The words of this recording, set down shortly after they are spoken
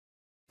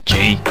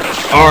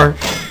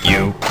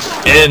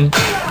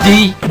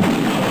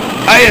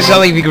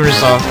ISL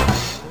Vigorousov.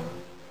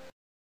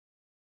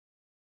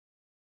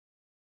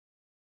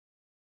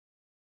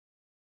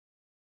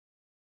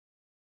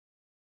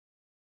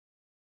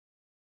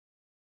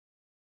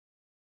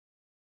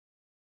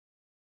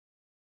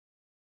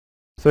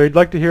 So you'd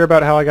like to hear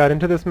about how I got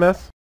into this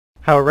mess?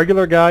 How a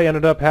regular guy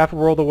ended up half a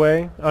world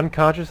away,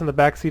 unconscious in the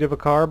backseat of a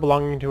car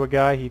belonging to a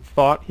guy he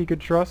thought he could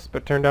trust,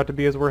 but turned out to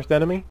be his worst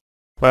enemy?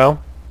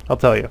 Well, I'll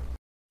tell you.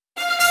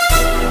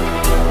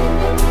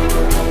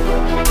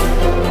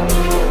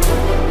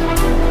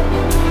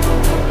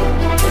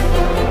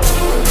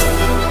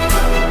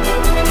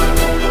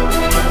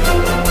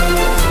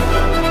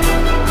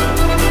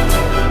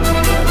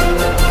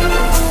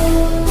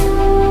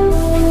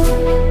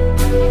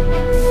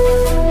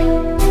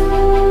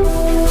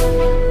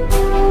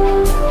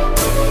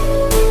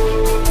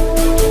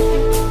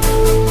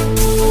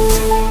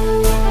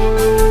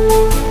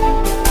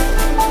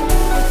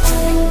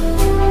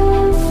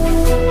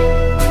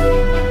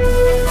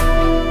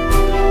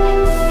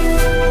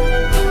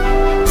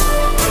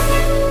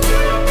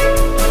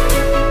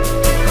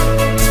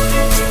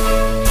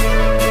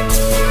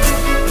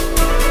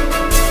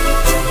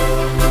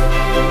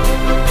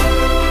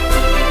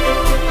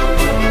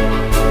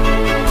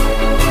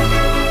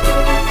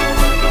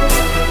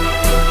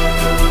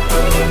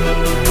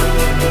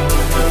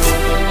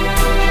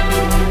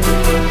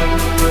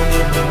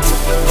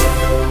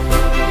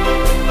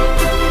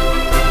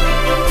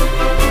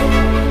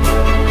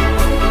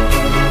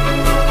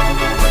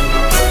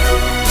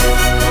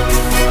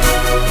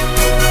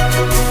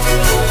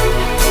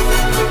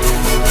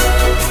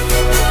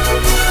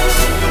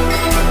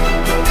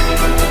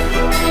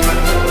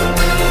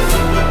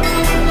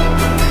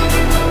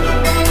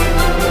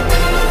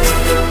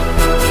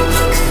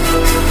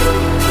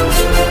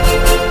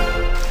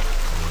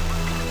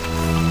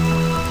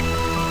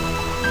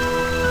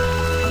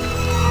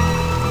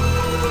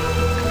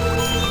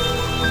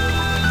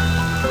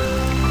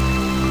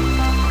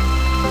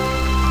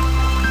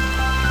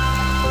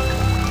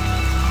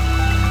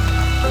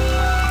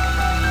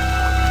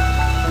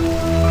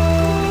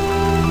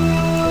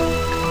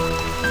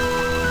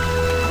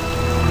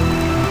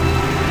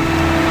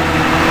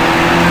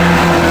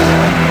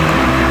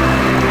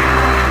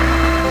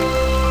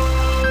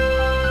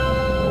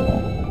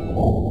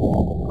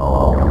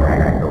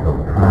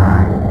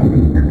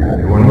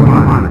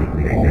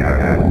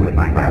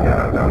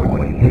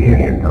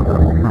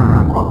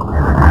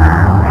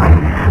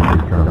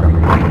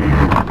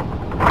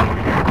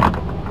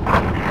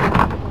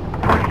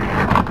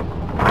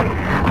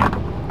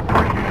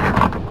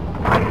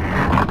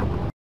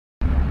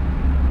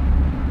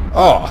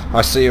 Ah,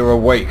 I see you're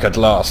awake at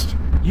last.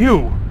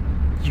 You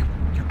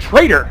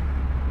traitor!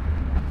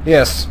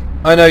 Yes,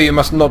 I know you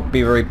must not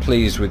be very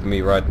pleased with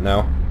me right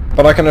now,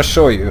 but I can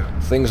assure you,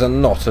 things are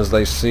not as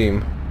they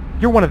seem.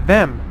 You're one of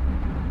them.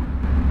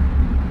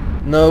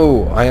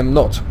 No, I am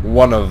not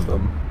one of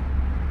them.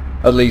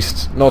 At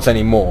least, not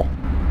anymore.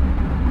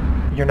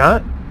 You're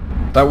not?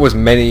 That was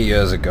many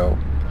years ago.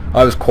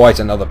 I was quite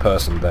another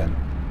person then.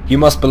 You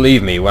must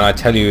believe me when I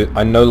tell you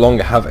I no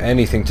longer have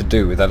anything to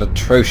do with that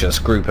atrocious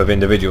group of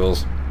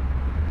individuals.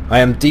 I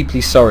am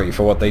deeply sorry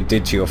for what they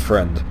did to your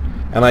friend,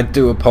 and I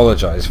do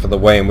apologize for the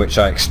way in which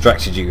I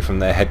extracted you from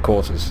their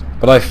headquarters,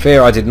 but I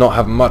fear I did not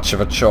have much of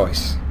a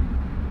choice.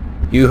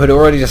 You had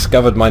already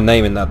discovered my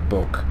name in that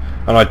book,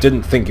 and I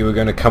didn't think you were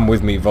going to come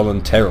with me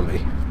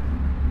voluntarily.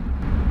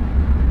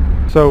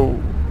 So,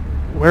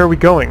 where are we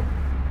going?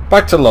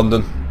 Back to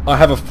London. I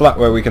have a flat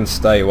where we can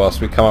stay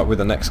whilst we come up with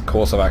the next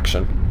course of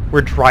action. We're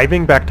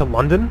driving back to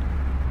London?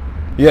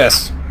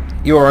 Yes.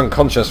 You are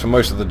unconscious for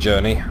most of the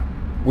journey.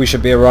 We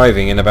should be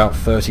arriving in about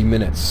 30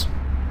 minutes.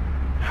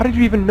 How did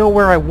you even know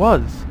where I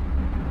was?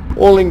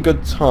 All in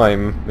good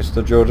time,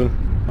 Mr. Jordan.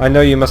 I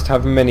know you must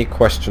have many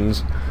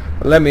questions,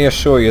 but let me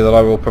assure you that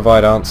I will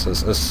provide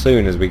answers as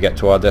soon as we get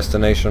to our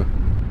destination.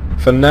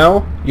 For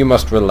now, you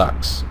must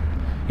relax.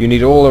 You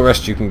need all the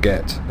rest you can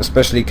get,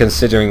 especially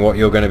considering what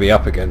you're going to be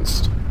up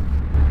against.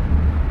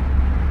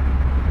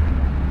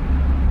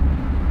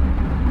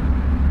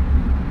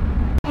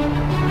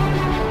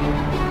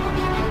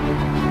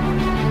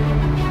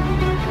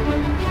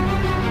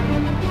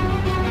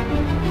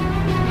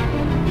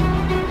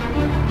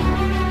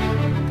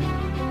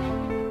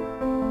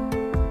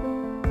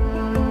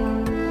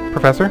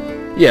 Professor?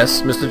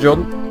 Yes, Mr.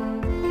 Jordan?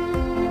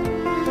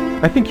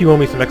 I think you owe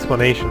me some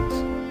explanations.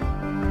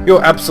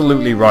 You're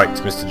absolutely right,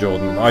 Mr.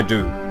 Jordan, I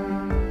do.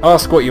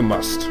 Ask what you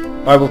must.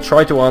 I will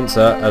try to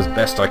answer as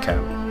best I can.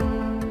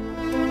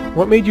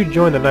 What made you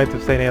join the Knights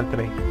of St.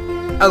 Anthony?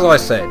 As I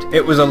said,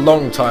 it was a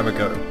long time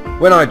ago.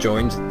 When I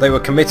joined, they were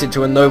committed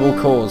to a noble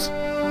cause.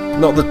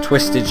 Not the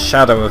twisted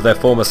shadow of their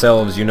former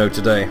selves you know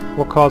today.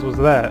 What cause was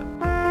that?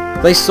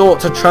 They sought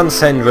to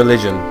transcend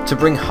religion, to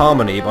bring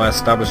harmony by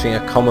establishing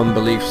a common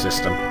belief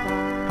system.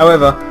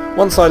 However,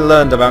 once I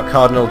learned about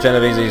Cardinal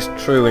Genovese's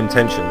true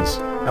intentions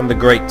and the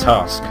great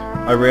task,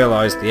 I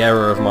realized the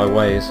error of my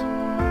ways.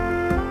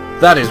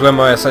 That is when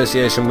my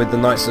association with the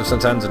Knights of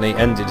St. Anthony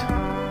ended.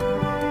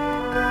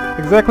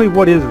 Exactly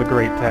what is the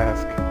Great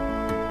Task?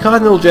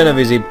 Cardinal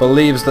Genovese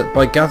believes that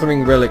by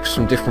gathering relics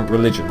from different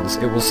religions,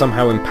 it will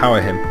somehow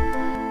empower him.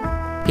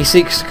 He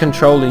seeks to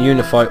control and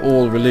unify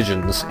all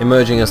religions,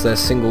 emerging as their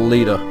single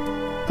leader.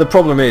 The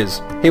problem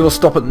is, he will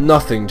stop at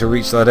nothing to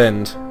reach that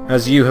end,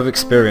 as you have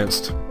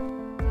experienced.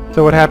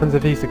 So what happens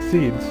if he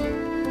succeeds?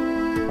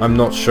 I'm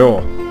not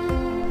sure.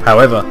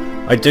 However,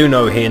 I do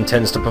know he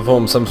intends to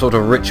perform some sort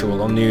of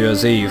ritual on New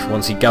Year's Eve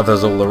once he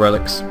gathers all the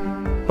relics.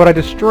 But I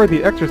destroyed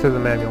the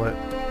exorcism amulet.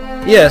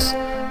 Yes,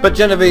 but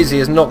Genovese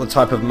is not the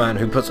type of man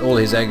who puts all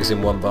his eggs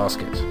in one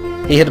basket.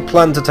 He had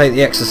planned to take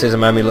the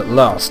exorcism amulet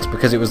last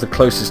because it was the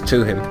closest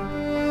to him.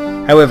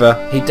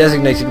 However, he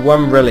designated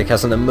one relic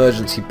as an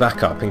emergency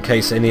backup in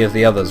case any of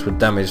the others were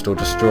damaged or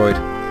destroyed.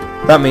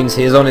 That means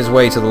he is on his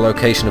way to the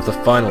location of the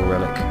final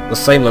relic, the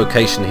same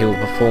location he will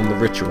perform the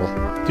ritual.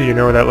 Do you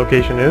know where that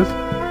location is?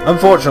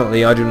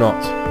 Unfortunately, I do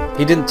not.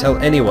 He didn't tell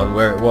anyone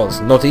where it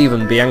was, not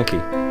even Bianchi.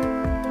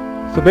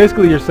 So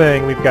basically you're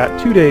saying we've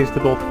got 2 days to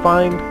both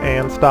find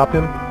and stop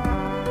him?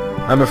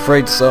 I'm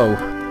afraid so.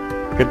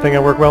 Good thing I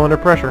work well under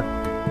pressure.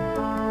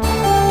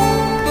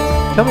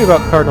 Tell me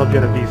about Cardinal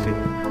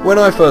Genovese. When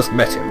I first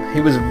met him, he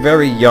was a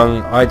very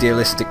young,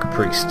 idealistic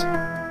priest.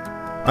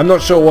 I'm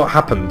not sure what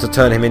happened to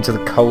turn him into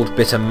the cold,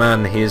 bitter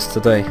man he is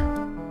today.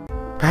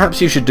 Perhaps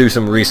you should do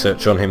some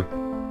research on him.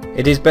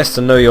 It is best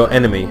to know your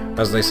enemy,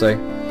 as they say.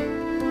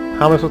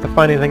 How am I supposed to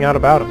find anything out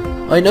about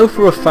him? I know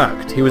for a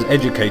fact he was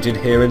educated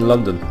here in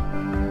London.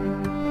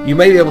 You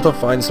may be able to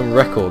find some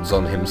records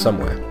on him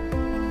somewhere.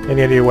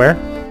 Any idea where?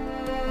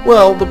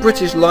 Well, the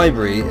British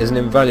Library is an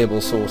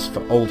invaluable source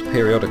for old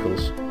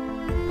periodicals.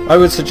 I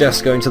would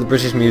suggest going to the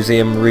British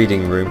Museum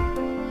Reading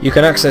Room. You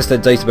can access their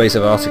database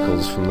of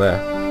articles from there.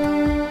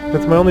 If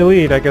it's my only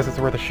lead, I guess it's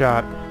worth a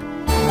shot.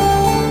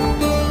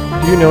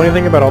 Do you know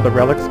anything about all the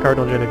relics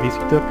Cardinal Genovese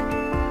took?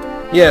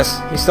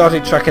 Yes, he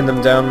started tracking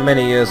them down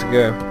many years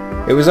ago.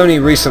 It was only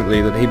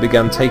recently that he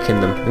began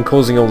taking them and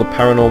causing all the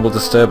paranormal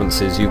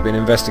disturbances you've been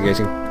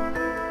investigating.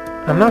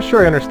 I'm not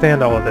sure I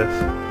understand all of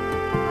this.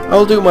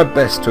 I'll do my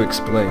best to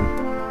explain.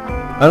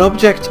 An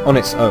object on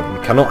its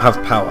own cannot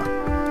have power.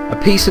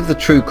 A piece of the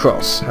true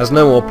cross has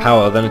no more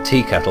power than a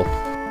tea kettle.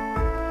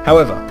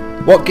 However,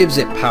 what gives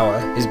it power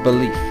is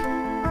belief.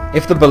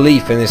 If the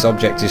belief in this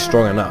object is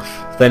strong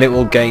enough, then it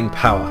will gain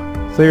power.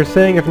 So you're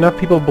saying if enough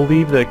people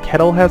believe the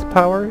kettle has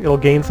power, it'll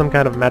gain some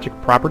kind of magic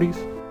properties?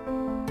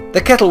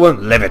 The kettle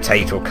won't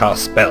levitate or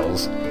cast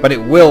spells, but it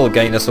will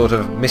gain a sort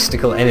of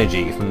mystical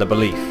energy from the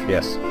belief,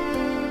 yes.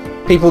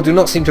 People do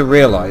not seem to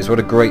realize what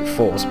a great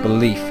force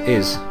belief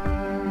is.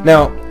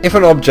 Now, if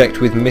an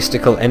object with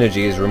mystical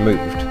energy is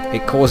removed,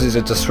 it causes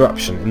a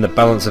disruption in the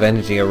balance of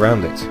energy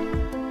around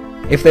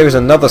it. If there is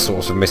another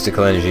source of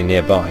mystical energy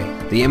nearby,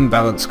 the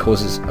imbalance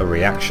causes a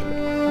reaction.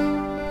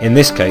 In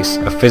this case,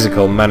 a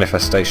physical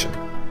manifestation.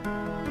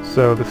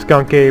 So the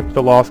skunk ape,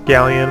 the lost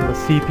galleon, the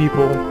sea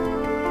people...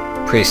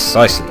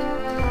 Precisely.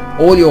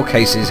 All your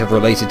cases have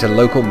related to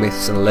local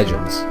myths and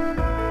legends.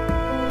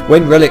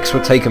 When relics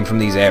were taken from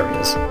these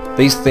areas,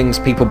 these things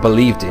people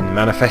believed in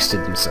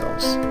manifested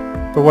themselves.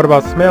 But what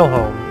about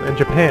Smailholm and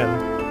Japan?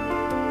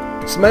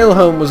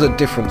 Smailholm was a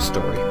different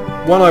story,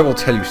 one I will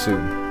tell you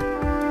soon.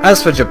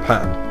 As for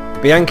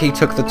Japan, Bianchi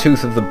took the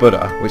tooth of the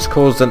Buddha, which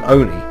caused an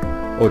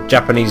Oni, or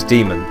Japanese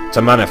demon,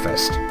 to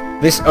manifest.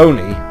 This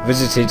Oni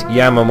visited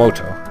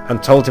Yamamoto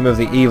and told him of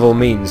the evil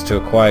means to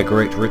acquire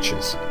great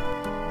riches.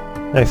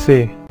 I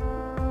see.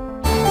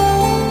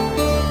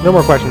 No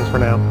more questions for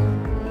now.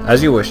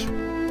 As you wish.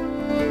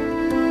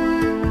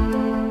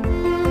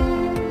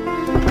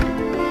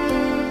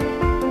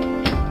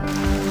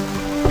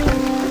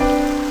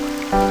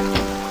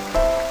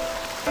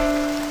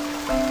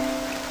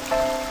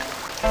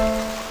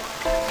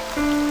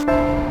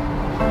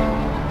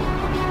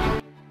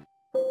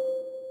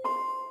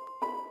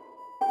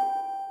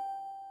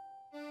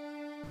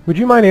 Would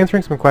you mind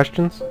answering some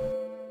questions?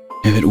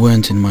 If it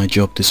weren't in my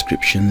job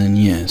description, then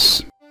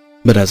yes.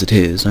 But as it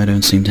is, I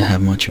don't seem to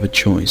have much of a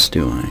choice,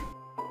 do I?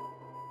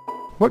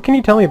 What can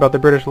you tell me about the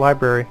British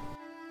Library?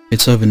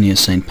 It's over near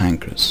St.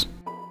 Pancras.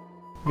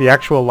 The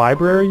actual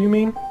library, you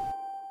mean?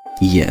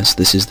 Yes,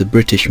 this is the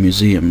British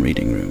Museum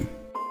reading room.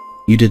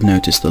 You did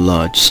notice the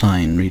large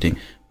sign reading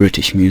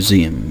British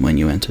Museum when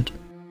you entered?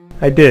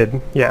 I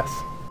did, yes.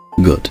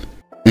 Good.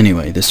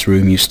 Anyway, this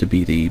room used to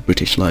be the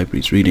British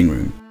Library's reading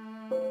room,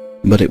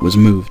 but it was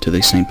moved to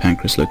the St.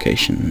 Pancras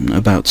location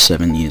about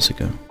 7 years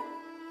ago.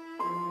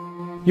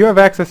 You have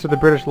access to the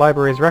British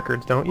Library's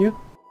records, don't you?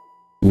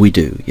 We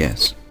do,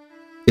 yes.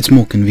 It's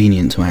more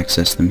convenient to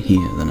access them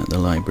here than at the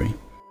library.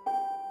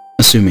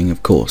 Assuming,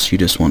 of course, you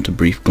just want a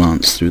brief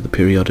glance through the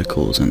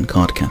periodicals and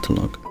card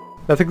catalogue.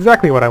 That's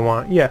exactly what I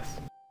want,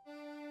 yes.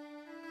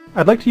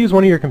 I'd like to use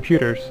one of your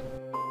computers.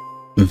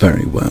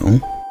 Very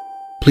well.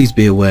 Please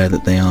be aware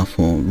that they are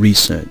for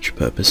research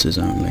purposes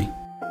only.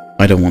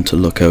 I don't want to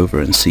look over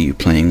and see you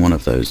playing one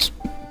of those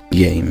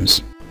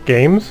games.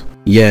 Games?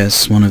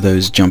 Yes, one of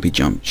those jumpy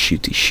jump,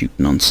 shooty shoot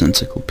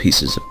nonsensical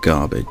pieces of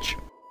garbage.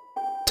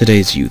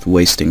 Today's youth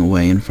wasting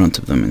away in front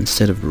of them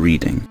instead of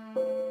reading.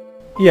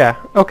 Yeah,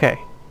 okay.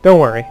 Don't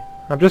worry.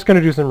 I'm just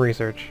gonna do some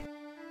research.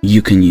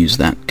 You can use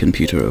that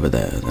computer over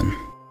there, then.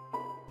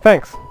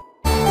 Thanks.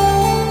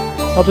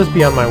 I'll just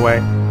be on my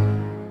way.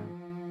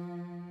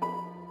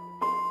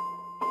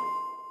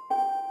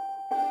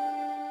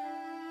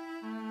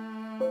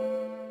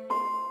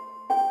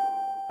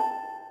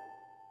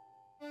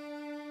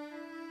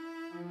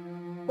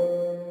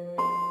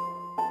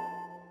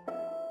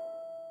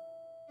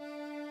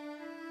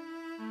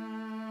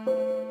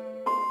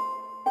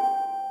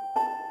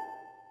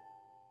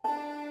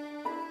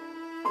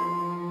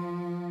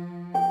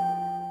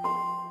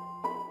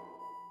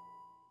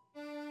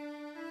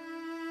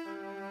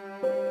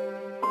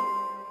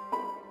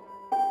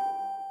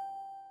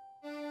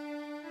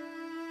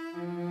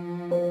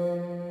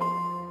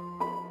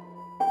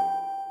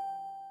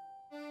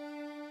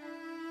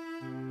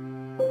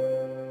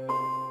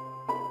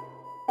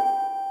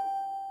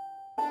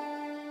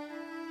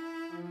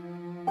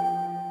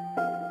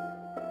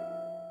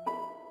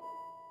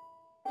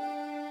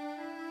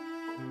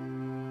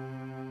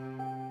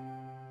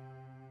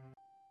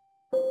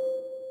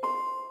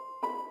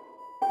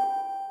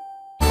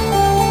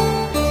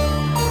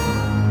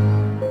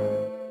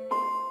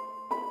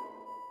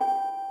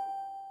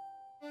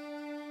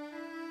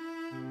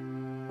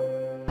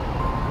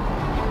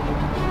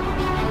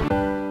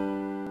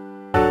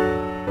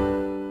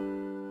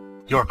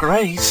 Your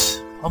Grace,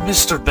 a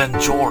Mr. Ben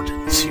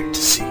Jordan is here to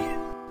see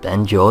you.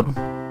 Ben Jordan?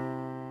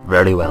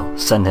 Very well,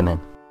 send him in.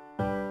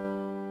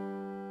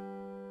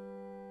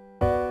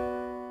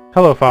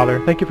 Hello, Father.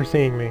 Thank you for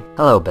seeing me.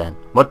 Hello, Ben.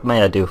 What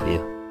may I do for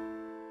you?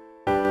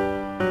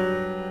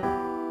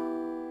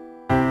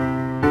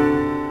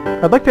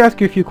 I'd like to ask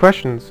you a few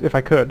questions, if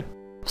I could.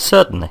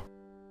 Certainly.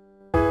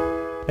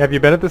 Have you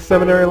been at this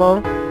seminary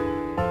long?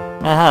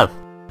 I have.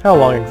 How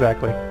long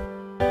exactly?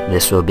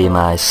 This will be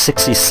my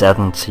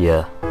 67th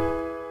year.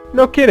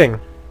 No kidding.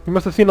 You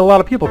must have seen a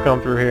lot of people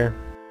come through here.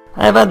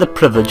 I have had the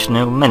privilege to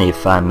know many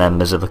fine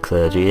members of the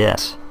clergy,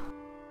 yes.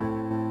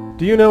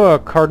 Do you know a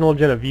Cardinal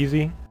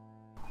Genovese?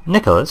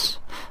 Nicholas?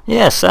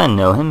 Yes, I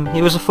know him.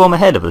 He was a former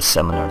head of the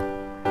seminary.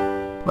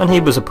 When he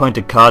was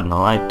appointed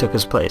cardinal, I took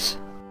his place.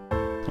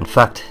 In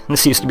fact,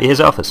 this used to be his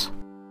office.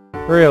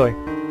 Really?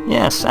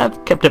 Yes,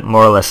 I've kept it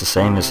more or less the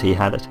same as he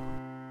had it.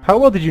 How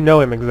well did you know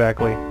him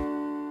exactly?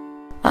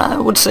 I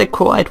would say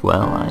quite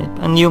well.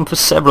 I knew him for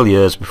several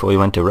years before he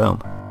went to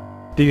Rome.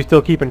 Do you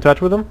still keep in touch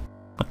with him?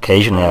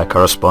 Occasionally I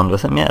correspond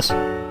with him, yes.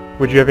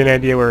 Would you have any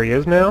idea where he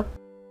is now?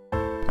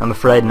 I'm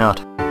afraid not.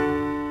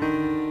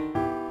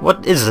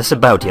 What is this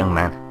about, young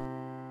man?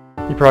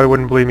 You probably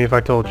wouldn't believe me if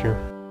I told you.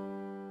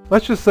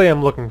 Let's just say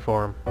I'm looking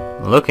for him.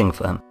 Looking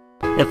for him?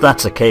 If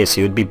that's the case,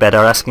 you would be better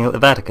asking at the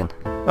Vatican.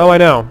 Oh, I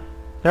know.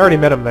 I already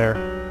met him there.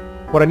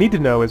 What I need to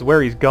know is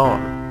where he's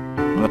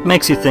gone. What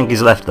makes you think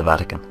he's left the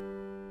Vatican?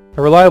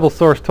 A reliable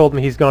source told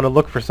me he's gone to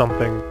look for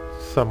something,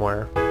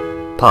 somewhere.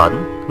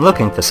 Pardon?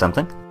 Looking for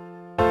something?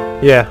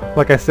 Yeah,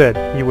 like I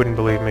said, you wouldn't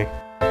believe me.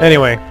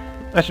 Anyway,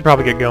 I should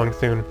probably get going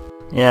soon.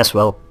 Yes,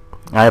 well,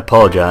 I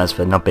apologize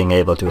for not being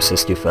able to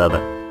assist you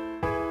further.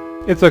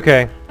 It's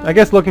okay. I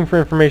guess looking for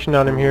information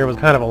on him here was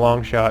kind of a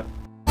long shot.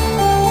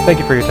 Thank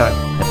you for your time.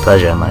 A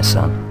pleasure, my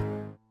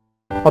son.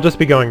 I'll just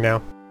be going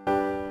now.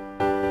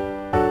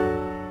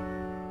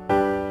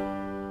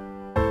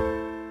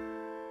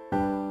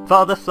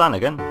 Father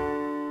Flanagan?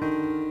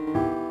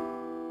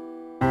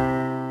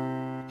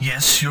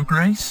 Yes, Your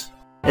Grace?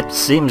 It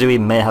seems we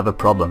may have a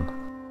problem.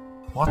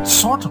 What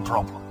sort of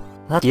problem?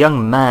 That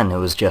young man who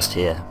was just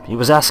here, he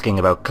was asking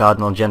about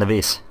Cardinal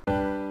Genovese.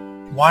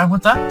 Why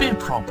would that be a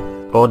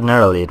problem?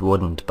 Ordinarily it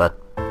wouldn't, but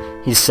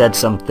he said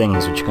some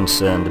things which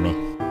concerned me.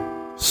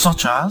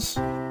 Such as?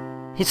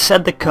 He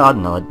said the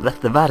Cardinal had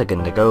left the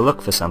Vatican to go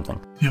look for something.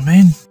 You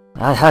mean?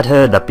 I had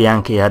heard that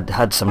Bianchi had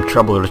had some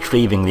trouble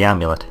retrieving the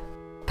amulet.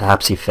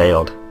 Perhaps he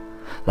failed.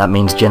 That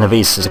means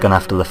Genovese has gone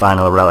after the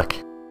final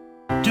relic.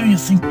 Do you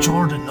think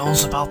Jordan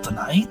knows about the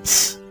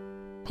Knights?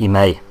 He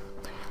may.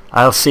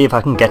 I'll see if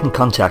I can get in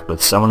contact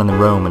with someone in the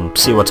Rome and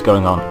see what's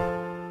going on.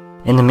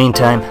 In the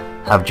meantime,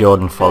 have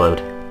Jordan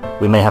followed.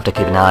 We may have to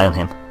keep an eye on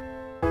him.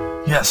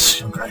 Yes,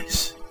 Your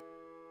Grace.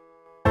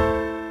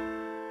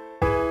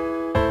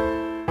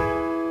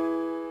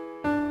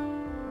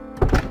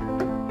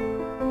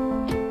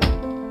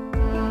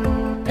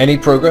 Any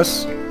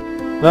progress?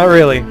 Not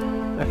really.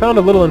 I found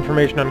a little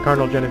information on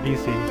Cardinal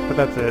Genovese, but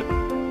that's it.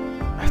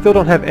 I still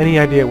don't have any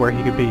idea where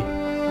he could be.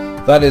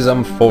 That is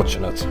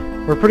unfortunate.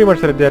 We're pretty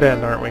much at a dead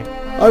end, aren't we?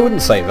 I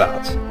wouldn't say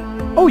that.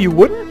 Oh, you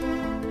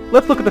wouldn't?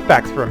 Let's look at the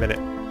facts for a minute.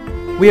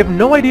 We have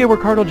no idea where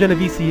Cardinal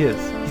Genovese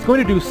is. He's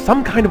going to do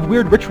some kind of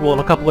weird ritual in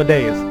a couple of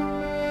days.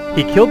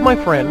 He killed my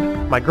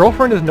friend, my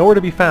girlfriend is nowhere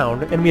to be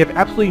found, and we have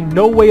absolutely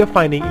no way of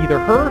finding either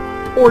her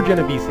or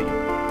Genovese.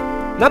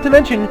 Not to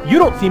mention, you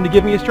don't seem to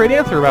give me a straight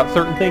answer about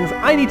certain things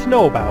I need to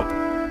know about.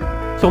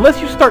 So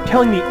unless you start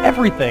telling me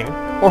everything,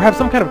 or have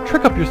some kind of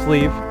trick up your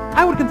sleeve,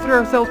 I would consider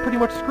ourselves pretty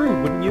much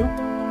screwed, wouldn't you?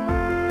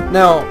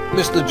 Now,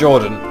 Mr.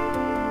 Jordan...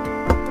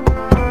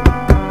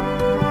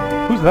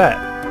 Who's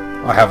that?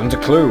 I haven't a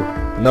clue.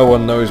 No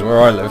one knows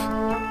where I live.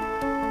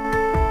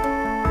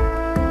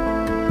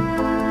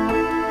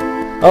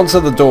 Answer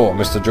the door,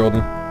 Mr.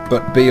 Jordan,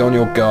 but be on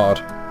your guard.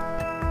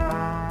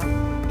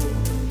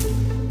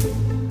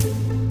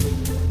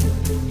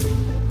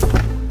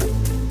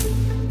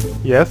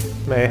 Yes,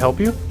 may I help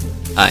you?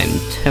 I'm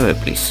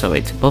terribly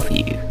sorry to bother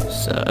you,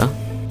 sir.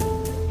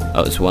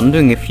 I was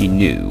wondering if you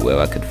knew where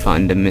I could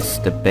find a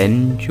Mr.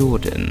 Ben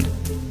Jordan.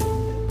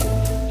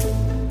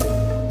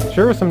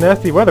 Sure is some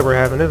nasty weather we're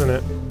having, isn't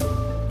it?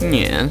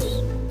 Yes,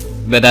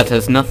 but that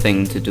has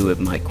nothing to do with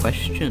my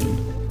question,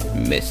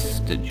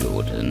 Mr.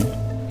 Jordan.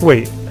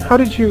 Wait, how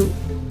did you...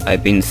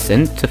 I've been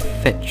sent to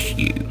fetch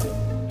you.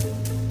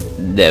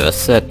 There are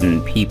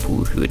certain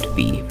people who would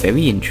be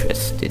very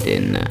interested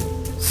in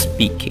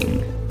speaking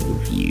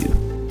with you.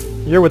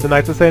 You're with the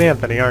Knights of St.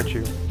 Anthony, aren't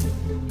you?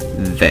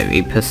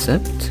 Very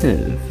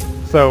perceptive.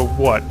 So,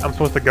 what, I'm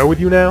supposed to go with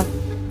you now?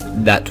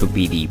 That would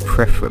be the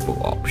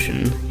preferable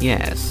option,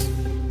 yes.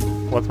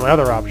 What's my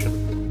other option?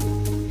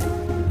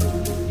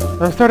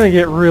 I'm starting to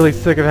get really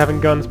sick of having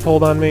guns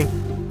pulled on me.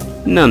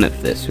 None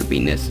of this would be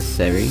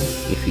necessary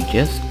if you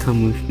just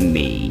come with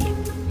me.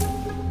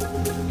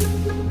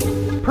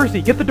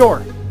 Percy, get the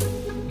door!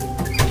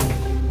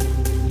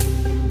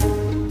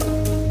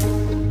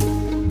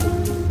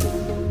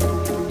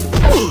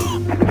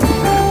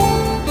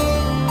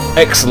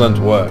 Excellent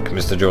work,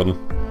 Mr. Jordan.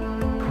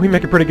 We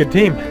make a pretty good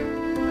team.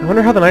 I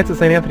wonder how the Knights of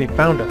St. Anthony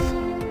found us.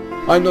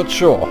 I'm not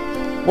sure.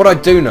 What I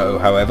do know,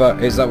 however,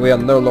 is that we are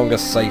no longer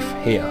safe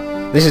here.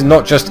 This is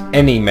not just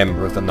any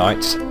member of the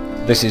Knights.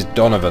 This is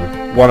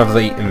Donovan, one of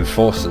the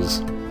Enforcers.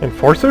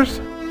 Enforcers?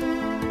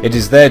 It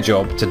is their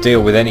job to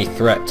deal with any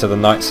threat to the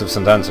Knights of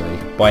St.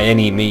 Anthony, by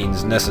any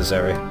means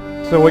necessary.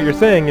 So what you're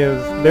saying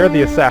is, they're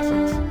the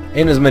assassins.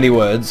 In as many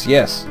words,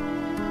 yes.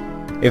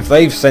 If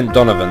they've sent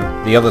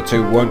Donovan, the other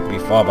two won't be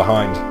far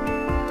behind.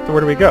 So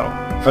where do we go?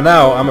 For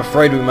now, I'm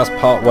afraid we must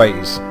part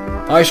ways.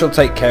 I shall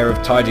take care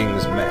of tidying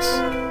this mess.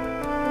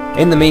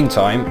 In the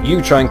meantime,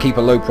 you try and keep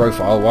a low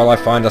profile while I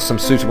find us some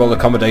suitable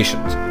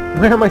accommodations.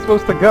 Where am I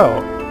supposed to go?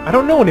 I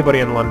don't know anybody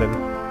in London.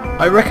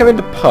 I recommend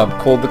a pub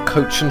called the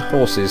Coach and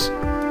Horses.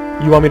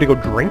 You want me to go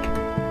drink?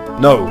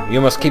 No,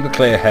 you must keep a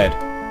clear head.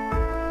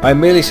 I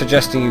am merely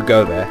suggesting you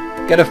go there,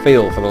 get a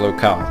feel for the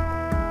locale.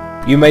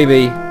 You may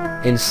be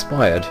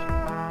inspired.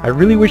 I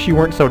really wish you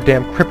weren't so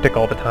damn cryptic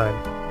all the time.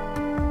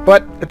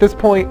 But at this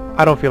point,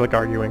 I don't feel like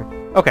arguing.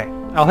 Okay,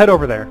 I'll head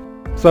over there.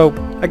 So,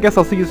 I guess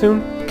I'll see you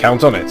soon?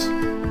 Count on it.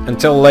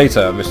 Until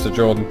later, Mr.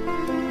 Jordan.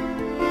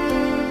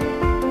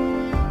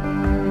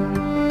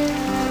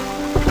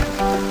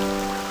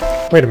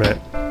 Wait a minute.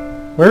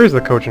 Where is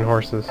the Coach and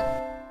Horses?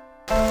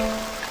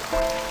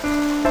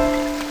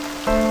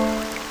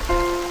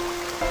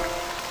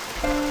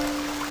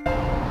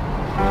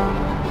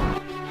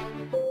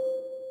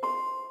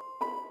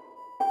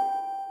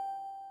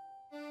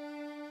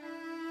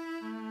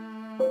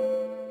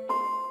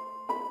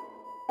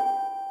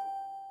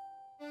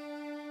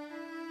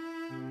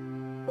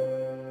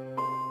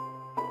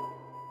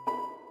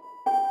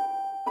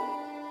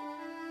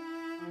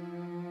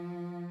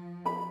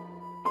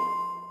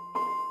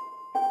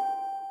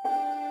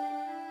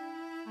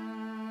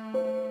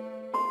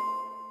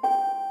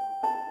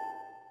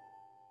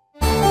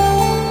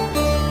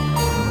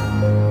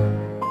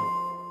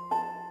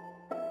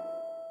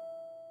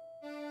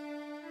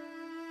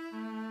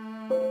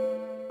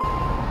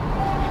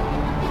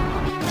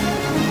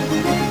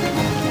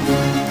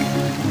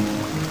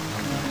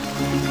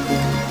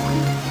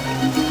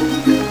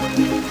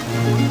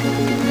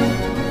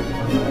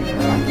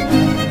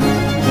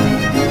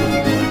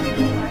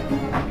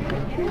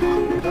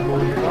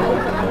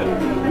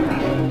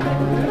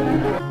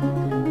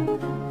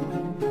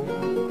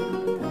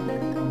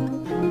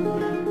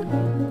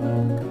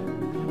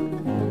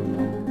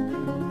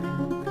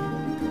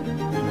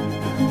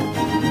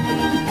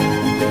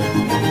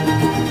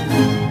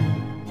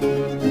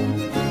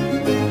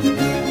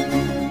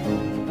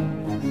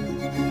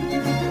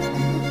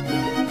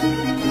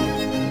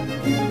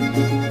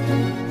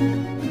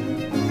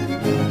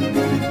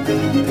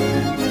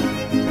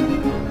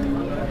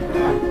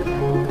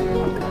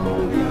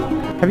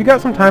 Have you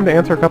got some time to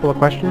answer a couple of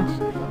questions?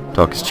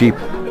 Talk is cheap.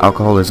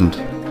 Alcohol isn't.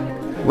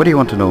 What do you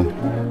want to know?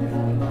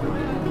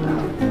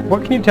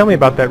 What can you tell me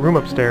about that room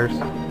upstairs?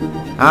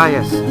 Ah,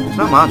 yes. It's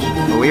not much,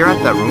 but we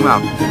rented that room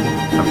out.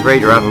 I'm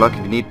afraid you're out of luck if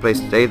you need a place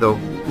to stay, though.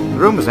 The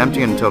room was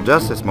empty until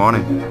just this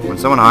morning, when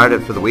someone hired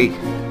it for the week.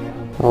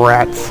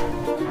 Rats.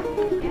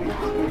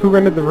 Who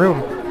rented the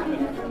room?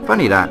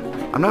 Funny that.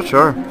 I'm not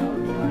sure.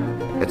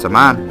 It's a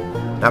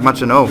man. That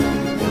much I know.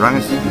 He rang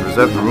us and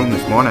reserved the room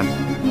this morning.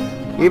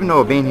 Even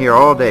though I've been here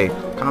all day,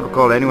 I can't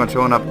recall anyone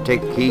showing up to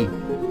take the key.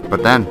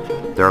 But then,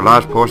 there are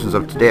large portions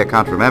of today I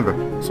can't remember,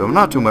 so I'm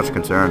not too much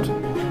concerned.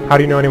 How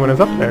do you know anyone is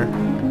up there?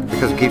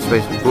 Because he keeps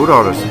placing food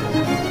orders.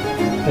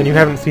 And you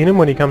haven't seen him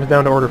when he comes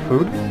down to order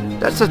food?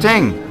 That's the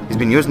thing. He's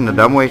been using the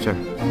dumbwaiter.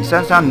 He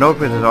sends down a note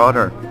with his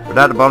order, but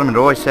at the bottom it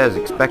always says,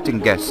 expecting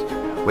guest.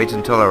 Wait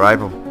until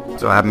arrival.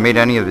 So I haven't made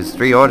any of his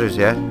 3 orders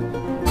yet.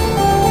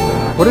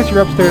 What is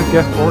your upstairs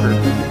guest order?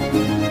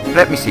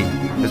 Let me see.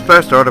 His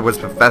first order was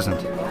for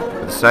pheasant,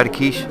 with a side of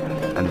quiche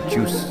and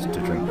juice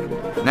to drink.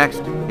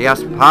 Next, he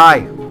asked for pie,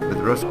 with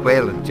roast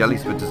quail and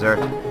jellies for dessert.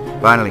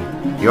 Finally,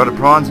 he ordered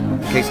prawns,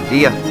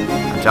 quesadilla,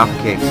 and jaffa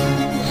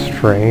cakes.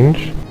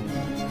 Strange.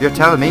 You're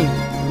telling me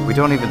we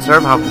don't even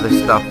serve half of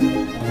this stuff?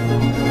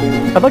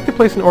 I'd like to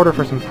place an order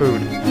for some food.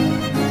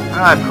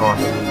 Ah, of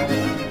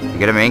course. You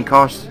get a main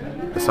course,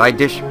 a side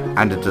dish,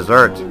 and a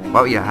dessert.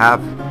 What will you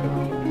have?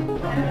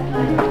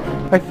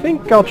 I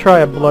think I'll try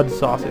a blood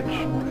sausage.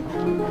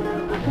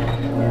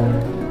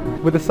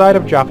 With a side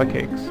of jaffa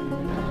cakes.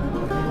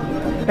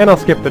 And I'll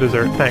skip the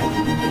dessert, thanks.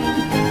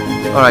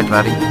 Alright,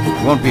 laddie.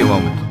 It won't be a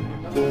moment.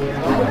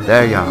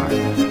 There you are.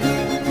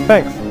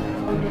 Thanks.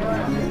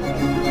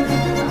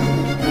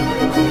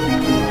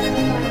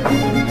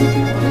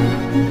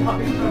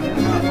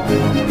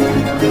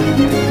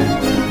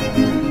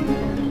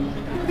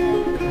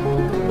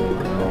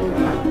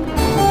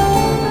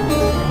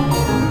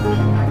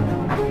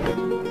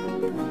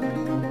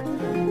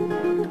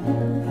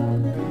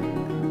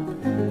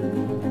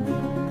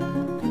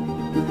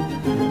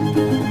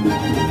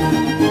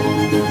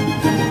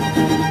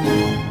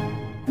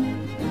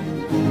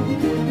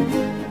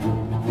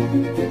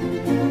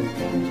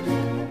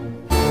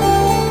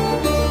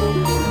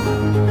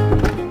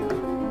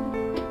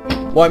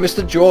 Why,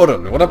 Mr.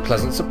 Jordan, what a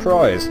pleasant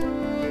surprise.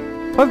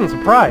 Pleasant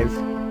surprise.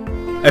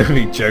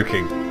 Only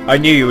joking. I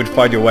knew you would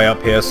find your way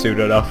up here soon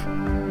enough.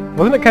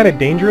 Wasn't it kind of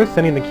dangerous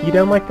sending the key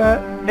down like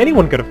that?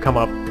 Anyone could have come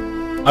up.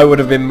 I would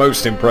have been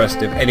most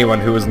impressed if anyone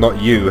who was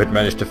not you had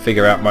managed to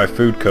figure out my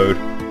food code.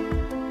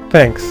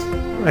 Thanks,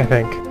 I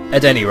think.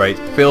 At any rate,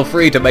 feel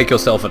free to make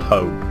yourself at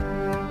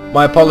home.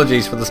 My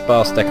apologies for the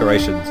sparse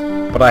decorations,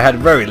 but I had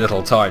very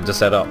little time to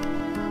set up.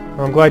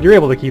 Well, I'm glad you're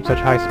able to keep such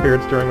high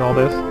spirits during all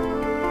this.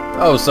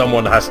 Oh,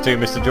 someone has to,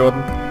 Mr.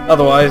 Jordan.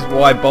 Otherwise,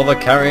 why bother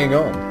carrying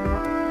on?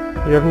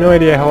 You have no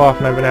idea how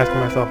often I've been asking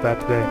myself that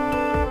today.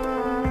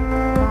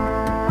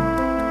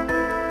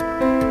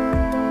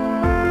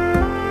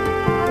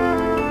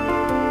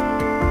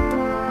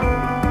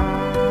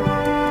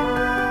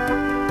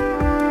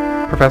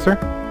 Professor?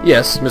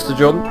 Yes, Mr.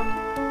 Jordan?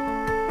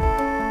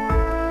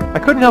 I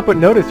couldn't help but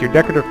notice your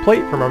decorative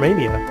plate from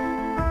Romania.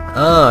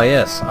 Ah,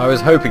 yes, I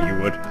was hoping you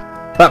would.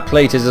 That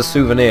plate is a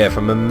souvenir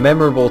from a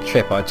memorable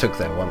trip I took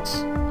there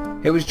once.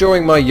 It was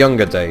during my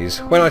younger days,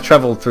 when I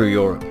travelled through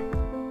Europe.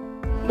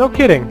 No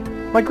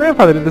kidding. My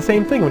grandfather did the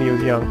same thing when he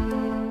was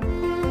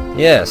young.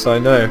 Yes, I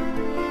know.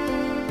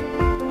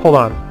 Hold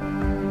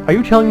on. Are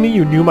you telling me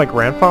you knew my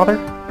grandfather?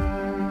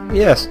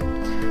 Yes.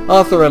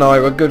 Arthur and I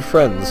were good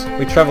friends.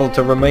 We travelled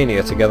to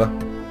Romania together.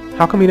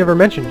 How come he never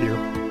mentioned you?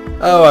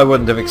 Oh, I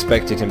wouldn't have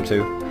expected him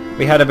to.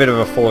 We had a bit of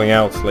a falling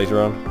out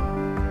later on.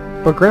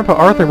 But Grandpa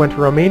Arthur went to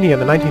Romania in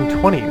the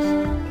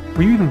 1920s.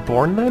 Were you even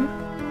born then?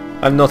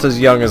 I'm not as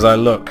young as I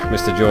look,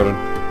 Mr. Jordan.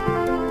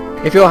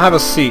 If you'll have a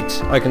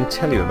seat, I can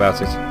tell you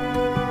about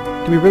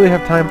it. Do we really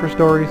have time for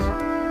stories?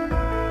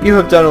 You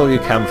have done all you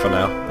can for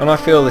now, and I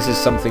feel this is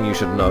something you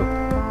should know.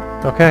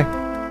 Okay.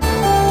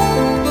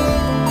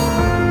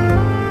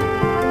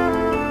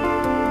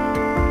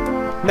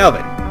 Now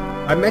then,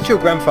 I met your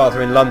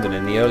grandfather in London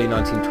in the early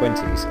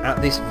 1920s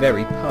at this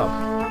very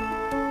pub.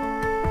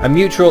 A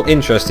mutual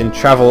interest in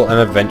travel and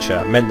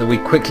adventure meant that we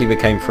quickly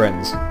became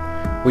friends.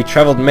 We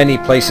travelled many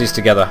places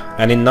together,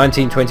 and in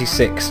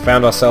 1926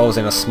 found ourselves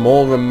in a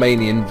small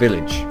Romanian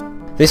village.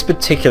 This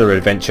particular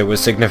adventure was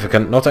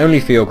significant not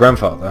only for your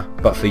grandfather,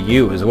 but for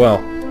you as well.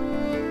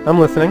 I'm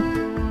listening.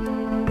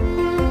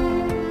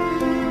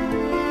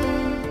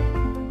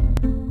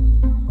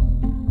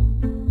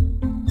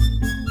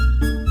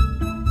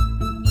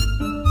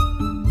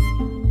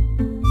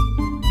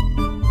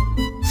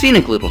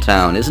 Scenic little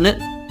town, isn't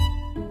it?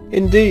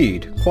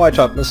 Indeed, quite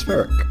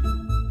atmospheric.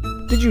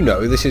 Did you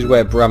know this is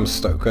where Bram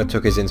Stoker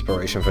took his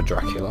inspiration for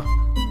Dracula?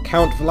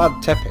 Count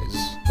Vlad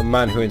Tepes, the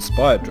man who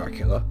inspired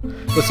Dracula,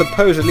 was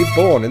supposedly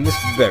born in this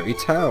very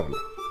town.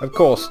 Of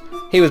course,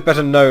 he was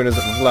better known as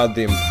Vlad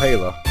the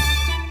Impaler.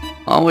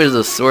 Always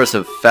a source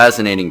of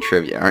fascinating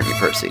trivia, aren't you,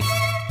 Percy?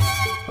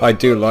 I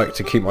do like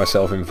to keep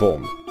myself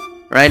informed.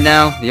 Right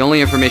now, the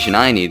only information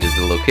I need is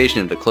the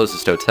location of the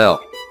closest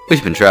hotel.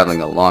 We've been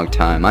traveling a long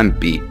time. I'm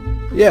beat.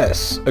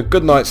 Yes, a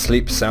good night's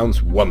sleep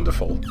sounds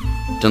wonderful.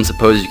 Don't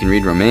suppose you can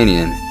read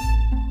Romanian?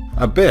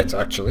 A bit,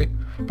 actually.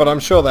 But I'm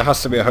sure there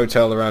has to be a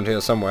hotel around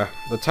here somewhere.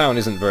 The town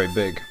isn't very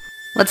big.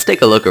 Let's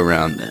take a look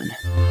around then.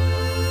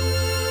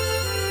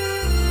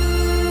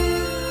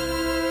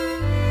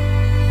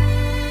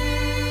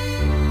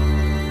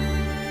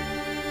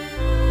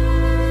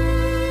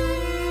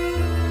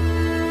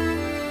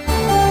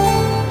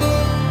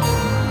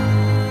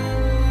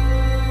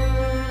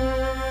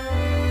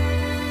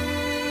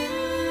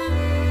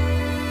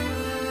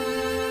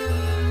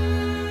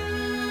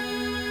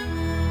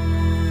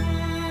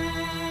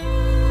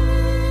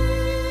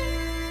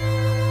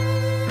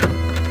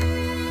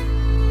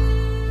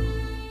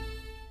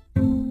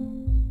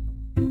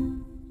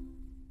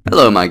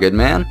 Hello, my good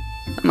man.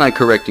 Am I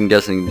correct in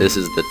guessing this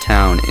is the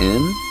town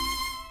inn?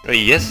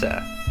 Yes, sir.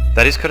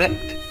 That is correct.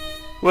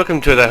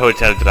 Welcome to the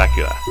Hotel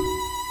Dracula.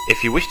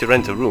 If you wish to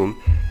rent a room,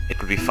 it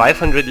would be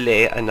 500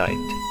 lei a night.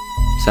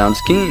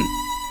 Sounds keen.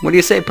 What do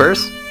you say,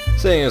 Purse?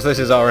 Seeing as this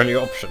is our only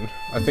option,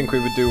 I think we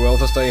would do well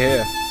to stay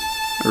here.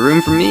 A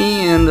room for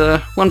me and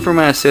one for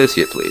my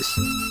associate, please.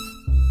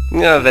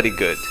 Very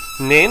good.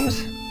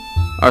 Names?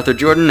 Arthur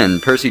Jordan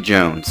and Percy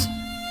Jones.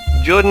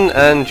 Jordan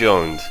and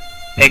Jones.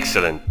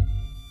 Excellent.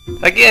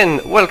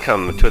 Again,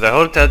 welcome to the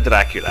Hotel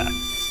Dracula.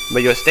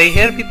 May your stay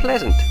here be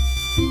pleasant.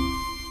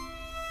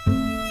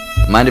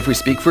 Mind if we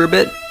speak for a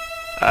bit?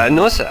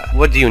 No, sir.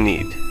 What do you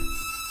need?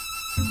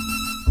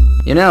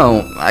 You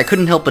know, I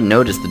couldn't help but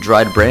notice the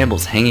dried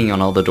brambles hanging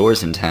on all the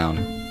doors in town.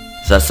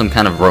 Is that some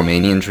kind of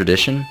Romanian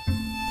tradition?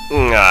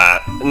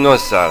 No,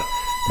 sir.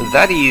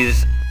 That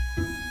is...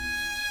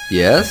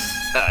 Yes?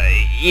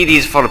 It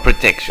is for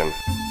protection.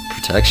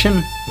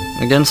 Protection?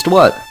 Against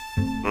what?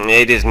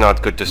 It is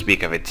not good to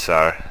speak of it,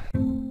 sir.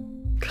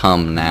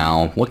 Come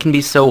now, what can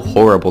be so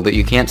horrible that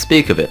you can't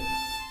speak of it?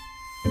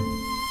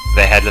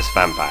 The headless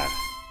vampire.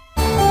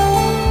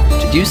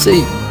 Did you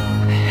say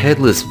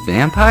headless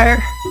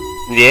vampire?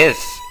 Yes,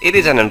 it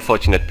is an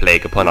unfortunate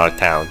plague upon our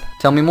town.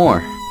 Tell me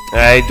more.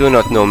 I do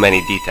not know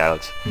many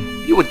details.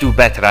 You would do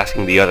better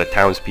asking the other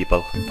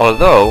townspeople,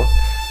 although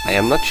I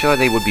am not sure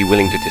they would be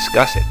willing to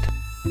discuss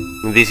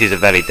it. This is a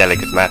very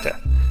delicate matter,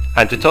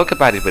 and to talk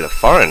about it with a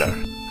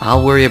foreigner...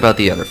 I'll worry about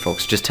the other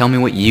folks, just tell me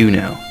what you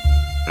know.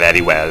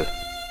 Very well.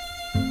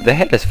 The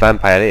headless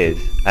vampire is,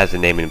 as the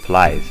name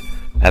implies,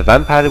 a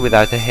vampire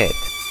without a head.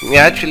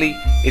 Actually,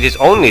 it is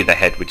only the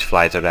head which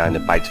flies around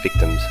and bites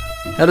victims.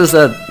 How does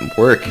that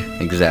work,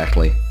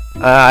 exactly?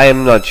 I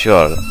am not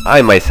sure.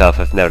 I myself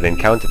have never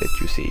encountered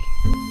it, you see.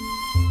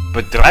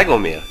 But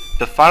Dragomir,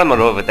 the farmer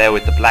over there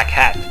with the black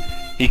hat,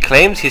 he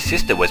claims his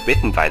sister was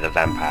bitten by the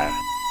vampire.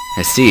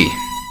 I see.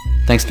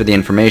 Thanks for the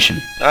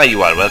information.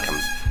 You are welcome.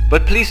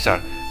 But please,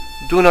 sir,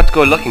 do not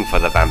go looking for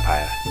the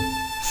vampire.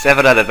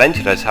 Several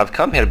adventurers have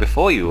come here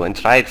before you and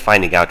tried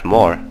finding out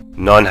more.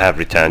 None have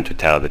returned to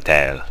tell the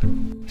tale.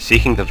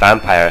 Seeking the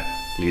vampire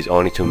leads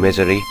only to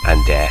misery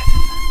and death.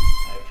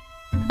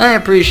 I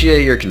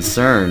appreciate your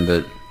concern,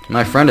 but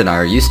my friend and I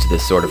are used to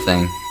this sort of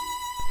thing.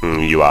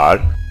 You are?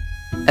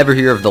 Ever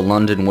hear of the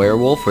London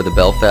Werewolf or the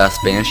Belfast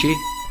Banshee?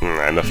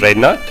 I'm afraid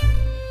not.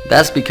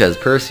 That's because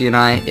Percy and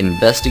I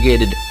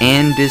investigated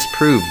and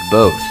disproved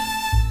both.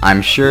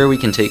 I'm sure we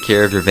can take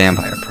care of your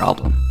vampire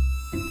problem.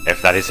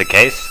 If that is the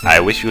case, I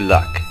wish you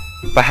luck.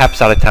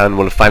 Perhaps our town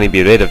will finally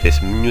be rid of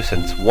this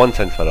nuisance once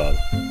and for all.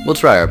 We'll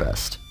try our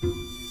best.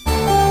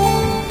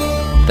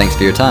 Thanks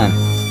for your time.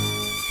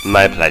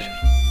 My pleasure.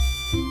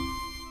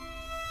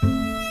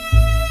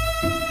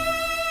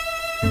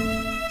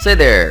 Say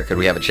there, could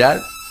we have a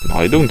chat?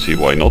 I don't see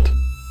why not.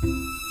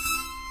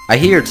 I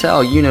hear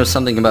tell you know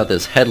something about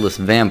this headless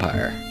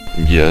vampire.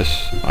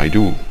 Yes, I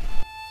do.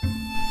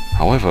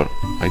 However,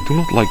 I do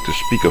not like to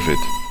speak of it.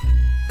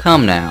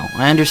 Come now,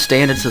 I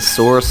understand it's a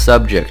sore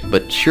subject,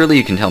 but surely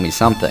you can tell me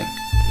something.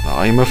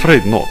 I am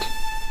afraid not.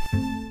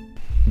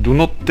 Do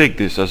not take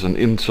this as an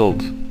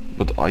insult,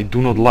 but I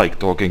do not like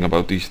talking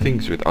about these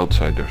things with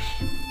outsiders.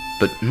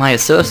 But my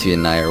associate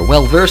and I are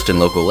well versed in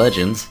local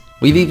legends.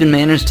 We've even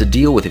managed to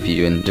deal with a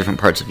few in different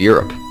parts of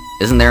Europe.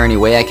 Isn't there any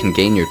way I can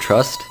gain your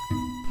trust?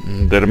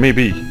 There may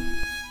be.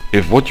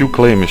 If what you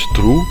claim is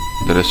true,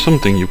 there is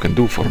something you can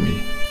do for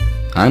me.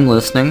 I'm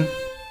listening.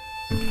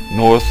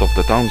 North of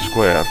the town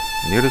square,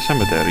 near the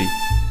cemetery,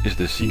 is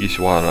the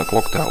Sigiswara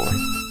clock tower.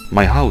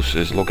 My house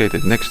is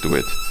located next to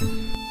it.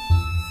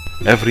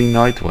 Every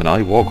night when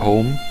I walk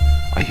home,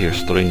 I hear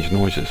strange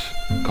noises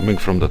coming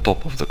from the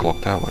top of the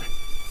clock tower.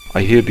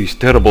 I hear these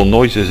terrible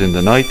noises in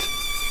the night,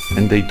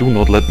 and they do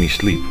not let me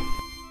sleep.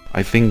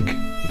 I think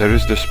there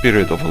is the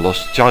spirit of a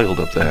lost child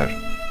up there,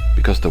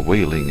 because the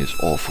wailing is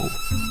awful.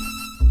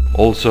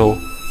 Also,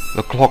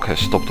 the clock has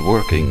stopped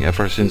working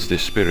ever since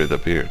this spirit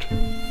appeared.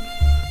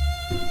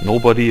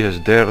 Nobody has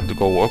dared to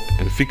go up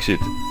and fix it,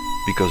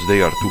 because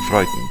they are too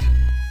frightened.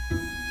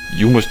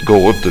 You must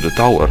go up to the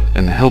tower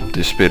and help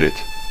this spirit.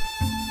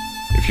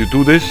 If you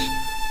do this,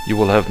 you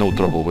will have no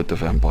trouble with the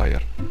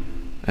vampire,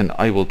 and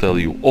I will tell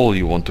you all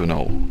you want to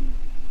know.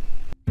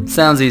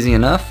 Sounds easy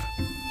enough.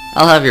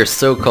 I'll have your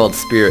so-called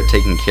spirit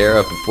taken care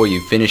of before you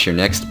finish your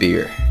next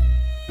beer.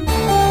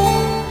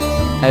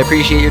 I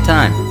appreciate your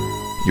time.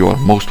 You are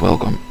most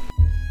welcome.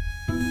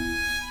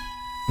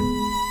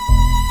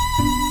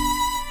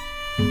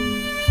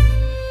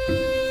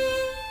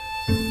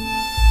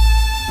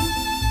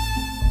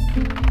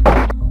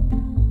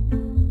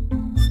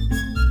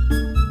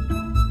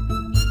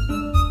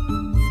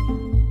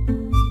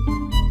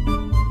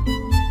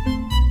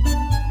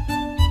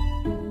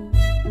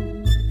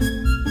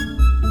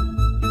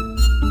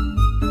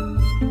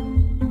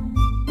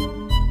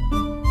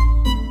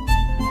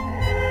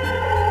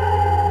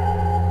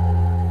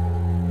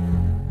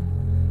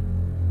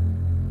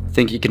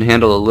 Think you can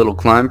handle a little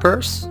climb,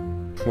 Purse?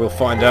 We'll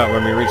find out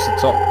when we reach the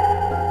top.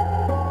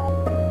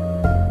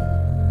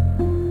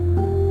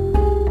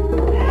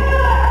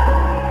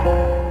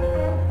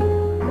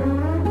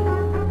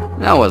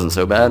 That wasn't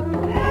so bad.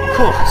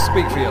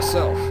 Speak for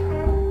yourself.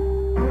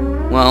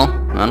 Well,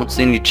 I don't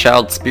see any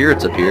child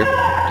spirits up here.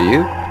 Do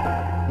you?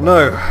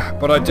 No,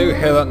 but I do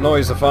hear that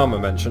noise the farmer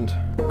mentioned.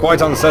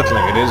 Quite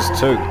unsettling it is,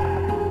 too.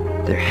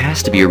 There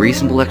has to be a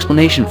reasonable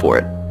explanation for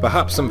it.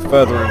 Perhaps some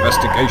further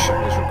investigation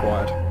is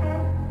required.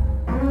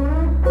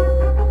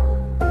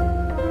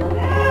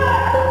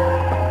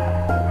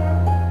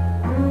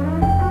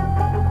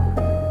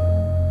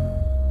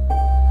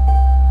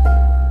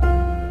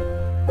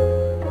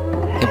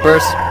 Hey,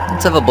 Burst,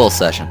 let's have a bull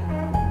session.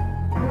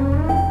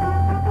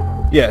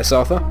 Yes,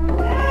 Arthur?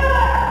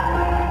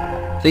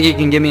 Think you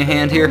can give me a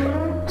hand here?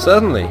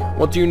 Certainly.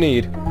 What do you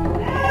need?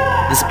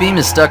 This beam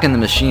is stuck in the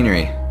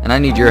machinery, and I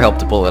need your help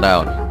to pull it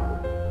out.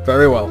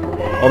 Very well.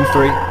 On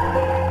 3.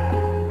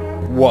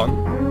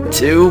 1.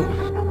 2.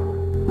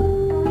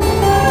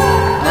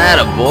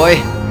 Attaboy.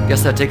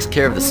 Guess that takes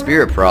care of the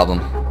spirit problem.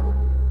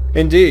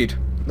 Indeed.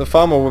 The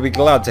farmer will be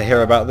glad to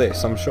hear about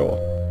this, I'm sure.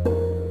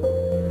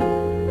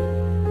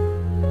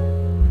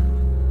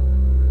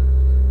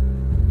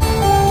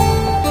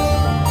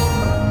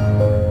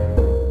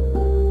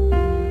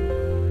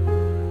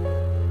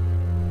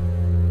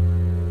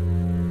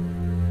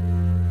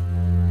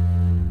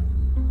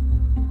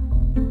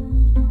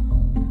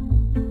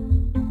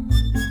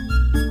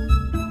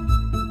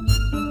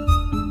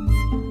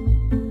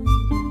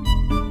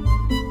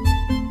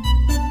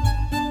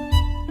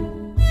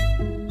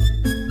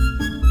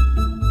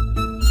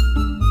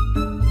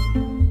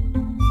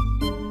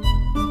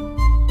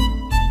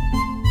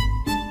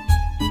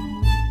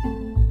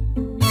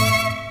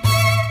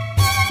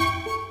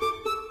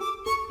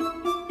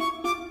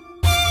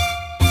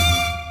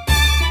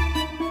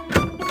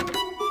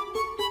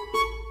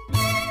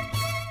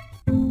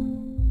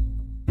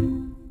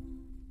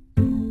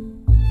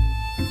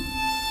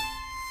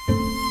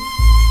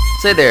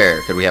 Say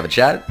there, could we have a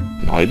chat?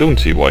 I don't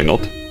see why not.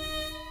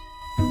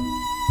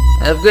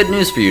 I have good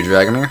news for you,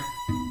 Dragomir.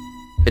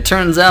 It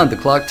turns out the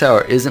clock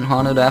tower isn't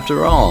haunted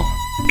after all.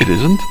 It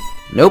isn't?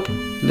 Nope.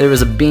 There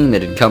was a beam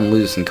that had come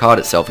loose and caught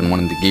itself in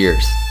one of the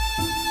gears.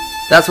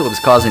 That's what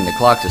was causing the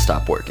clock to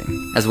stop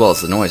working, as well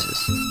as the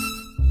noises.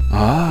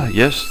 Ah,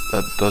 yes,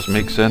 that does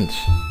make sense.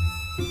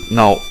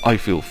 Now, I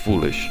feel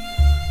foolish.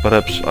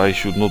 Perhaps I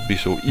should not be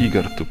so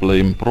eager to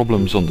blame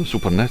problems on the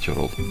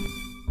supernatural.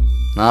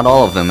 Not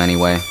all of them,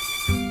 anyway.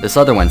 This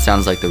other one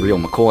sounds like the real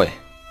McCoy.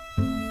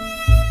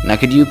 Now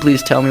could you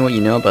please tell me what you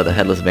know about the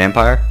Headless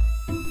Vampire?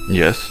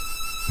 Yes.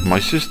 My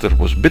sister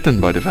was bitten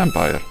by the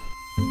vampire.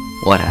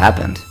 What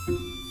happened?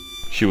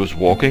 She was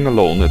walking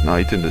alone at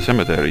night in the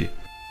cemetery.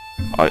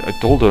 I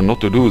told her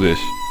not to do this.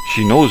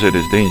 She knows it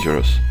is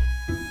dangerous.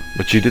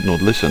 But she did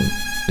not listen,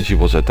 and she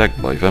was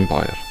attacked by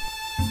vampire.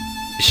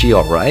 Is she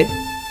alright?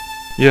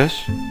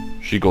 Yes,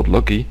 she got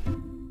lucky.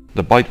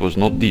 The bite was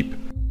not deep.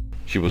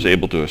 She was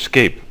able to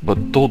escape,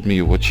 but told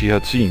me what she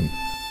had seen.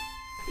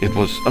 It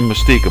was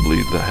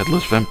unmistakably the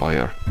Headless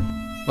Vampire.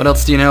 What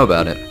else do you know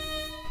about it?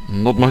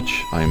 Not much,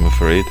 I am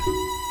afraid.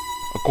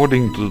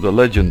 According to the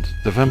legend,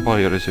 the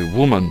vampire is a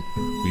woman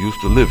who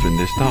used to live in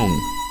this town.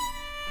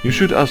 You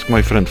should ask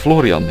my friend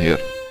Florian here.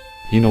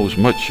 He knows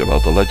much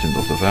about the legend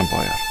of the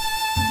vampire.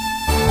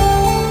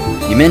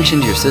 You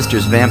mentioned your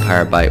sister's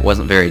vampire bite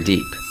wasn't very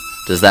deep.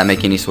 Does that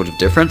make any sort of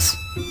difference?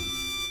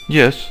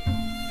 Yes.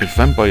 If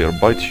vampire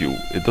bites you,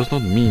 it does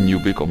not mean you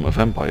become a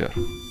vampire.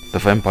 The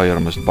vampire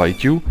must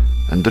bite you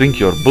and drink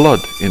your blood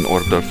in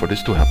order for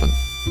this to happen.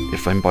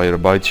 If vampire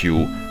bites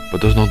you but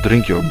does not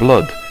drink your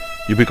blood,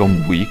 you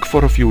become weak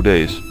for a few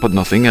days, but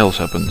nothing else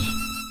happens.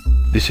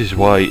 This is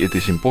why it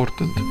is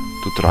important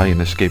to try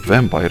and escape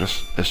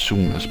vampires as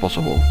soon as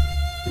possible.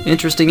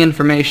 Interesting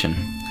information.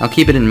 I'll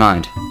keep it in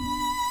mind.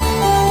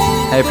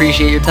 I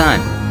appreciate your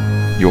time.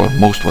 You are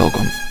most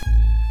welcome.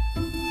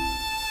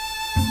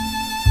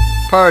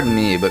 Pardon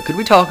me, but could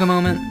we talk a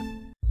moment?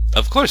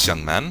 Of course,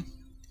 young man.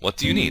 What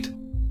do you need?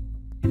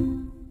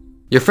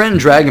 Your friend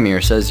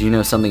Dragomir says you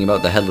know something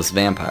about the Headless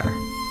Vampire.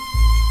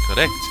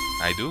 Correct,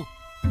 I do.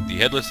 The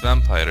Headless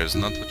Vampire is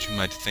not what you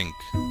might think.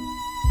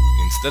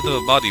 Instead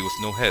of a body with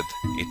no head,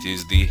 it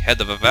is the head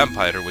of a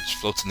vampire which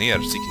floats in the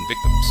air seeking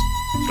victims.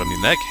 From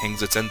the neck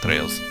hangs its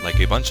entrails, like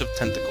a bunch of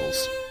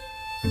tentacles.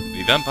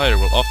 The vampire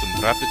will often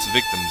trap its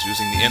victims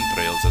using the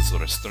entrails as a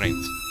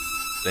restraint,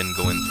 then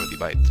go in for the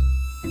bite.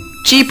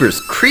 Jeepers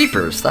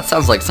creepers! That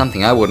sounds like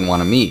something I wouldn't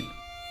want to meet.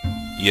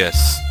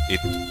 Yes, it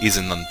is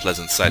an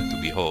unpleasant sight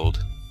to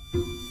behold.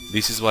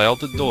 This is why all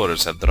the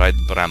doors have dried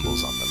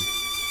brambles on them.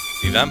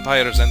 The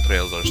vampire's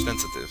entrails are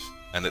sensitive,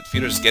 and it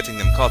fears getting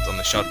them caught on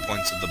the sharp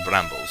points of the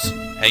brambles.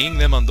 Hanging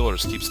them on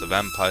doors keeps the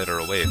vampire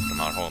away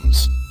from our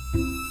homes.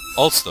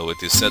 Also,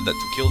 it is said that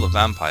to kill the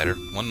vampire,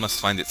 one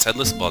must find its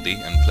headless body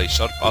and place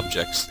sharp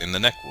objects in the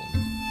neck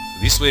wound.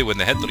 This way, when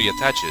the head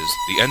reattaches,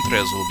 the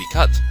entrails will be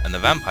cut, and the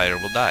vampire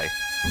will die.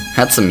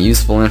 That's some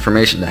useful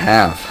information to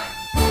have.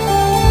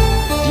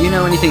 Do you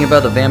know anything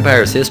about the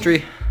vampire's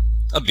history?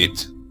 A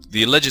bit.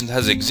 The legend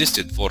has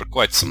existed for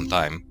quite some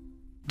time.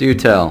 Do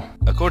tell.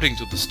 According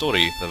to the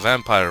story, the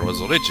vampire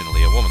was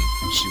originally a woman.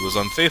 She was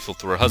unfaithful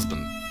to her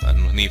husband,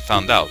 and when he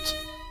found out,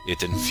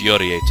 it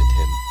infuriated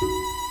him.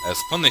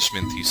 As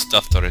punishment, he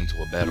stuffed her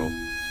into a barrel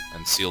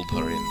and sealed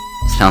her in.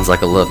 Sounds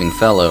like a loving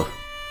fellow.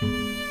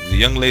 The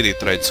young lady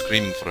tried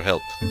screaming for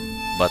help,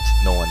 but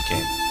no one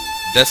came.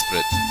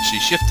 Desperate, she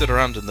shifted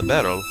around in the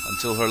barrel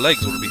until her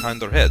legs were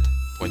behind her head,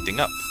 pointing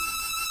up.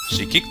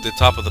 She kicked the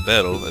top of the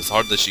barrel as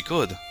hard as she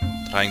could,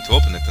 trying to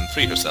open it and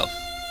free herself.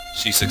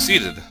 She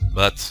succeeded,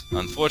 but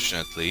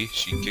unfortunately,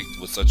 she kicked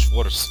with such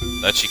force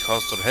that she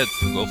caused her head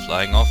to go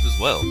flying off as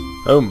well.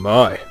 Oh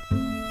my.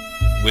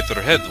 With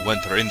her head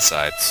went her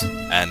insides,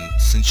 and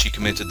since she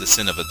committed the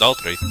sin of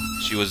adultery,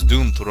 she was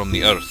doomed to roam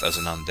the earth as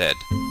an undead.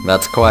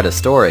 That's quite a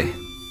story.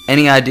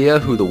 Any idea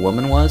who the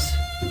woman was?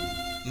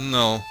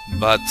 No,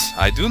 but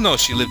I do know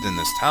she lived in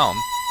this town.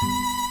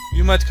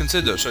 You might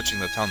consider searching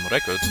the town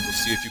records to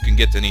see if you can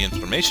get any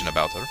information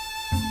about her,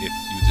 if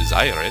you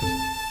desire it.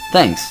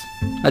 Thanks.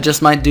 I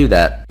just might do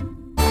that.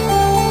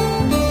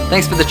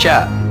 Thanks for the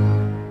chat.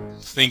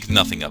 Think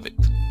nothing of it.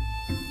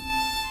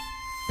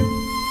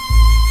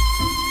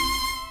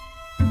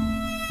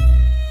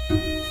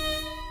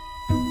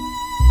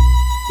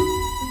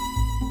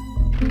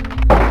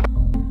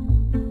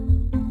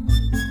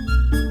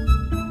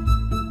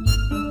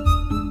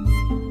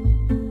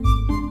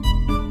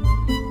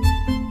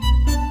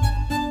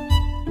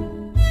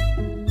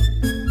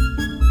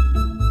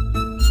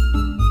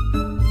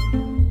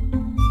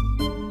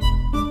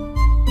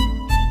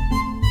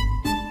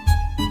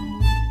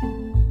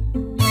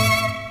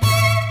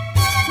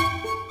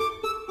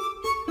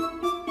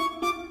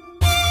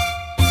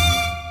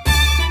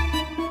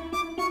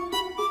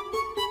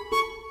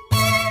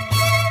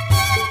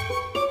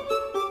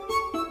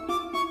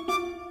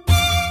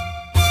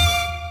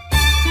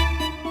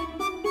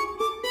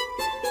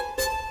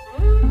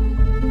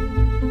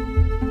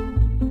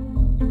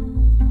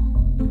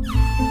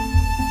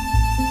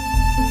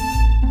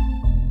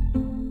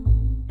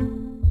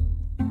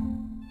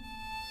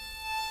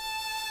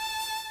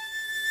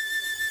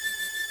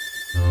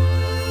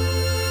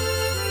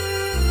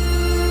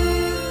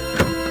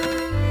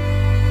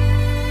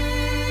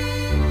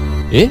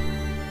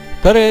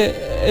 Care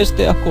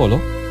este acolo?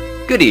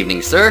 Good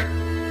evening, sir.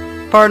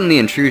 Pardon the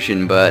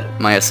intrusion, but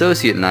my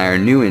associate and I are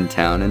new in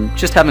town and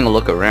just having a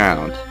look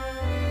around.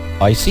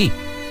 I see.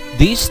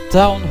 This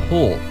town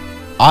hall.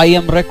 I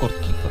am record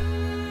keeper.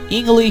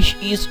 English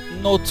is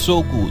not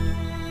so good,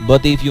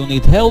 but if you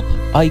need help,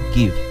 I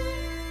give.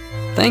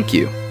 Thank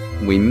you.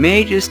 We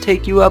may just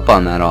take you up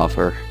on that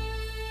offer.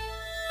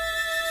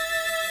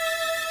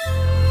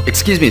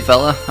 Excuse me,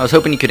 fella. I was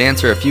hoping you could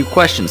answer a few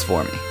questions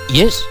for me.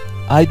 Yes,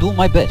 I do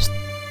my best.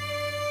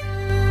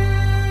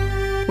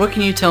 What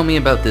can you tell me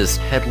about this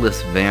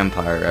headless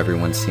vampire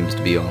everyone seems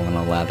to be all in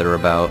a lather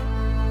about?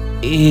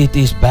 It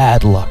is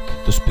bad luck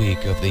to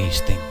speak of these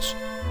things.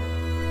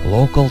 A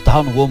local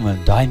town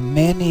woman died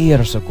many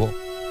years ago.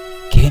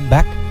 Came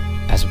back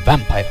as a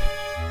vampire.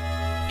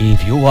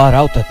 If you are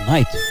out at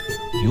night,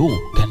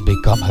 you can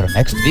become her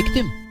next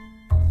victim.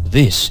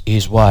 This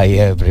is why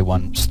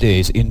everyone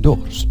stays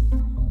indoors.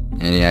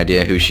 Any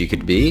idea who she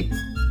could be?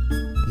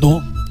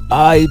 No,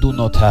 I do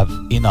not have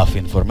enough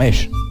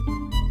information.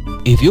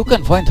 If you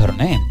can find her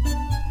name,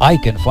 I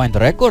can find a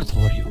record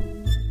for you.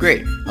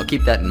 Great, I'll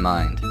keep that in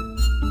mind.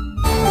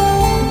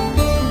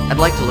 I'd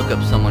like to look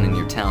up someone in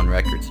your town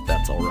records if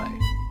that's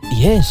alright.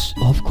 Yes,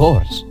 of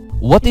course.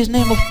 What is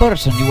name of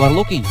person you are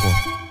looking for?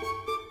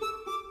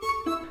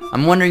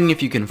 I'm wondering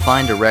if you can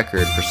find a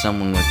record for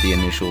someone with the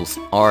initials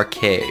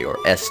RK or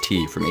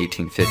ST from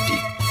 1850.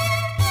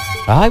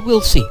 I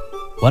will see.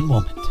 One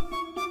moment.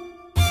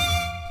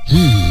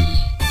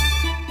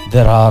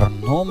 There are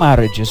no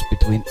marriages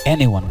between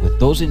anyone with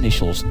those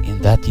initials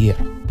in that year.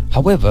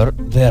 However,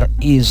 there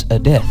is a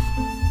death.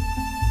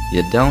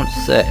 You don't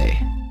say.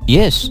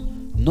 Yes,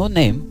 no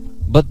name,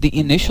 but the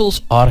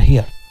initials are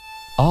here.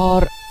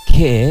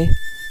 RK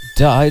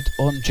died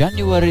on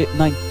January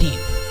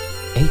 19th,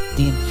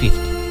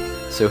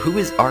 1850. So who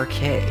is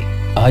RK?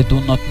 I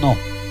do not know.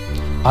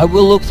 I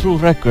will look through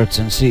records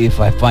and see if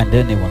I find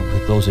anyone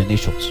with those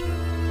initials.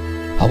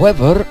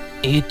 However,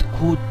 it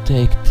could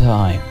take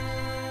time.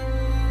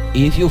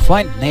 If you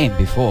find name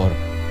before,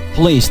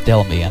 please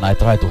tell me and I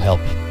try to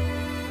help.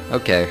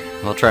 Okay,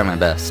 I'll try my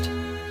best.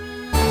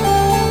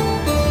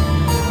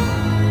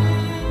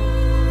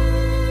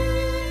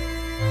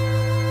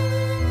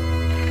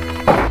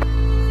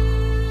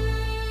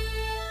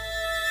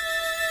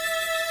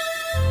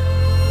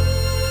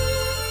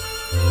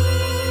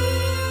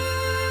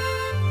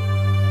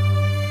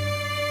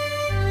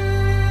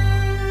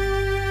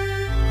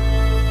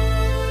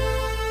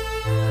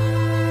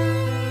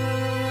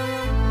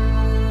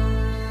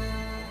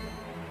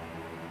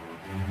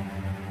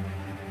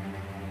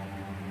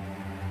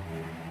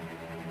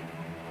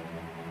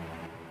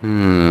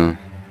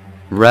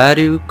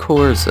 Radu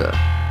Korza.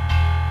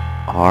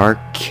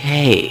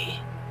 RK.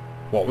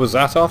 What was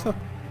that, Arthur?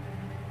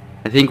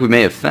 I think we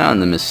may have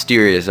found the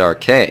mysterious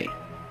RK.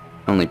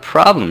 Only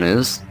problem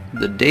is,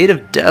 the date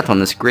of death on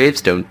this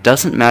gravestone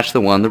doesn't match the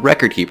one the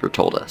record keeper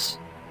told us.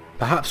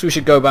 Perhaps we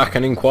should go back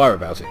and inquire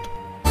about it.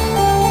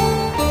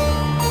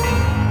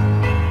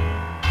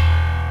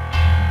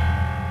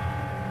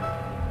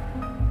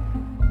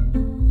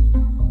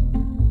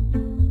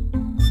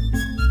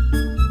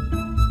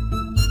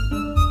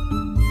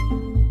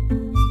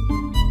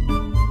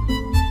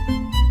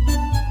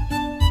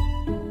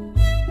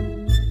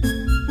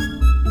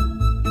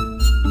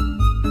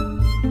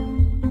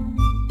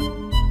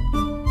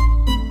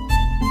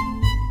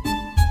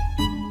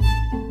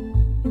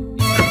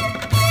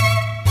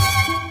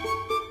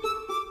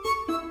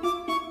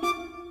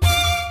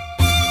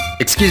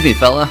 Excuse me,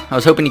 fella. I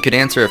was hoping you could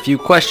answer a few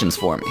questions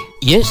for me.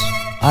 Yes,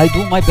 I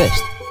do my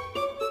best.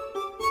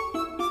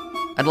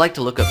 I'd like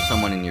to look up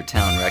someone in your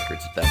town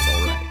records if that's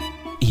alright.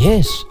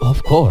 Yes,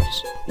 of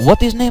course.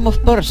 What is name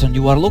of person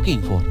you are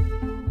looking for?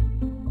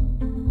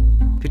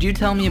 Could you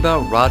tell me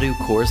about Radu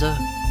Korza?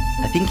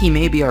 I think he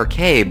may be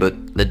RK,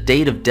 but the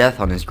date of death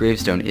on his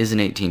gravestone isn't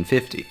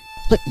 1850.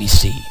 Let me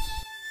see.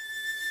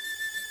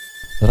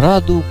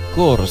 Radu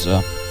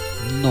Korza.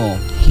 No,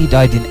 he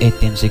died in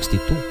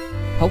 1862.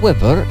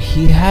 However,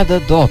 he had a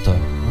daughter,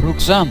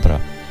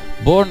 Ruxandra,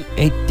 born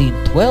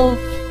 1812,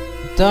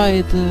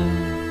 died...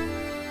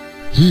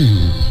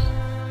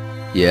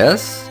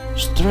 Yes?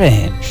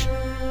 Strange.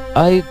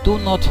 I do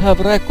not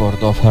have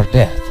record of her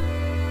death.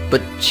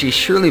 But she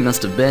surely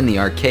must have been the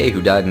RK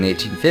who died in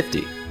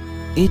 1850.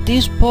 It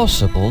is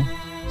possible.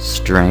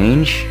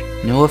 Strange.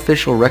 No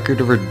official record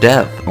of her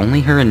death,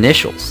 only her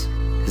initials.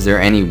 Is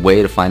there any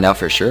way to find out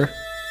for sure?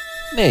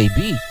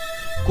 Maybe.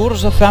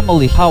 Korza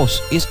family house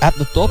is at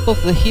the top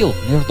of the hill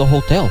near the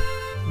hotel.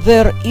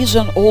 There is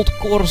an old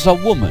Korza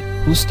woman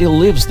who still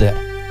lives there.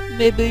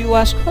 Maybe you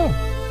ask her.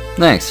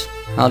 Thanks.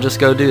 I'll just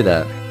go do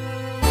that.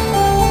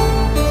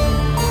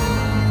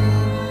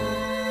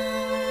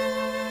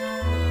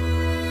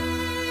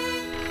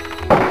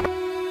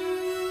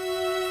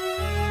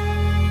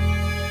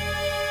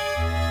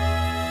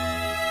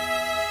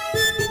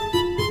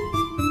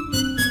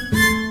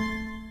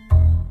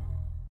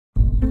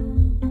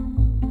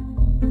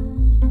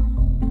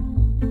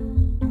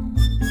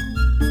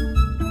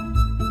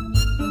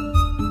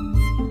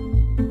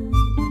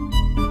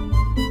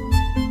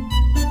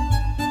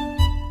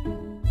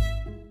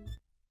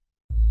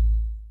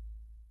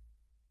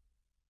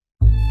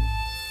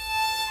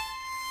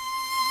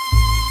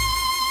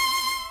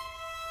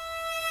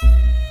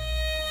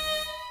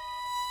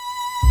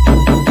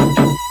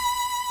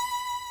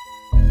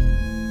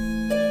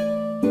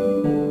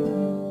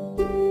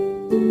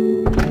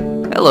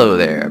 Hello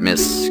there,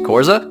 Miss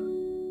Korza?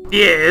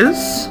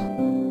 Yes?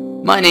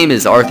 My name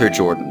is Arthur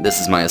Jordan. This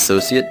is my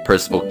associate,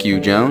 Percival Q.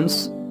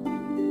 Jones.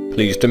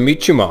 Pleased to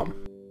meet you, Mom.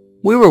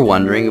 We were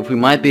wondering if we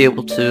might be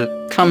able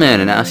to come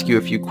in and ask you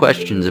a few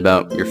questions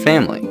about your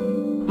family.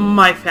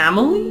 My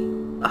family?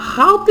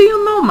 How do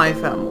you know my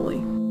family?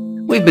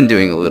 We've been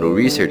doing a little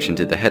research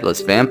into the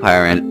Headless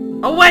Vampire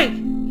and... Oh wait!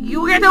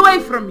 You get away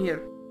from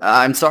here!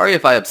 I'm sorry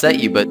if I upset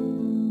you, but...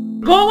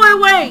 Go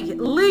away!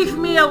 Leave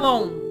me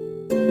alone!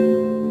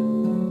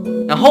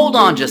 Now hold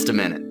on just a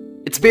minute.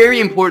 It's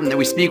very important that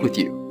we speak with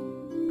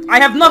you. I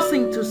have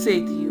nothing to say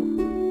to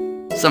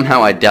you.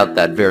 Somehow I doubt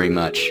that very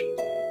much.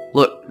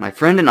 Look, my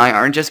friend and I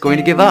aren't just going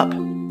to give up.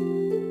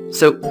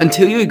 So,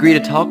 until you agree to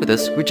talk with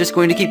us, we're just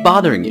going to keep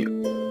bothering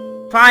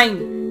you.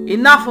 Fine.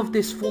 Enough of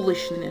this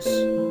foolishness.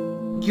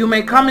 You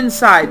may come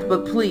inside,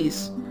 but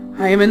please,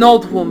 I am an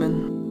old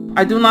woman.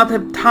 I do not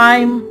have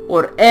time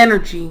or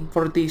energy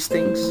for these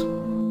things.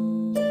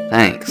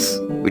 Thanks.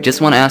 We just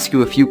want to ask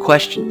you a few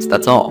questions,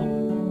 that's all.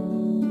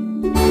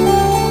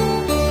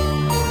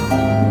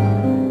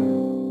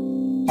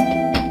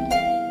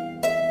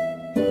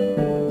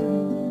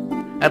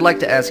 I'd like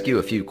to ask you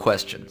a few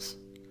questions.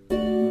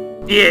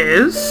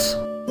 Yes?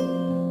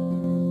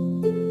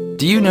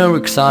 Do you know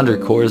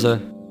Ruxandra Korza?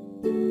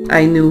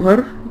 I knew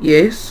her,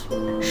 yes.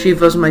 She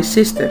was my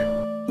sister.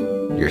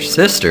 Your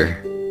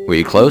sister? Were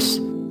you close?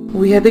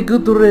 We had a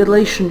good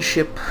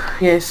relationship,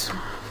 yes.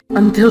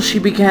 Until she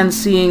began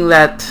seeing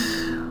that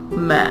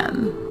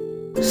man.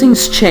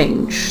 Things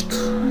changed.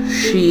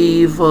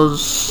 She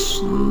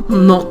was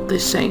not the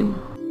same.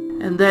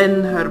 And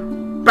then her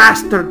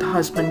bastard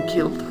husband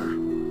killed her.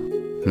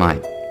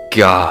 My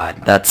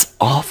God, that's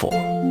awful.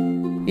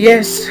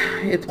 Yes,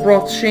 it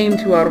brought shame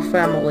to our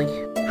family.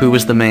 Who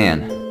was the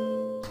man?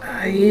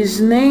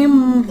 His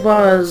name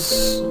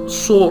was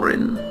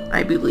Soren,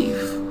 I believe.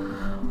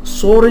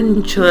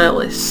 Soren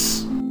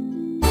Trellis.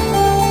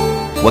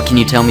 What can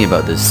you tell me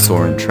about this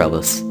Soren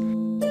Trellis?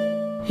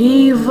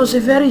 He was a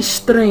very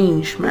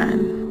strange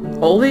man.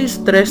 Always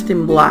dressed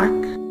in black.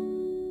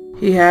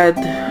 He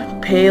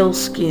had pale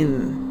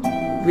skin,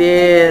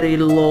 very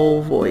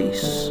low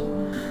voice.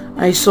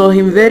 I saw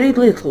him very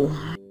little.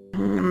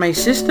 My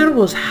sister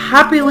was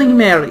happily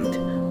married,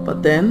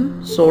 but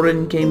then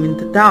Soren came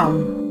into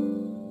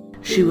town.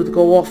 She would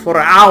go off for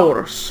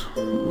hours.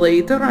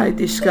 Later I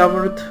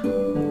discovered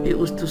it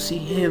was to see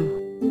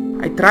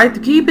him. I tried to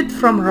keep it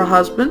from her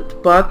husband,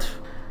 but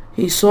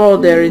he saw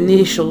their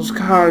initials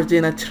carved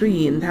in a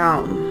tree in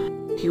town.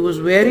 He was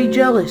very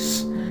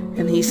jealous,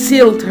 and he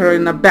sealed her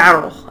in a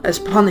barrel as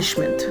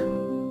punishment.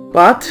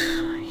 But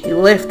he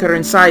left her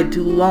inside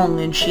too long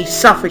and she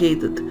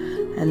suffocated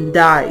and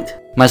died.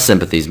 My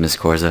sympathies, Miss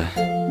Korza.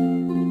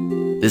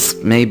 This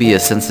may be a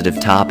sensitive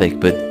topic,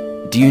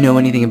 but do you know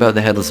anything about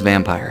the Headless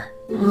Vampire?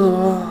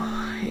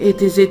 Oh,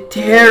 it is a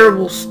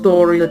terrible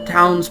story the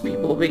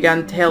townspeople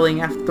began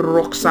telling after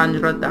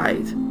Ruxandra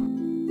died.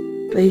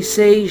 They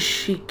say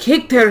she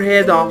kicked her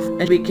head off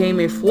and became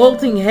a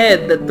floating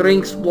head that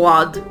drinks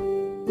blood.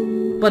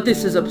 But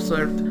this is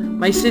absurd.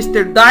 My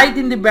sister died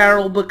in the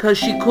barrel because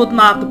she could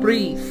not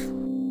breathe.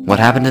 What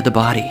happened to the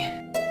body?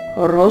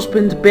 Her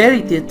husband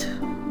buried it,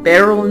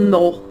 barrel and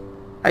all.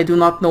 I do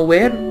not know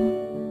where.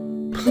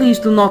 Please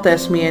do not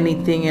ask me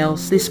anything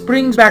else. This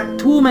brings back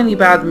too many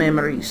bad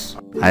memories.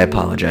 I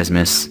apologize,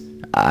 miss.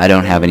 I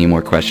don't have any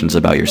more questions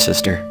about your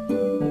sister.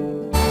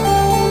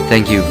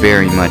 Thank you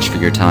very much for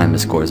your time,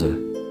 Miss Gorza.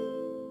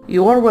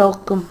 You are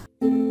welcome.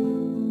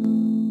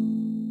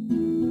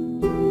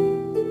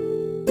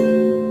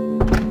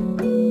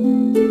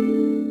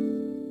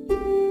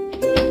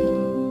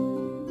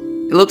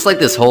 It looks like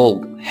this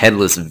whole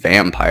headless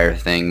vampire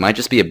thing might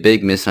just be a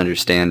big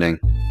misunderstanding.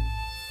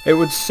 It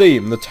would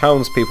seem the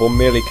townspeople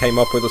merely came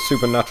up with a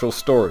supernatural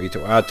story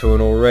to add to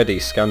an already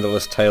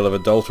scandalous tale of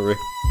adultery.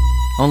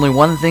 Only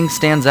one thing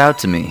stands out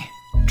to me.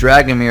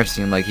 Dragomir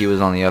seemed like he was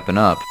on the up and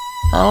up.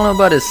 I don't know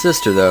about his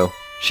sister, though.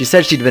 She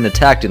said she'd been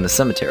attacked in the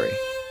cemetery.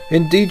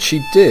 Indeed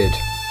she did.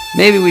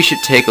 Maybe we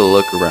should take a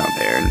look around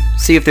there and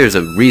see if there's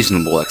a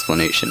reasonable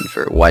explanation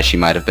for why she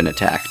might have been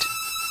attacked.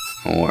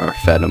 Or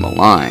fed a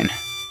malign.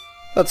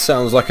 That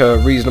sounds like a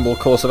reasonable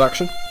course of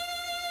action.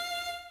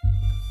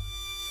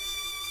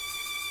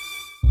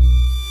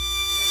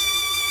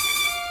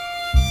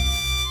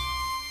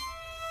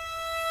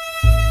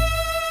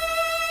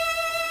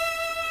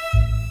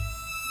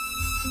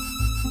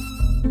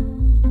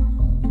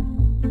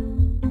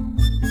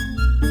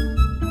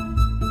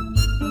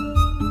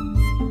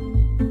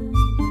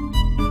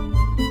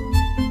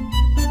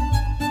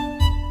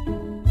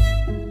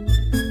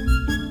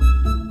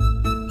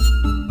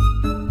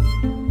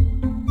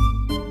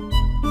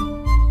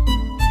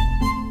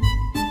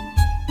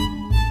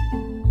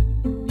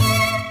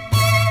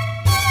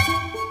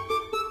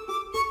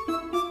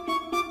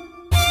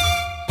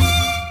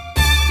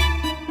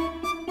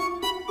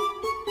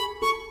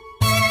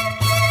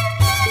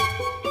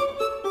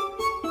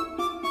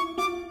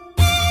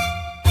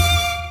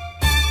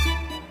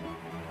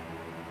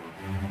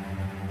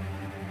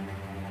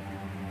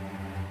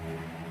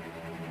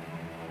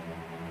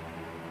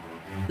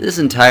 This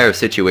entire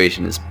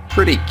situation is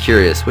pretty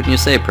curious, wouldn't you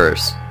say,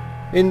 Percy?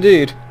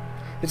 Indeed.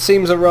 It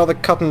seems a rather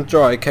cut and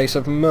dry case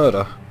of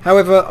murder.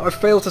 However, I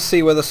fail to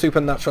see where the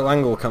supernatural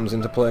angle comes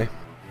into play.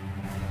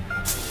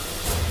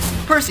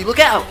 Percy, look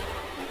out!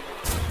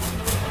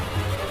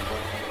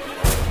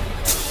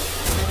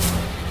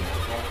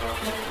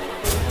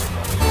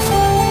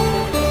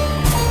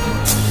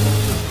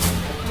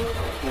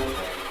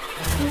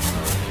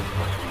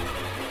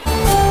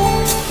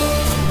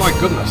 My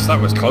goodness, that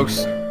was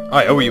close.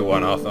 I owe you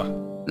one, Arthur.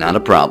 Not a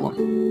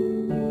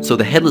problem. So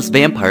the headless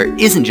vampire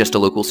isn't just a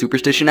local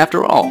superstition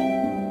after all.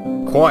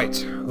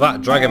 Quite.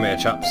 That Dragomir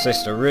chap's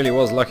sister really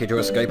was lucky to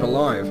escape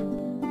alive.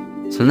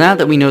 So now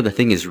that we know the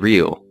thing is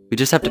real, we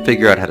just have to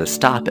figure out how to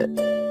stop it.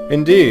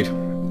 Indeed.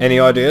 Any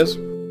ideas?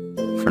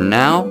 For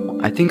now,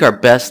 I think our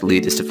best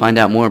lead is to find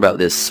out more about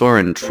this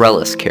Soren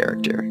Trellis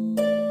character.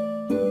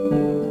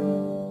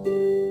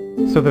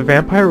 So the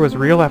vampire was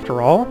real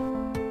after all?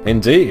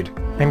 Indeed.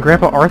 And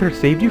Grandpa Arthur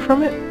saved you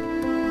from it?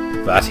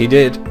 That he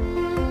did.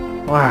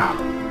 Wow,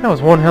 that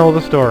was one hell of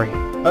a story.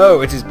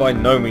 Oh, it is by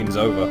no means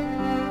over.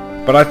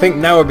 But I think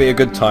now would be a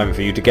good time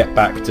for you to get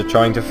back to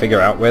trying to figure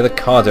out where the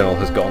Cardinal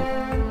has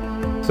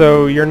gone.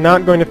 So you're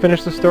not going to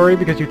finish the story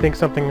because you think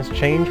something has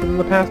changed within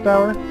the past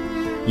hour?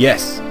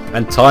 Yes,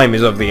 and time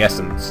is of the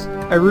essence.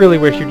 I really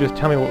wish you'd just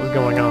tell me what was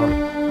going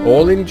on.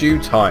 All in due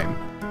time.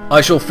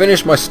 I shall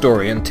finish my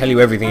story and tell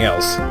you everything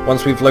else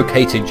once we've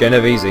located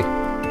Genovese.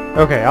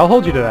 Okay, I'll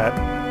hold you to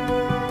that.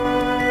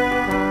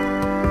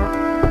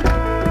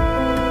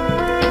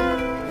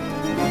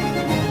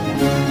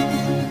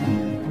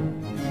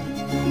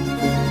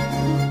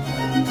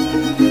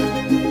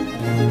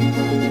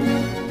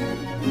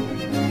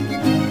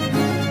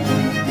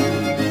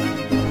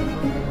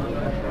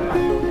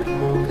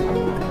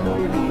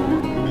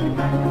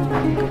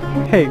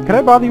 Hey, could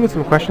I bother you with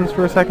some questions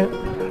for a second?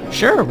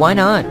 Sure, why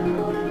not?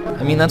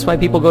 I mean, that's why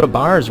people go to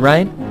bars,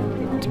 right?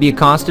 To be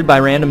accosted by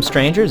random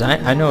strangers?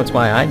 I know it's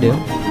why I do.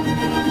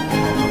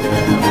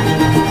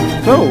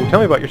 So,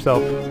 tell me about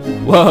yourself.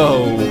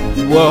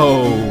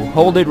 Whoa,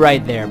 hold it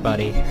right there,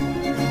 buddy.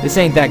 This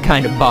ain't that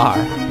kind of bar.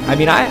 I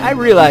mean, I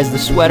realize the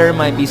sweater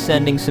might be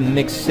sending some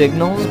mixed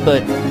signals,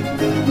 but...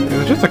 It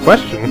was just a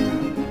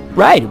question.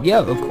 Right, yeah,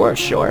 of course,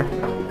 sure.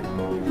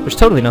 There's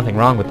totally nothing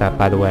wrong with that,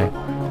 by the way.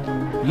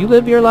 You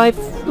live your life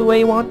the way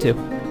you want to.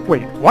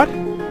 Wait, what?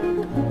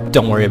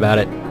 Don't worry about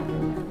it.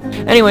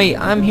 Anyway,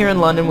 I'm here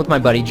in London with my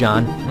buddy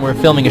John. We're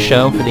filming a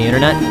show for the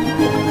internet.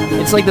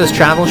 It's like those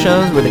travel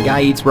shows where the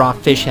guy eats raw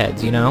fish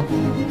heads, you know?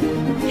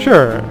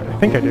 Sure, I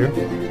think I do.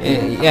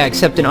 Yeah,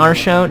 except in our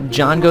show,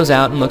 John goes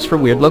out and looks for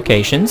weird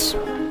locations,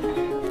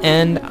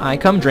 and I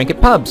come drink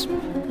at pubs.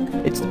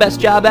 It's the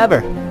best job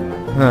ever.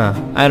 Huh,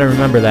 I don't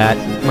remember that.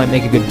 Might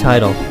make a good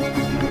title.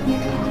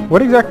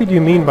 What exactly do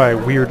you mean by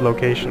weird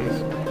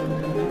locations?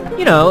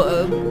 You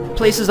know,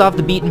 places off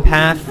the beaten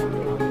path.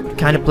 The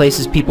kind of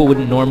places people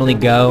wouldn't normally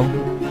go.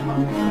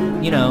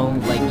 You know,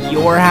 like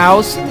your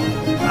house.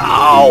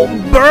 Oh,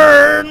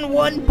 burn!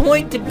 1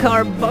 point to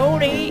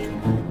Carboni!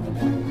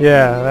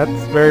 Yeah,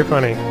 that's very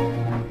funny.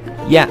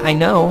 Yeah, I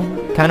know.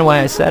 Kinda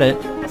why I said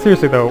it.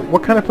 Seriously though,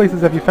 what kind of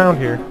places have you found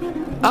here?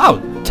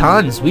 Oh,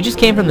 tons. We just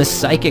came from the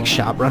psychic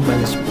shop run by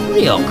this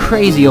real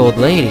crazy old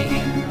lady.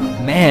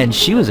 Man,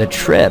 she was a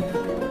trip.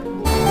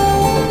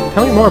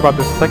 Tell me more about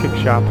this psychic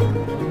shop.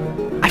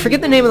 I forget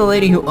the name of the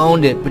lady who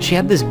owned it, but she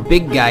had this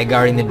big guy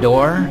guarding the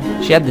door.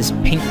 She had this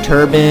pink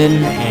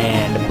turban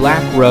and a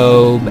black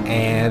robe,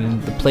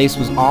 and the place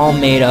was all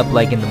made up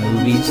like in the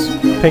movies.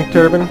 Pink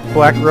turban,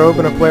 black robe,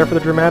 and a flair for the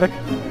dramatic?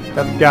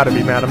 That's gotta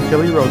be Madame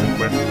Tilly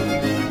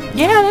Rosenquist.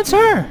 Yeah, that's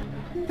her.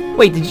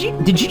 Wait,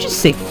 did you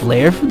just say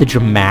flair for the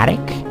dramatic?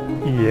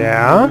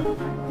 Yeah?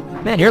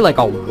 Man, you're like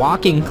a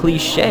walking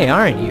cliche,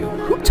 aren't you?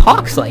 Who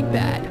talks like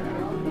that?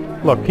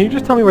 Look, can you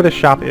just tell me where this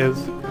shop is?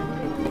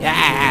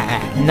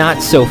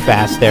 Not so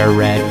fast there,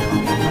 Red.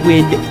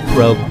 Quid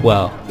pro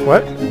quo.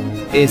 What?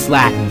 It's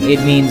Latin.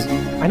 It means...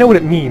 I know what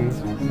it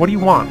means. What do you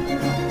want?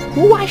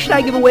 Well, why should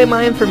I give away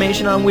my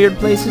information on weird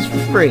places for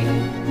free?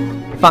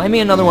 Find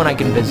me another one I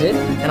can visit,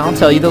 and I'll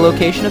tell you the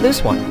location of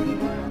this one.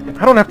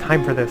 I don't have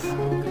time for this.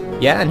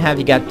 Yeah, and have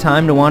you got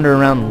time to wander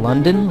around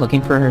London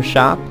looking for her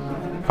shop?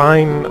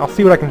 Fine, I'll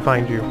see what I can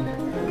find you.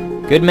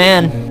 Good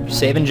man. You're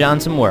saving John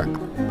some work.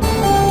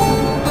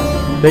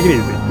 Take it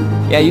easy.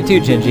 Yeah, you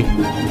too, Gingy.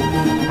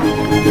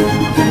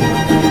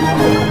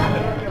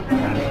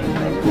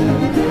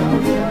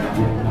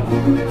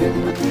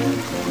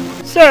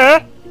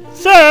 Sir?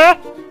 Sir?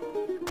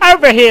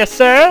 Over here,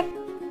 sir.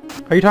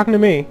 Are you talking to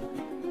me?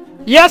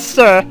 Yes,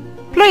 sir.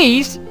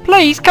 Please,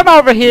 please come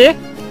over here.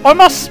 I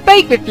must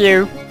speak with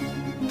you.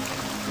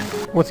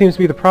 What seems to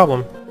be the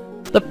problem?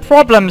 The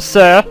problem,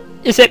 sir,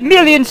 is that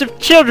millions of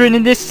children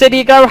in this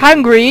city go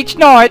hungry each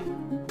night.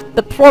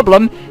 The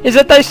problem is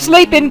that they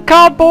sleep in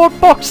cardboard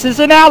boxes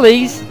in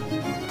alleys.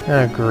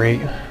 Ah,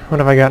 great. What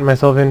have I gotten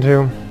myself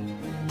into?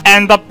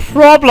 And the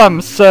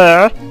problem,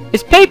 sir,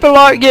 is people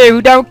like you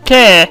who don't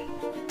care.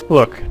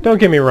 Look, don't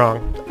get me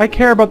wrong. I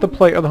care about the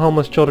plight of the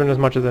homeless children as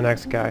much as the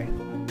next guy.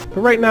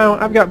 But right now,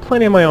 I've got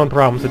plenty of my own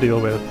problems to deal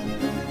with.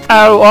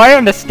 Oh, I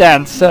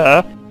understand,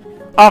 sir.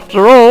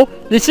 After all,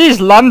 this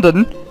is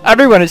London.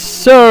 Everyone is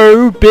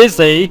so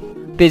busy.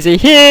 Busy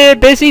here,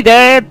 busy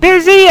there,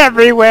 busy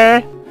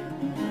everywhere.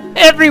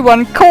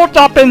 Everyone caught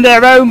up in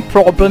their own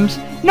problems,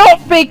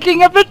 not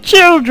thinking of the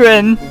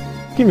children.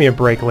 Give me a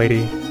break,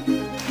 lady.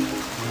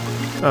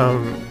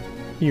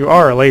 You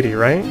are a lady,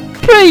 right?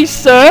 Please,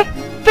 sir,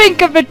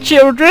 think of the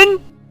children.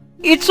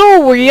 It's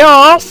all we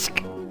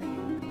ask.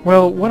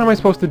 Well, what am I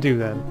supposed to do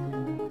then?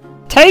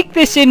 Take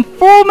this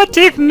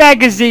informative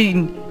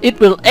magazine. It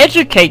will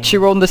educate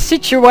you on the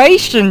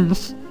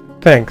situations.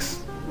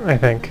 Thanks, I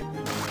think.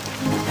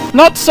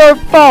 Not so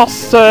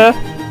fast, sir.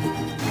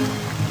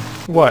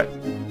 What?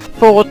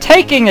 For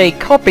taking a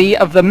copy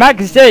of the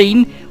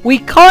magazine, we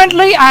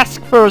kindly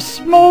ask for a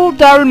small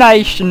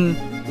donation.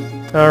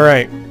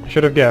 Alright,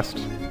 should have guessed.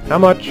 How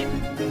much?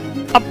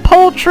 A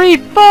paltry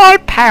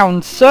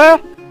 £5, sir.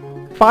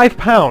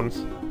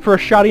 £5? For a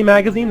shoddy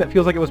magazine that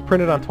feels like it was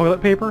printed on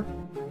toilet paper?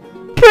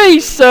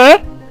 Please,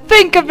 sir,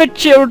 think of the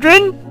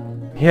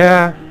children.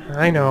 Yeah,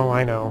 I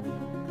know.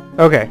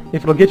 Okay,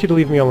 if it'll get you to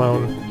leave me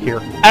alone, here.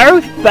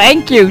 Oh,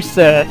 thank you,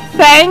 sir.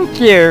 Thank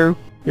you.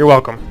 You're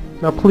welcome.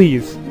 Now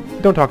please,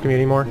 don't talk to me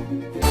anymore.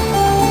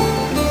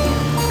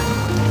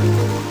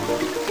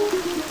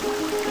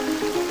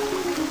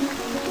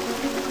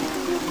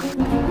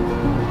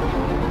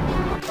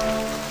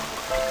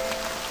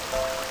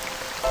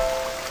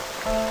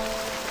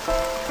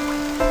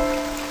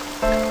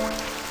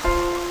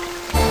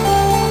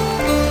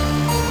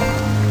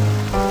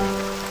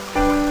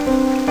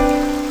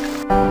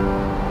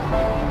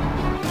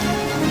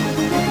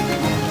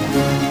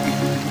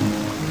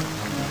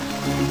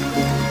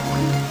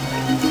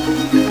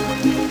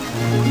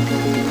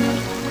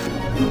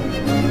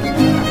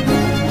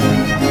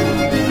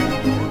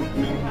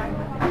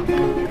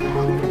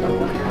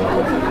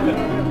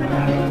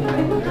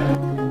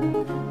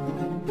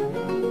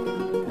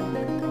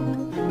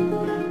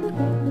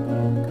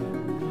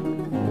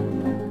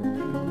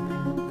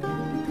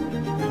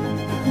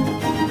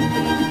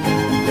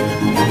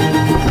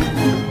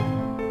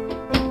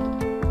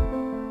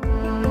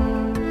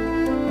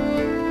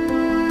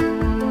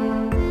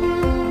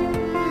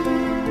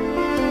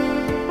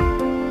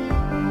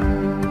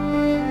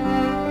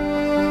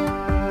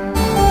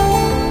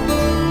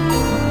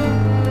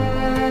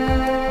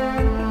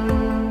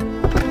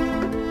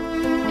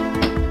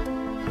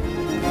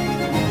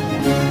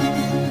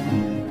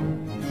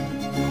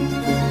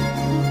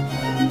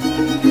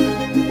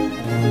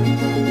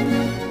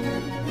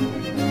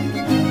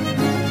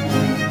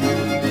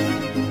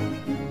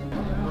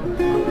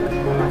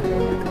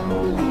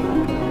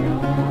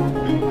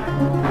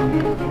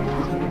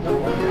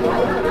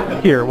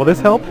 Here, will this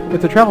help?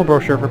 It's a travel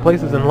brochure for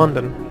places in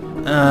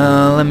London.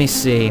 Let me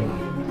see.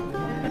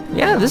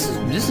 Yeah, this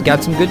has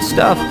got some good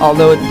stuff,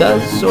 although it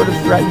does sort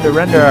of threaten to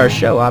render our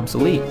show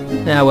obsolete.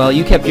 Yeah, well,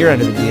 you kept your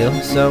end of the deal,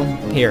 so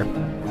here.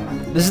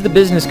 This is the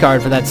business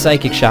card for that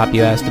psychic shop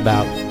you asked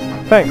about.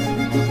 Thanks.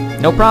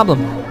 No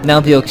problem. Now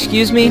if you'll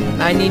excuse me,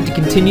 I need to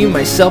continue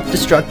my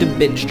self-destructive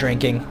binge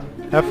drinking.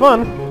 Have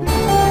fun.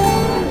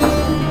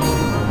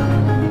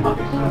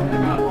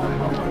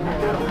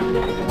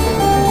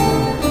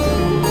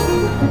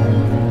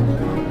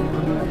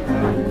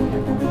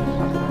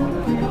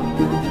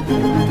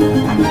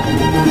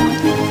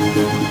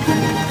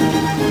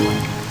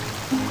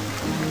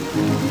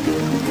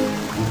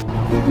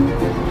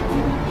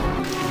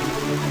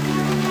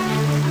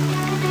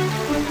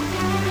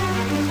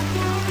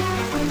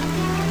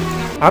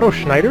 Otto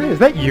Schneider, is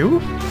that you?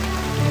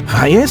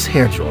 Ah, yes,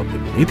 Herr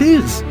Jordan, it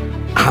is.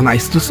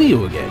 Nice to see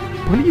you again.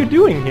 What are you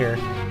doing here?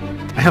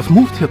 I have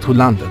moved here to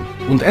London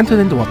and entered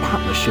into a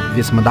partnership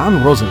with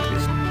Madame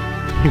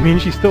Rosenquist. You mean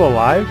she's still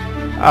alive?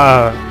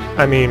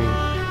 I mean,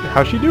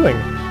 how's she doing?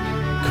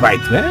 Quite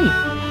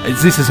well.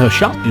 This is her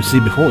shop you see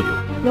before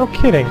you. No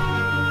kidding.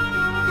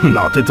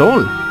 Not at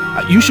all.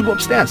 You should go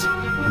upstairs.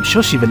 I'm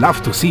sure she will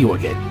love to see you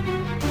again.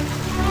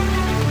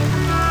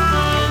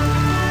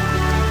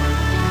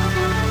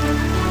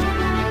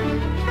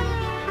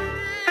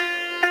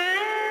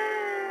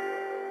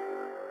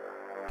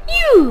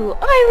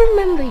 I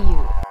remember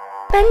you.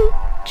 Ben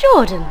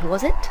Jordan,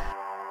 was it?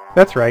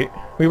 That's right.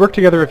 We worked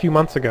together a few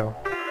months ago.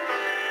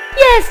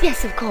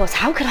 Yes, of course.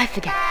 How could I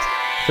forget?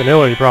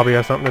 Zanilla probably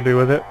has something to do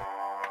with it.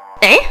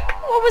 Eh?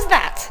 What was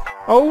that?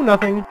 Oh,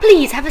 nothing.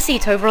 Please have a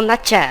seat over on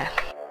that chair.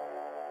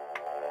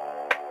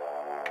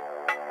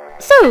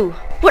 So,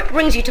 what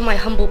brings you to my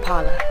humble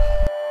parlour?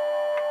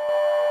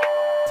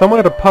 Someone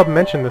at a pub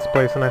mentioned this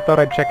place and I thought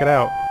I'd check it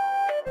out.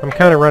 I'm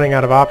kinda running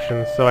out of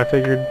options, so I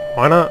figured,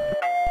 why not?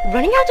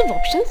 Running out of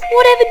options?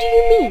 Whatever do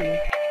you mean?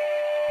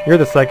 You're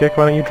the psychic,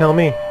 why don't you tell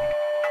me?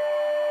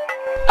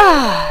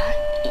 Ah,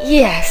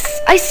 yes.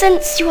 I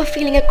sense you are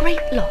feeling a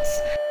great loss.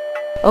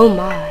 Oh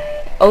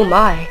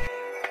my.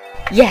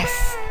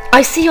 Yes,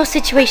 I see your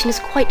situation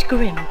is quite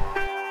grim.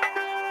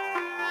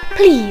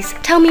 Please,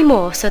 tell me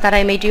more so that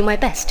I may do my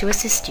best to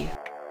assist you.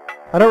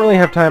 I don't really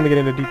have time to get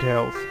into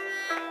details.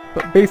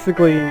 But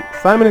basically,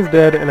 Simon is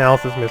dead and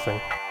Alice is missing.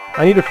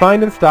 I need to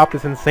find and stop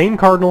this insane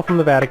cardinal from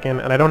the Vatican,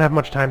 and I don't have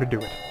much time to do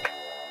it.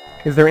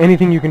 Is there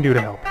anything you can do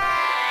to help?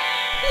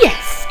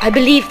 Yes, I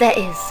believe there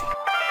is.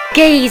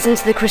 Gaze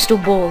into the crystal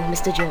ball,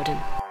 Mr. Jordan.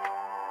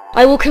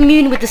 I will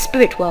commune with the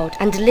spirit world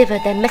and deliver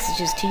their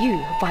messages to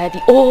you via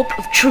the orb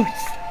of truth.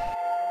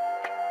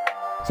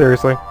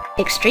 Seriously?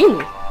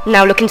 Extremely.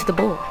 Now look into the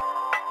ball.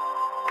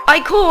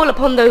 I call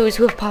upon those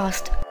who have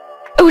passed.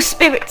 O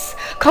spirits,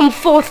 come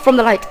forth from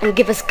the light and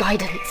give us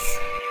guidance.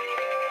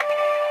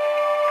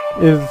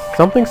 Is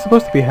something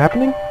supposed to be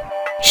happening?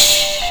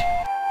 Shh!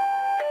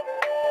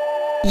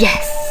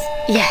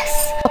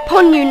 Yes.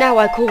 Upon you now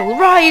I call.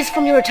 Rise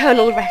from your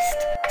eternal rest.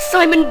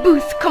 Simon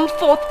Booth, come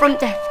forth from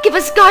death. Give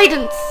us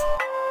guidance.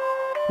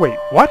 Wait,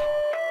 what?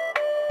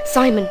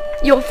 Simon,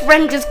 your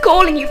friend is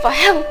calling you for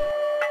help.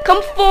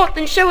 Come forth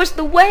and show us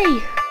the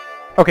way.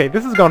 Okay,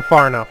 this has gone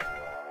far enough.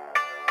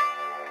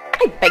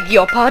 I beg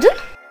your pardon?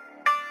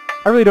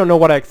 I really don't know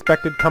what I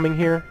expected coming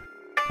here,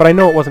 but I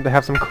know it wasn't to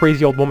have some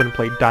crazy old woman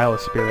play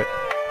Dial-A-Spirit.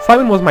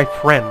 Simon was my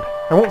friend.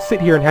 I won't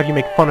sit here and have you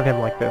make fun of him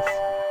like this.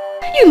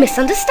 You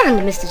misunderstand,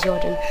 Mr.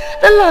 Jordan.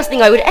 The last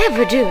thing I would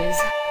ever do is...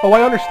 Oh,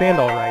 I understand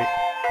all right.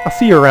 I'll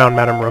see you around,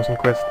 Madame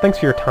Rosenquist. Thanks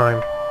for your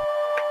time.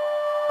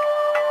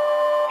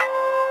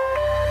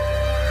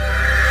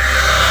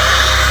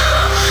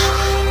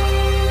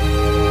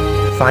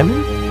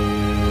 Simon?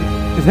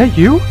 Is that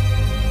you?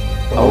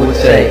 I would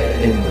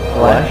say in the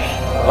flesh,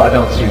 but I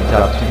don't seem to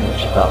have too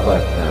much of that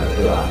left now,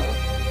 do I?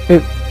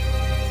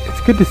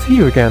 It's good to see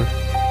you again.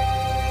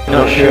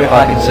 Not sure if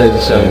I can say the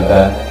same,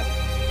 Ben.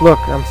 Look,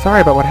 I'm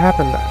sorry about what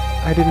happened.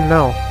 I didn't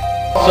know.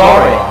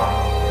 Sorry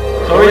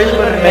isn't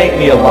going to make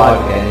me alive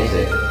again, is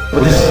it?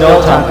 But this is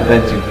no time for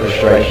venting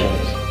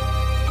frustrations.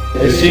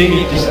 As soon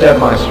you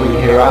disturb my sweet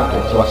hereafter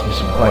to ask me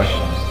some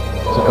questions,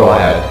 so go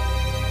ahead.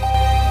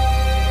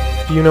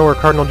 Do you know where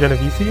Cardinal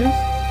Genovese is?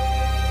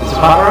 As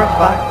a matter of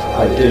fact,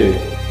 I do.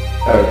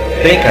 I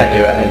think I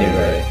do at any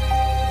rate.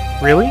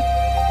 Really?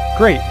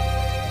 Great.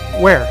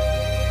 Where?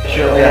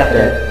 Shortly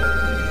after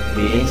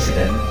the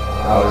incident,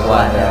 I was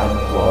lying down on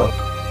the floor.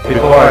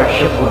 Before I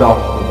shuffled off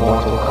the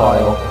mortal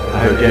coil, I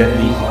heard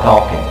Genovese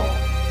talking.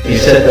 He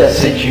said that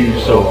since you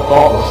so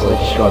thoughtlessly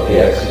destroyed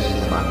the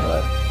exorcism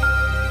amulet,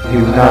 he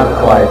was now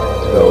required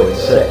to go in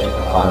search of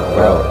the final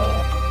relic,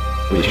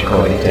 which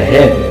according to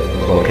him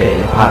was located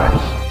in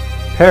Paris.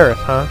 Paris,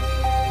 huh?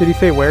 Did he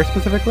say where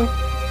specifically?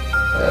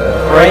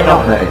 Afraid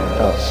not, mate.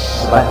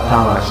 That's about the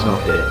time I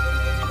snuffed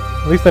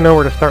it. At least I know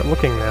where to start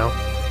looking now.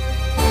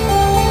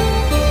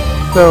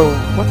 So,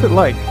 what's it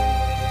like?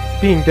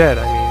 Being dead,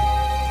 I mean.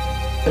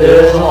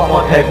 There's a lot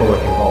more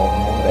paperwork involved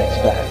than one would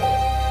expect.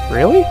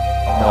 Really?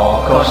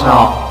 No, of course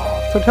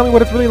not. So tell me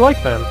what it's really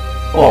like then.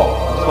 Well,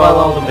 it's well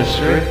known the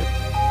mystery.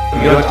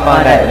 We're going to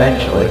find out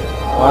eventually.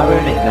 Why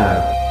ruin it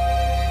now?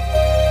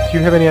 Do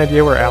you have any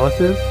idea where Alice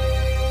is?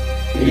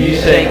 Are you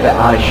saying that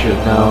I should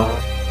know?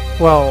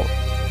 Well,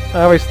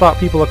 I always thought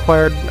people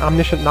acquired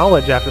omniscient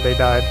knowledge after they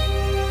died.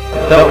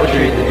 If that were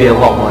true, there'd be a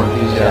lot more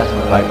enthusiasm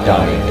about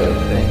dying, don't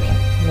you think?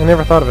 I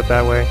never thought of it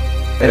that way.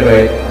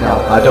 Anyway,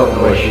 no, I don't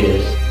know where she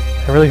is.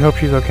 I really hope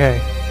she's okay.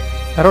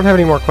 I don't have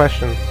any more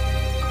questions.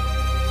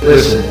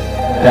 Listen,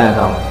 Dan,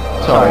 I'm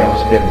sorry I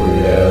was a bit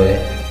rude earlier.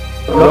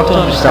 You have to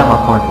understand my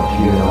point of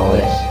view in all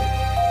this.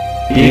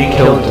 Being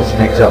killed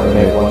doesn't exactly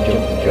make one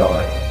jump for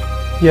joy.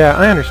 Yeah,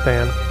 I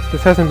understand.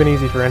 This hasn't been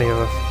easy for any of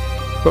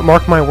us. But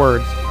mark my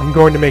words, I'm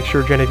going to make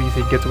sure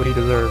Genovese gets what he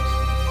deserves.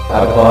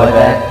 Now boy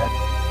then,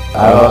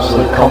 I have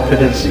absolute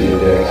confidence that you'll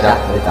do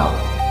exactly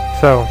that.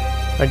 So,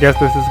 I guess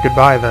this is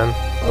goodbye then.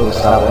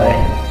 Looks that way.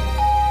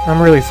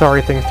 I'm really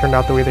sorry things turned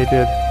out the way they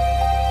did.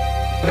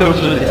 It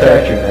comes with the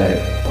territory, mate.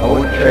 I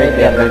wouldn't trade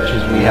the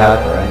adventures we had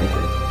for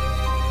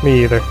anything.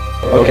 Me either.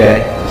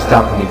 Okay, it's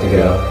time for me to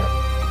go.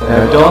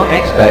 Now don't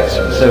expect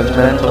some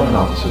sentimental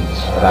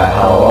nonsense about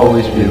how I'll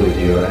always be with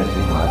you or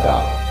anything like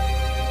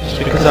that. Just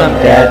because I'm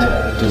dead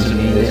doesn't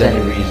mean there's any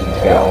reason to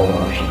get all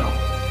emotional.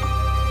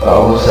 But I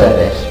will say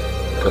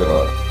this, good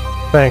luck.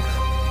 Thanks.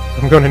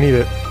 I'm going to need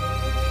it.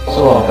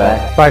 So long, Ben.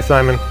 Bye,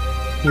 Simon.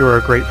 You are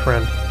a great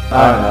friend.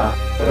 I don't know,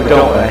 but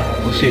don't worry,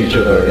 we'll see each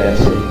other again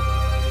soon.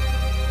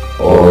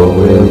 Or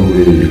will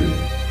we?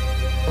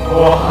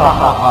 Oh, ha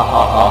ha ha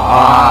ha ha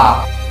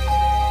ha!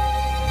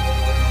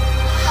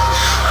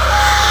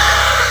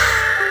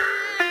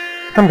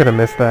 I'm gonna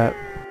miss that.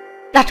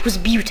 That was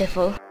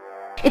beautiful.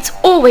 It's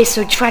always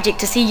so tragic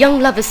to see young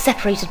lovers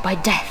separated by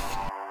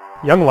death.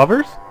 Young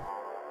lovers?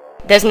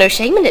 There's no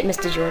shame in it,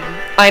 Mr. Jordan.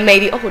 I may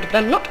be old, but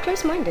I'm not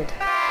close-minded.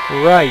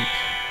 Right.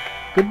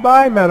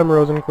 Goodbye, Madame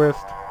Rosenquist.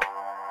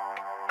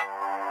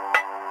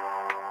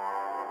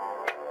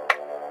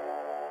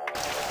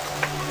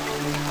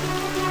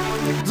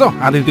 So,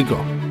 how did it go?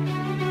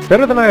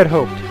 Better than I had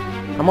hoped.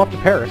 I'm off to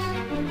Paris.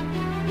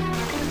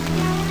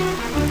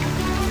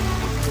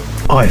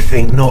 I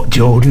think not,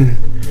 Jordan.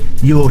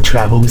 Your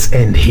travels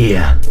end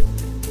here.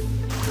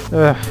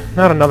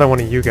 Not another one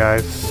of you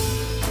guys.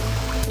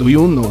 Do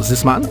you know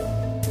this man?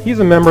 He's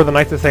a member of the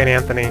Knights of St.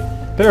 Anthony.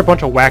 They're a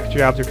bunch of whack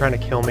jobs who are trying to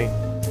kill me.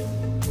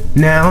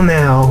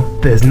 Now,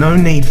 there's no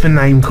need for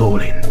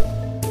name-calling.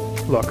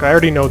 Look, I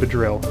already know the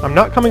drill. I'm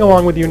not coming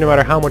along with you no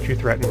matter how much you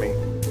threaten me.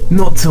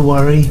 Not to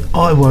worry,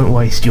 I won't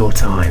waste your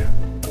time.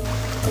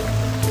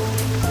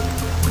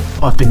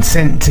 I've been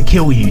sent to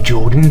kill you,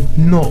 Jordan,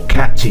 not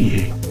capture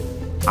you.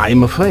 I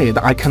am afraid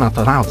I cannot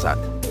allow that.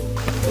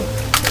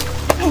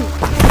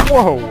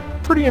 Whoa!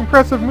 Pretty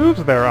impressive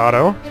moves there,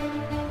 Otto.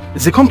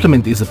 The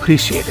compliment is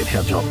appreciated,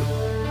 Herr Jordan,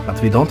 but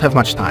we don't have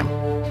much time.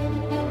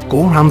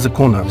 Go around the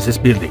corner of this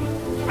building.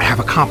 I have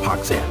a car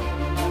park there.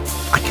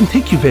 I can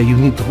take you where you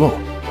need to go,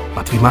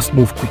 but we must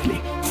move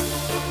quickly.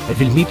 I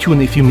will meet you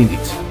in a few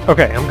minutes.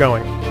 Okay, I'm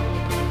going.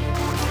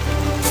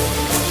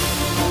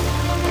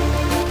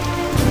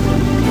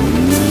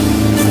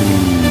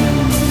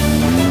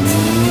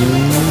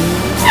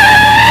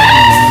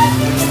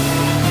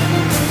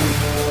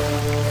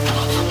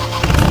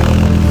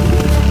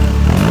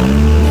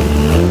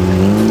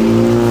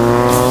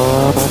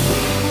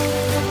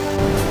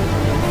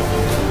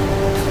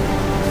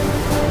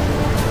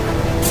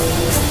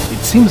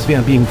 It seems we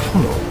are being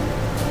followed.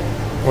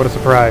 What a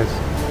surprise.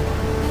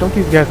 Don't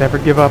these guys ever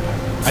give up?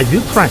 I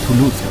will try to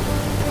lose him.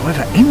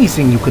 However,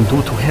 anything you can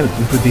do to help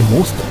will be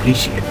most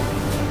appreciated.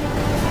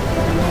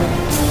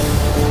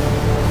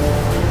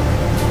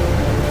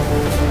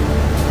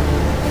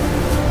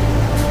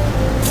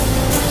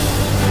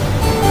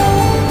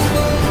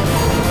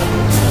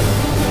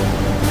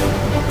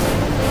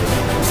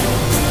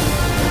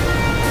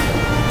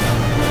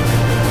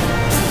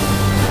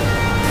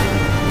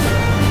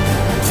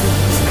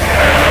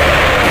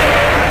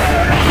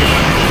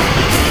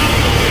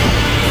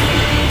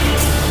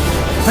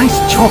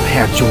 Nice job,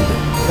 Herr Jordan.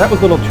 That was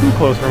a little too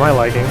close for my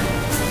liking.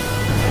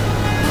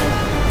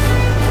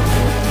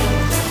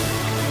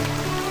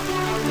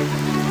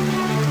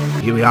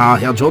 Here we are,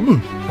 Herr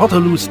Jordan.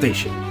 Waterloo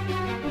Station.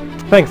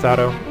 Thanks,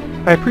 Otto.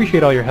 I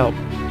appreciate all your help.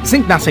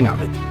 Think nothing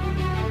of it.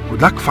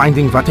 Good luck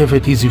finding whatever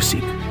it is you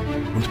seek.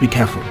 And be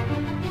careful.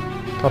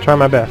 I'll try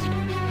my best.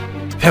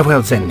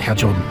 Farewell then, Herr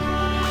Jordan.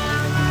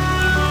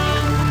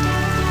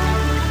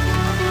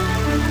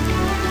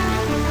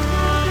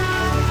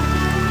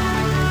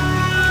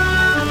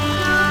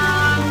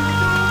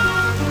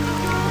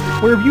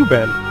 Where have you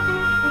been?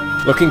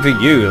 Looking for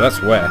you,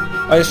 that's where.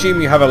 I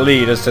assume you have a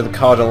lead as to the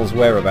Cardinal's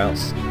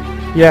whereabouts.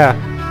 Yeah,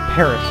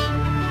 Paris.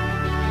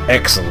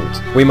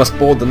 Excellent. We must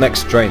board the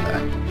next train there.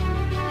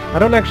 I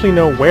don't actually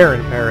know where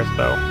in Paris,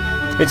 though.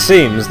 It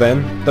seems,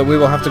 then, that we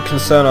will have to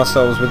concern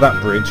ourselves with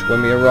that bridge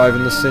when we arrive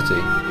in the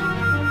city.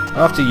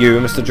 After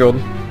you, Mr.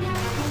 Jordan.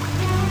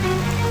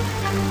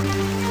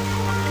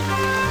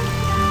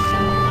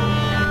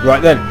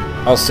 Right then,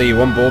 I'll see you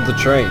on board the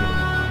train.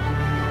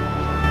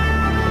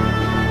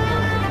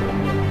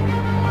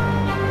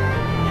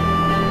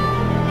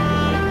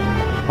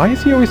 Why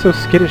is he always so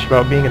skittish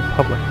about being in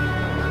public?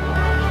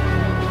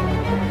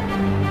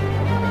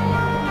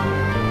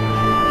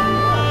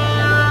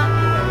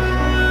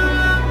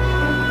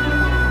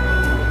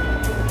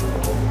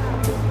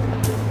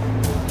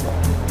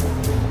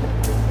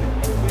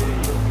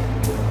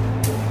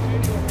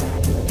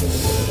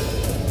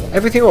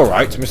 Everything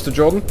alright, Mr.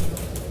 Jordan?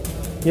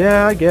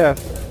 Yeah, I guess.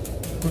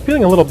 I'm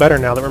feeling a little better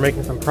now that we're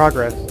making some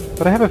progress,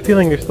 but I have a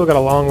feeling we've still got a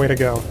long way to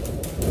go.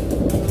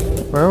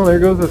 Well, there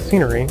goes the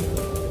scenery.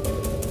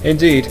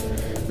 Indeed.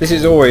 This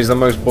is always the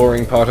most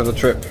boring part of the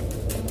trip.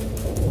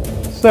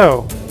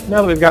 So,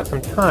 now that we've got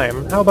some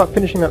time, how about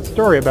finishing that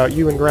story about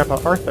you and Grandpa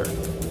Arthur?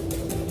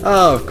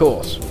 Ah, of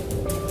course.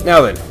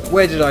 Now then,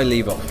 where did I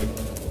leave off?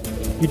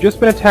 You'd just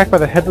been attacked by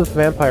the headless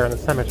vampire in the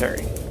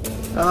cemetery.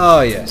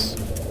 Ah, yes.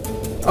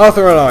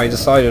 Arthur and I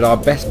decided our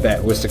best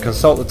bet was to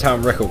consult the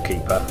town record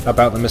keeper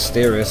about the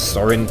mysterious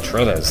Sorin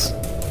Trellis.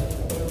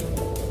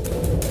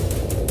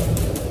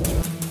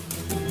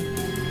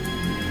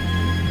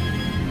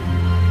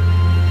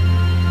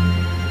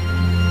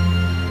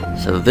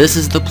 So this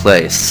is the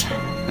place,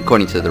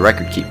 according to the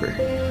record keeper.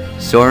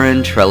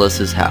 Sorin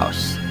Trellis's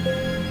house.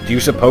 Do you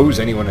suppose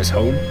anyone is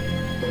home?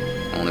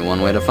 Only one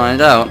way to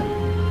find out.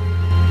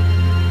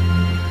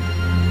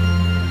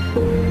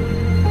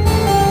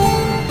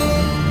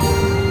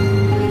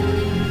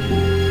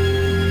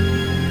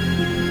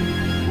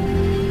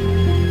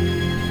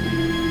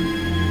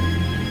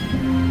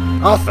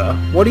 Arthur,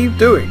 what are you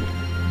doing?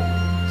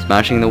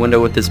 Smashing the window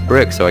with this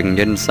brick so I can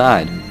get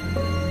inside.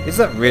 Is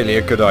that really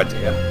a good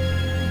idea?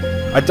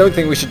 I don't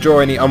think we should draw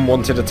any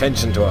unwanted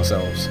attention to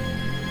ourselves.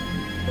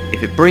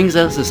 If it brings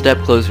us a step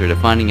closer to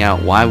finding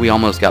out why we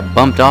almost got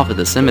bumped off at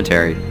the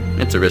cemetery,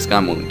 it's a risk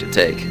I'm willing to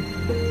take.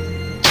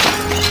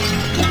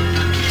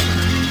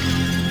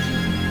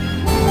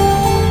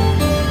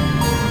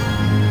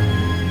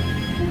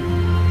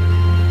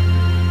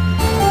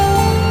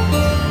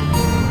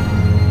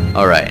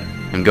 Alright,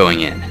 I'm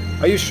going in.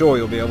 Are you sure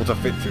you'll be able to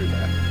fit through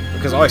there?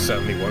 Because I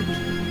certainly won't.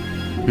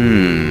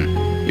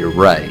 You're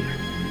right.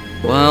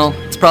 Well,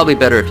 it's probably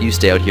better if you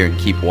stay out here and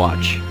keep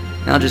watch.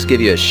 I'll just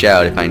give you a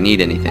shout if I need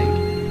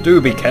anything.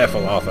 Do be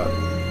careful, Arthur.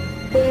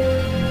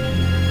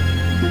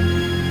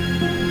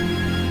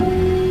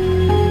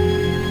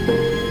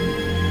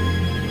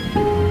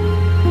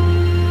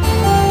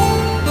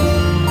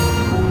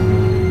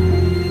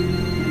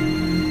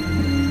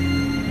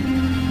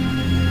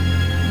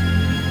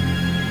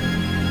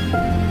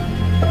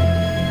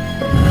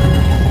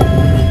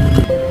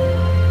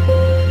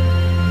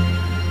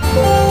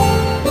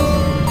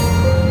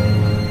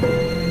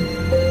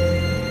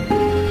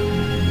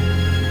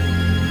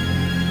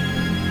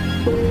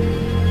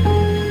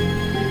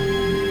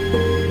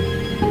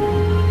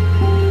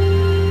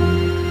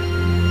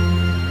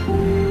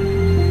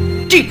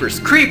 Jeepers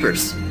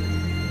creepers!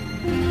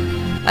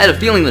 I had a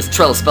feeling this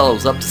Trellis fellow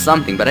was up to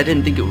something, but I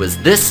didn't think it was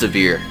this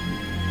severe.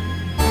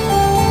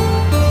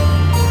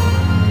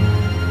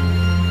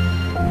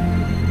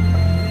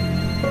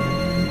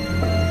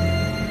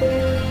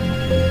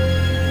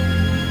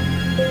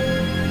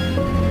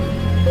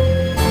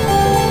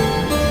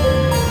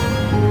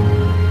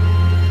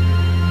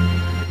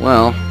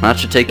 Well, that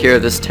should take care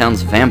of this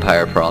town's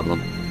vampire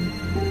problem.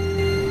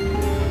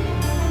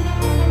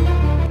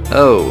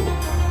 Oh,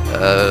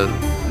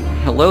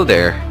 hello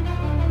there.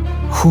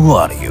 Who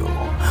are you?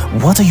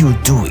 What are you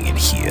doing in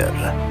here?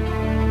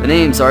 My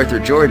name's Arthur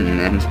Jordan,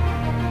 and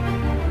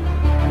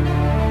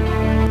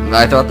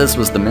I thought this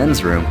was the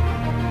men's room.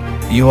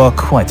 You are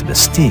quite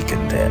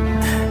mistaken then,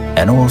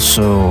 and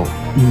also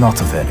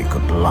not a very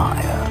good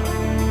liar.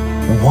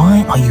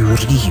 Why are you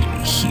really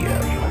here?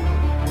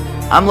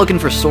 I'm looking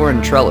for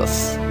Sorin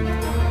Trellis.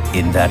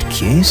 In that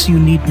case, you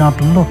need not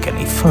look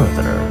any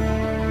further.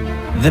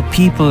 The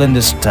people in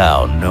this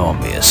town know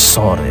me as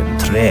Sorin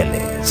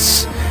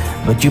Trellis,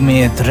 but you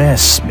may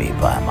address me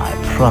by my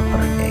proper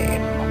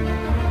name.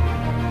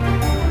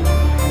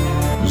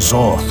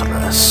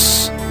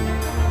 Zorthrus.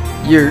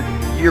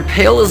 You're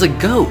pale as a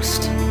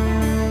ghost.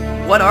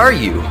 What are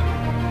you?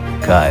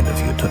 Kind of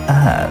you to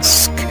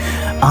ask.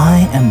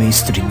 I am a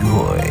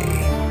Strigoi.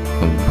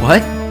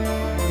 What?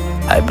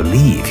 I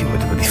believe you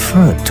would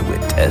refer to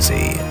it as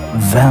a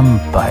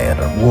vampire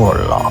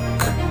warlock.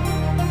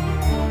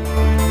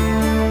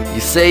 You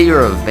say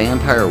you're a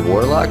vampire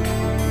warlock?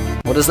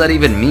 What does that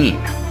even mean?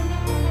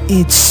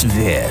 It's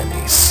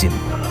very simple.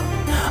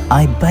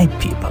 I bite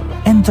people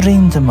and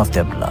drain them of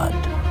their blood,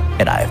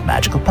 and I have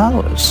magical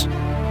powers.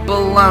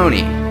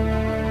 Baloney.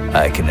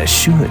 I can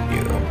assure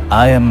you,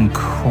 I am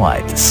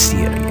quite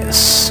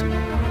serious.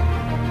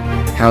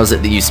 How is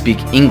it that you speak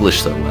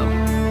English so well?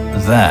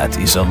 That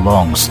is a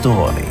long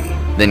story.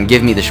 Then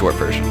give me the short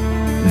version.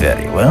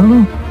 Very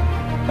well.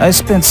 I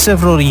spent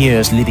several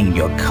years living in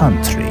your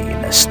country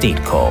in a state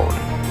called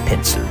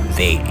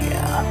Pennsylvania.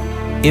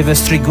 If a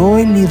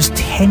Strigoi lives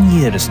 10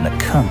 years in a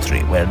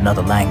country where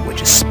another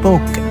language is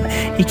spoken,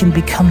 he can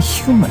become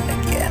human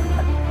again.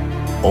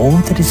 All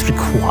that is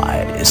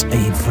required is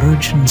a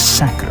virgin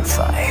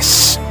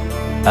sacrifice.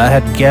 I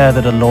had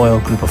gathered a loyal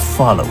group of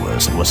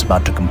followers and was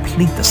about to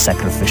complete the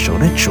sacrificial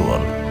ritual,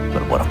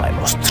 but one of my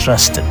most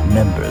trusted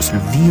members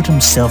revealed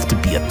himself to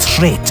be a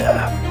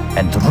traitor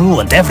and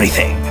ruined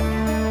everything.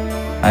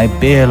 I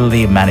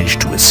barely managed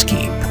to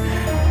escape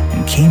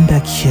and came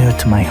back here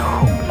to my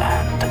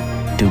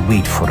homeland to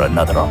wait for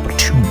another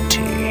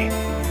opportunity.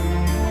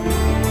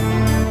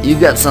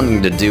 You've got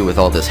something to do with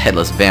all this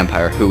headless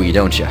vampire hooey,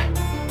 don't you?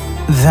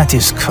 That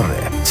is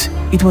correct.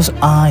 It was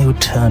I who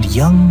turned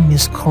young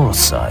Miss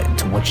Corsa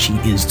into what she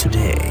is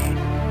today.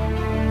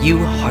 You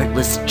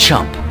heartless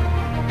chump.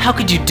 How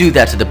could you do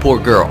that to the poor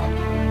girl?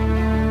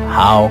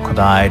 How could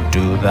I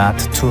do that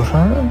to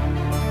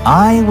her?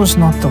 I was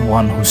not the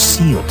one who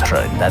sealed her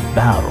in that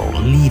barrel,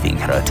 leaving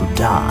her to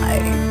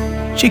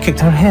die. She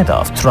kicked her head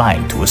off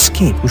trying to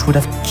escape, which would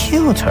have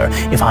killed her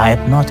if I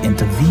had not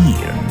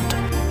intervened.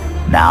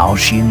 Now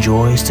she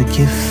enjoys the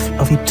gift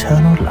of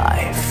eternal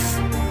life.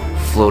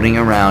 Floating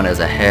around as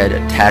a head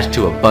attached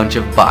to a bunch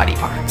of body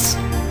parts.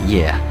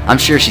 Yeah, I'm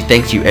sure she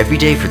thanks you every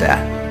day for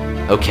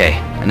that. Okay,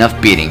 enough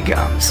beating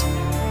gums.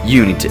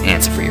 You need to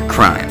answer for your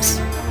crimes.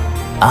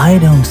 I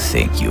don't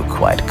think you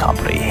quite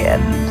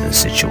comprehend the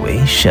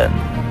situation.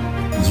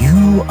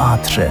 You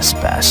are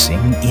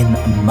trespassing in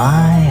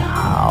my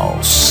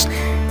house,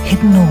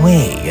 hidden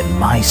away in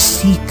my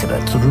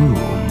secret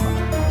room,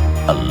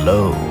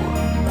 alone.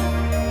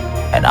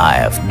 And I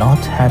have not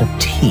had a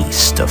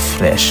taste of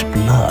fresh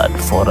blood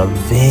for a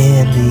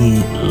very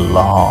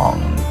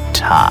long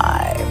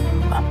time.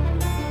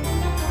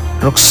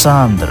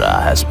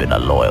 Roxandra has been a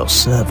loyal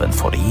servant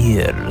for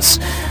years,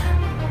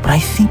 but I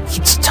think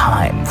it's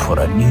time for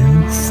a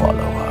new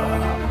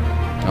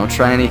follower. Don't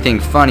try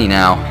anything funny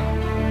now.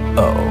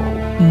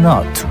 Oh,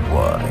 not to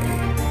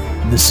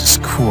worry. This is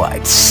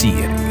quite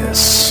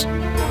serious.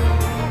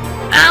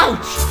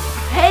 Ouch!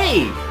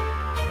 Hey!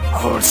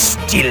 Hold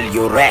still,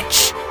 you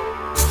wretch!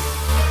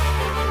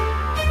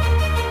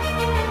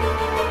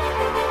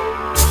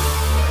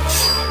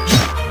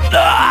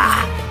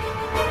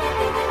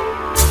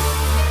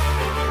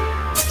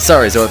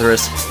 Sorry,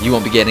 Zorthrus. You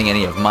won't be getting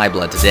any of my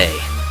blood today.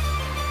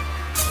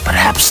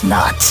 Perhaps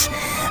not,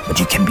 but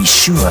you can be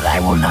sure I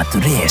will not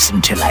rest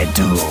until I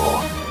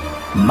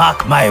do.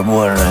 Mark my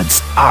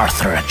words,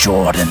 Arthur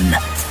Jordan.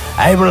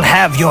 I will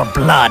have your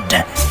blood,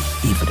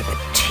 even if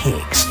it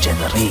takes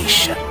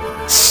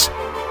generations.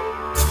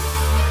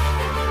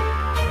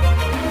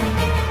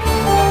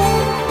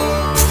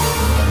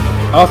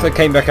 Arthur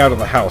came back out of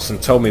the house and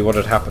told me what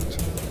had happened.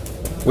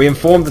 We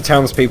informed the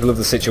townspeople of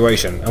the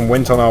situation and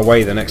went on our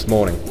way the next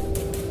morning.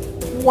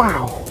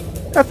 Wow,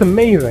 that's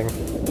amazing.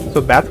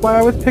 So that's why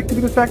I was picked to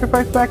be the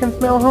sacrifice back in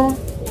Smailholm?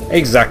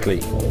 Exactly.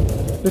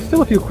 There's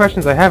still a few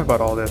questions I have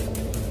about all this.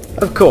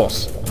 Of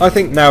course. I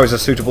think now is a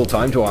suitable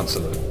time to answer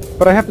them.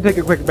 But I have to take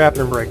a quick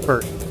bathroom break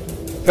first.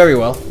 Very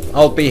well.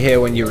 I'll be here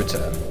when you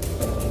return.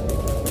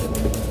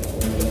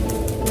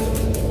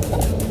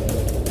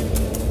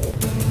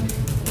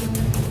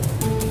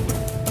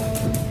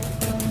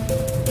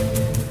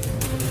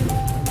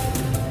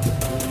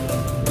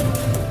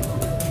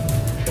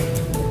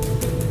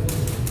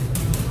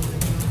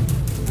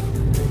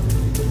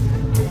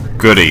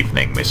 Good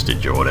evening, Mr.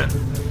 Jordan.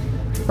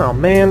 Oh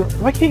man,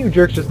 why can't you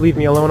jerks just leave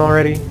me alone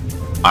already?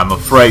 I'm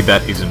afraid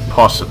that isn't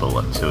possible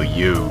until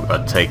you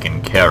are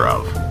taken care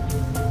of.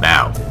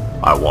 Now,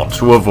 I want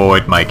to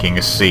avoid making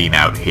a scene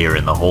out here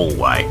in the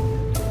hallway.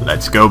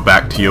 Let's go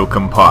back to your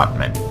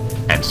compartment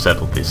and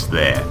settle this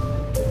there.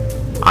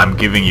 I'm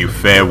giving you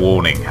fair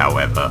warning,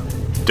 however.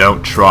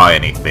 Don't try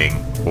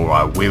anything, or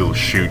I will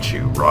shoot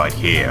you right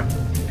here.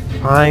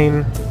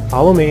 Fine.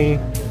 Follow me.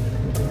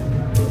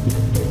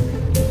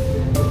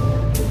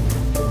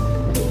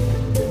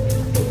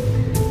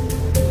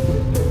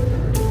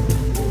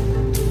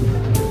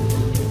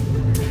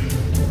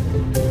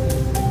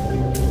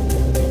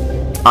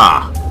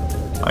 Ah,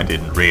 I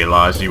didn't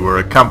realize you were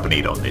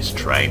accompanied on this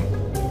train.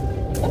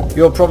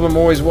 Your problem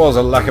always was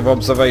a lack of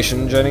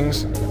observation,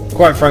 Jennings.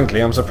 Quite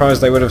frankly, I'm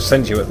surprised they would have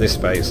sent you at this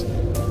phase.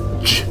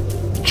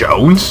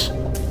 Jones?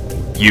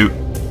 You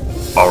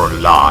are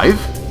alive?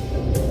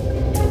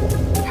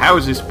 How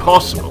is this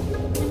possible?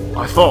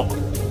 I thought...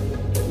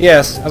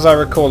 Yes, as I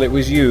recall, it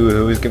was you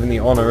who was given the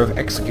honour of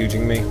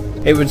executing me.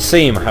 It would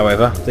seem,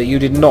 however, that you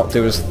did not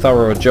do as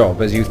thorough a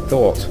job as you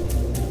thought.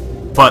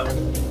 But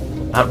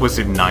that was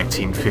in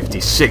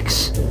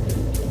 1956.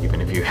 Even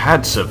if you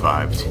had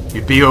survived,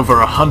 you'd be over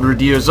 100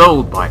 years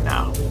old by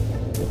now.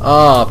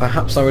 Ah,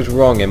 perhaps I was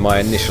wrong in my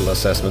initial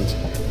assessment.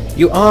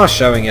 You are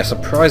showing a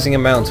surprising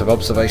amount of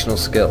observational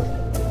skill.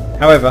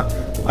 However,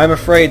 I'm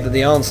afraid that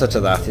the answer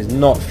to that is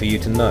not for you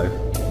to know.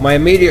 My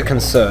immediate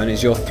concern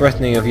is your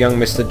threatening of young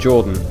Mr.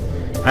 Jordan,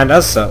 and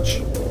as such...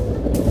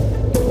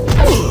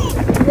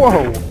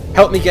 Whoa!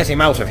 Help me get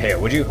him out of here,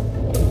 would you?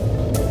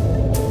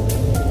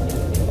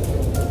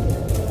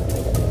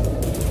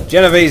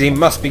 Genovese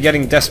must be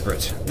getting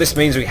desperate. This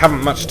means we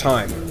haven't much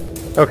time.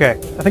 Okay,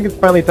 I think it's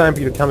finally time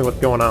for you to tell me what's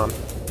going on.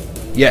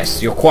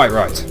 Yes, you're quite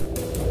right.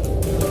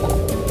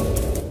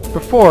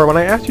 Before, when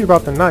I asked you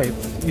about the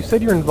Knights, you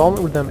said your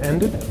involvement with them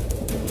ended?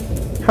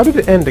 How did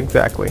it end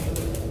exactly?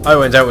 I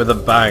went out with a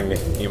bang,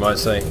 you might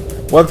say.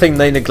 One thing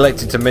they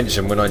neglected to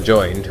mention when I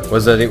joined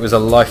was that it was a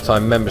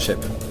lifetime membership.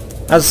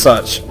 As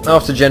such,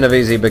 after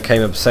Genovese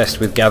became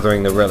obsessed with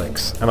gathering the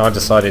relics, and I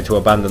decided to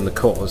abandon the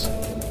cause,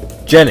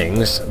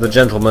 Jennings, the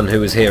gentleman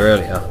who was here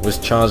earlier, was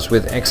charged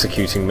with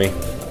executing me.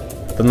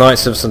 The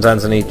Knights of St.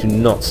 Anthony do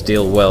not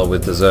deal well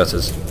with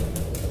deserters.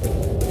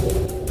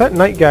 That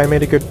Knight guy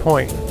made a good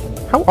point.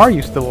 How are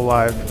you still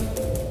alive?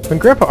 When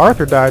Grandpa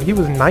Arthur died, he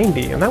was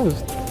 90, and that was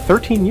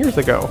 13 years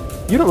ago.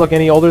 You don't look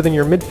any older than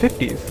your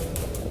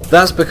mid-50s.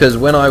 That's because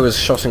when I was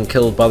shot and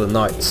killed by the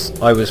Knights,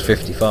 I was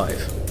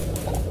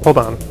 55. Hold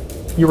on.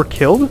 You were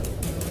killed?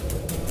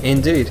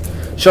 Indeed.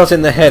 Shot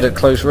in the head at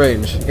close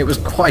range. It was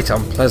quite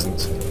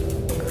unpleasant.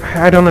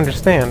 I don't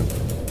understand.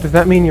 Does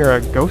that mean you're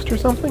a ghost or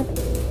something?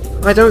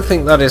 I don't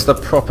think that is the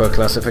proper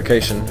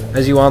classification,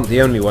 as you aren't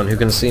the only one who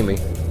can see me.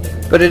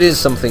 But it is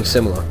something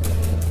similar.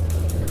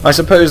 I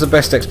suppose the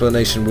best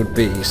explanation would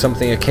be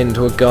something akin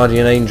to a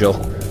guardian angel,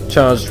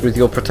 charged with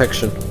your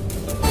protection.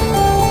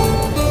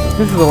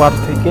 This is a lot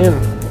to take in.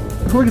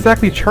 Who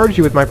exactly charged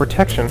you with my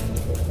protection?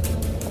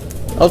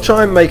 I'll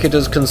try and make it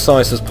as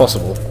concise as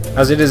possible,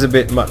 as it is a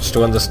bit much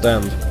to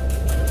understand.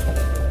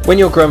 When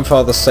your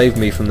grandfather saved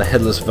me from the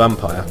headless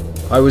vampire,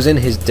 I was in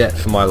his debt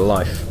for my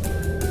life.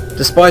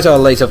 Despite our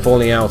later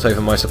falling out over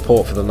my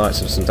support for the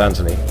Knights of St.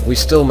 Anthony, we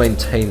still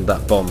maintained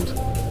that bond.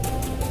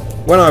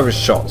 When I was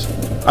shot,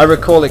 I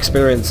recall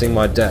experiencing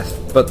my death,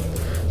 but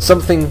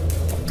something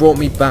brought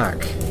me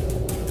back.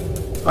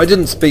 I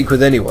didn't speak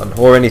with anyone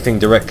or anything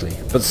directly,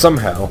 but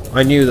somehow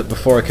I knew that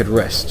before I could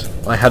rest,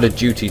 I had a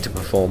duty to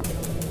perform.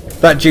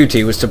 That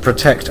duty was to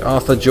protect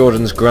Arthur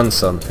Jordan's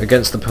grandson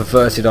against the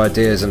perverted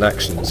ideas and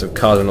actions of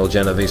Cardinal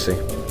Genovese.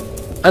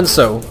 And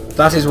so,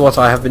 that is what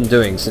I have been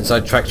doing since I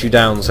tracked you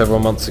down several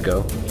months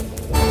ago.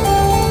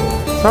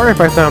 Sorry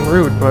if I sound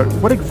rude, but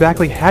what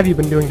exactly have you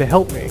been doing to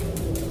help me?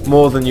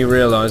 More than you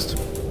realized.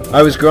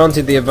 I was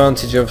granted the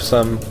advantage of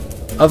some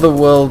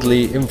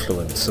otherworldly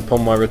influence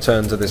upon my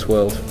return to this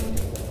world.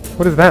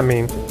 What does that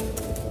mean?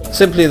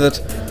 Simply that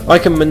I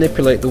can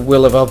manipulate the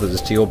will of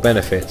others to your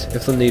benefit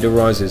if the need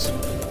arises.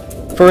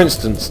 For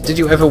instance, did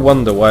you ever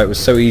wonder why it was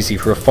so easy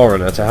for a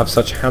foreigner to have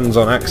such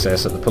hands-on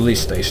access at the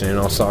police station in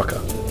Osaka?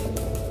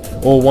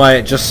 Or why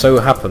it just so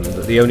happened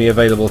that the only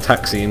available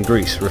taxi in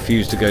Greece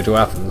refused to go to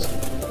Athens?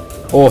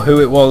 Or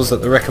who it was that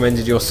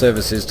recommended your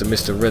services to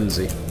Mr.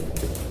 Renzi?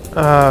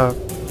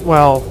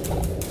 Well...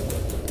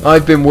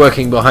 I've been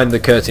working behind the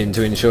curtain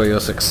to ensure your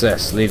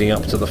success leading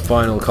up to the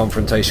final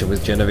confrontation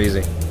with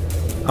Genovese.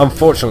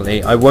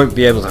 Unfortunately, I won't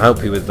be able to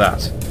help you with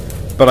that,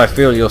 but I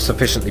feel you're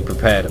sufficiently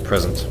prepared at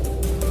present.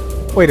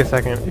 Wait a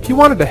second. If you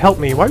wanted to help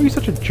me, why were you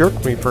such a jerk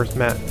when we first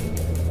met?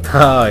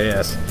 Ah,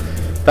 yes.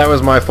 That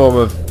was my form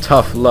of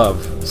tough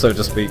love, so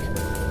to speak.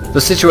 The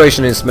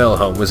situation in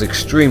Smelholm was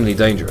extremely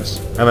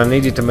dangerous, and I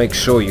needed to make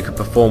sure you could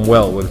perform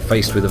well when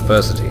faced with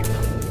adversity.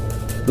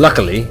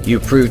 Luckily, you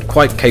proved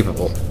quite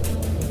capable.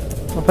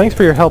 Well, thanks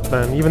for your help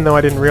then, even though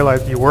I didn't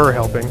realize you were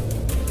helping.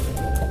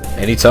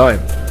 Anytime.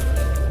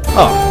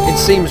 It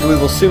seems we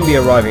will soon be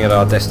arriving at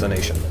our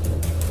destination.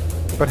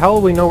 But how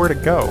will we know where to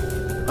go?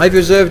 I've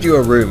reserved you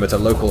a room at a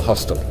local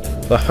hostel,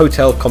 the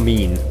Hotel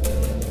Commune.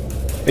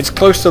 It's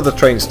close to the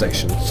train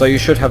station, so you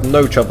should have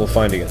no trouble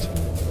finding it.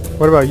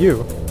 What about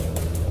you?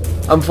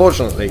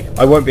 Unfortunately,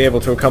 I won't be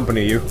able to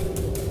accompany you.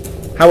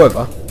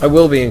 However, I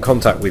will be in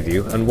contact with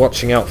you and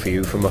watching out for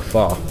you from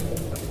afar.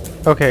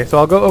 Okay, so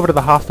I'll go over to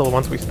the hostel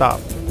once we stop.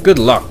 Good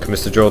luck,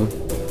 Mr. Jordan.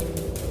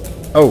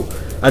 Oh,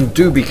 and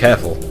do be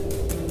careful.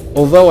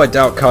 Although I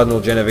doubt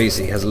Cardinal Genovese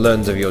has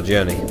learned of your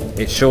journey,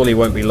 it surely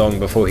won't be long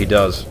before he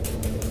does.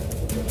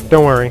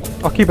 Don't worry,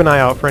 I'll keep an eye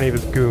out for any of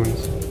his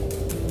goons.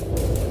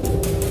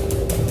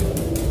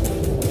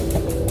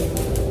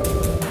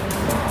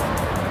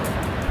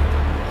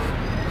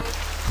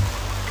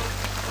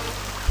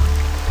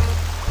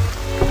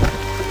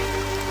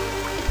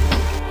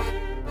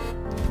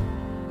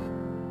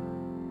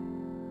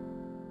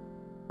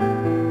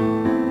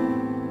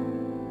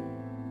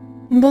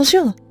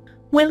 Bonjour.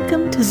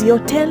 Welcome to the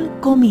Hotel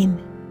Commune.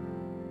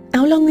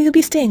 How long will you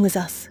be staying with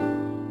us?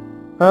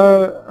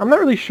 I'm not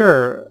really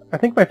sure. I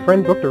think my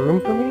friend booked a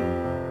room for me.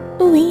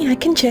 Oui, I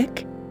can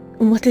check.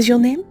 What is your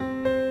name?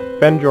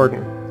 Ben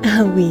Jordan.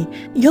 Ah oui,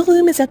 your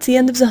room is at the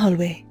end of the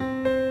hallway.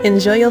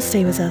 Enjoy your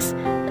stay with us,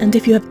 and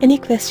if you have any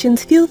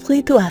questions, feel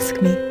free to ask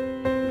me.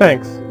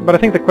 Thanks, but I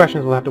think the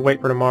questions will have to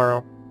wait for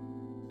tomorrow.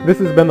 This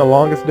has been the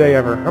longest day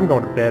ever. I'm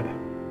going to bed.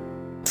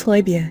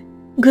 Très bien.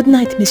 Good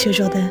night, Monsieur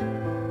Jordan.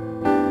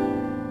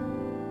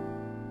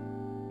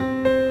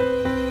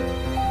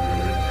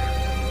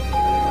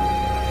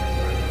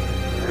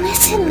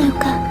 Listen,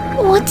 Luca.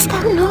 What's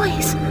that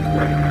noise?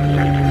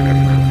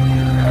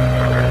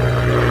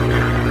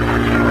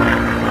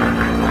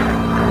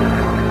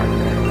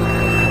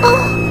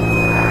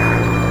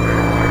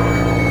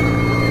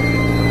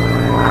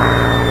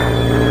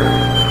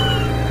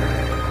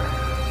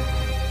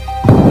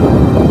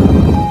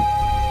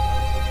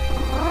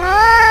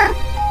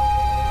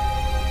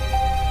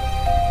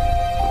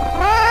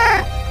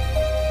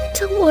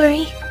 Don't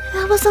worry.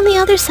 That was on the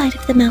other side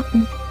of the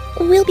mountain.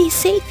 We'll be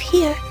safe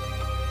here.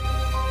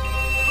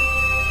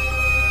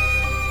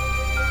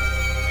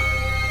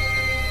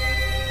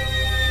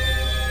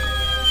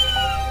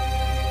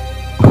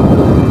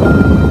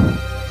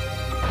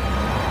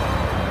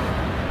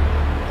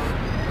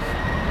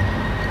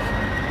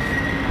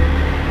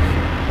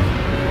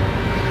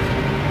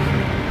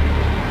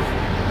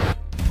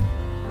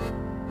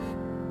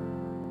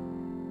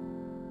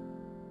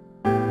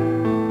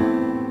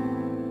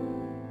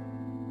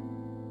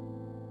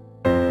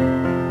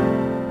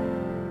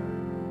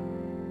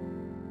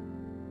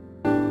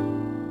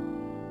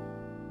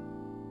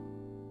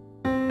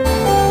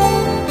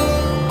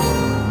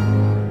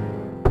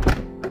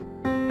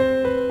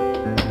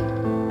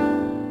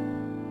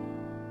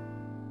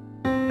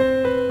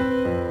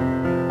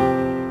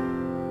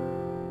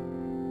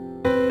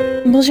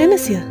 Bonjour,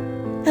 monsieur.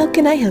 How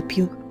can I help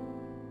you?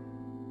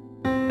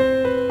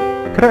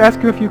 Could I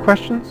ask you a few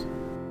questions?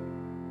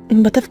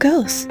 But of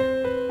course.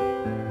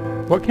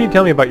 What can you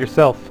tell me about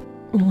yourself?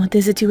 What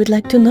is it you would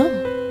like to know?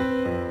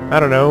 I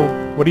don't know.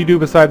 What do you do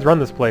besides run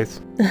this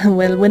place?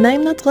 Well, when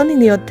I'm not running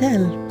the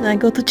hotel, I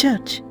go to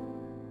church.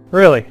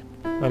 Really?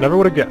 I never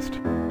would have guessed.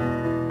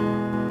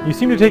 You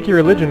seem to take your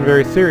religion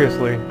very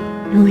seriously.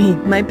 Oui,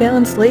 my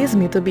parents raised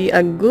me to be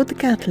a good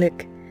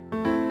Catholic.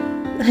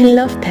 I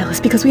love Paris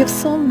because we have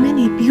so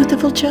many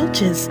beautiful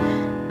churches,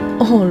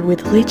 all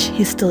with rich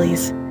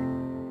histories.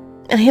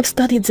 I have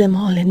studied them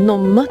all and know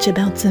much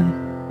about them.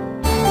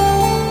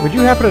 Would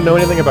you happen to know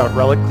anything about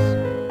relics?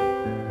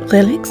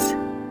 Relics?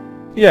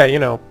 Yeah, you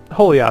know,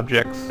 holy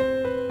objects.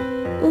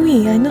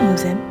 Oui, I know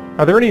them.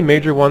 Are there any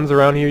major ones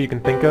around here you can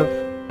think of?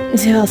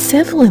 There are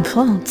several in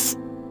France,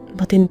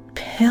 but in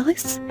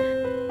Paris?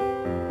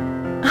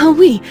 Ah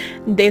oui,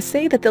 they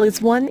say that there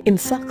is one in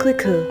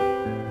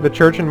Sacré-Cœur. The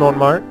church in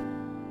Montmartre?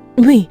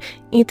 Oui,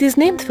 it is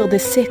named for the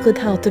Sacred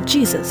Heart of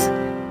Jesus.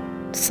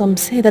 Some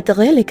say that the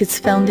relic is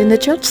found in the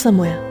church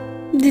somewhere.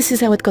 This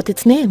is how it got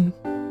its name.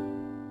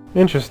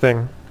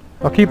 Interesting.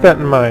 I'll keep that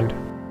in mind.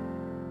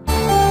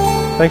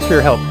 Thanks for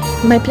your help.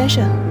 My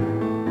pleasure.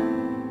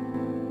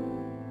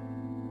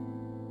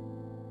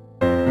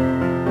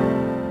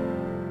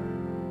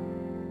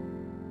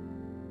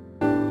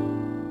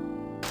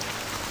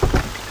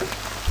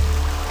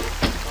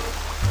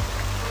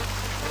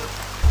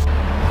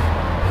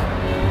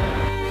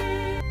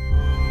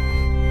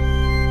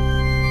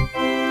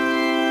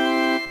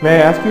 May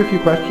I ask you a few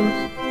questions?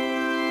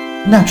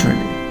 Naturally.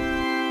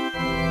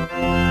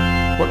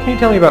 What can you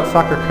tell me about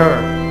Sacré-Cœur?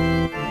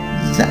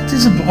 That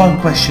is a broad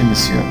question,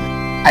 monsieur.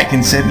 I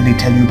can certainly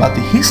tell you about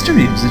the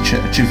history of the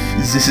church if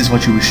this is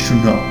what you wish to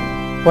know.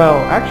 Well,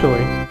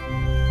 actually,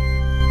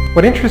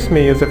 what interests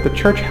me is if the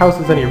church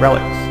houses any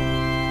relics.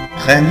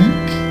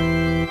 Relique?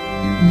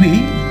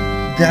 Oui,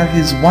 there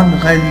is one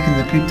relic in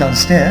the crypt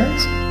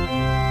downstairs.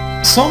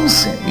 Some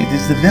say it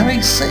is the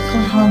very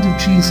Sacred Heart of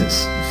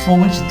Jesus, for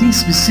which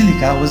this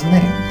basilica was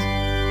named.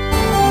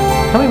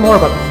 Tell me more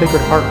about the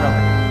Sacred Heart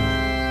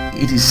relic.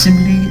 It is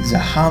simply the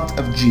heart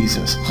of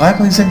Jesus,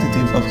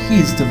 representative of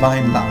his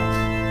divine love.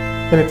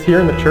 And it's here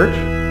in the church?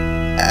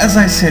 As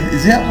I said,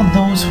 there are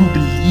those who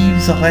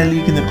believe the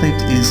relic in the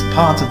crypt is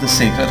part of the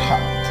Sacred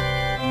Heart.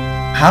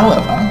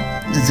 However,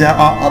 there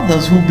are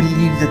others who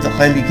believe that the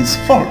relic is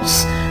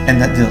false,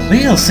 and that the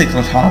real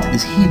Sacred Heart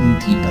is hidden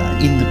deeper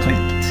in the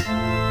crypt.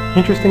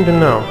 Interesting to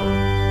know.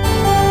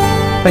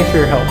 Thanks for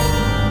your help.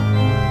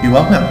 You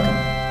are welcome.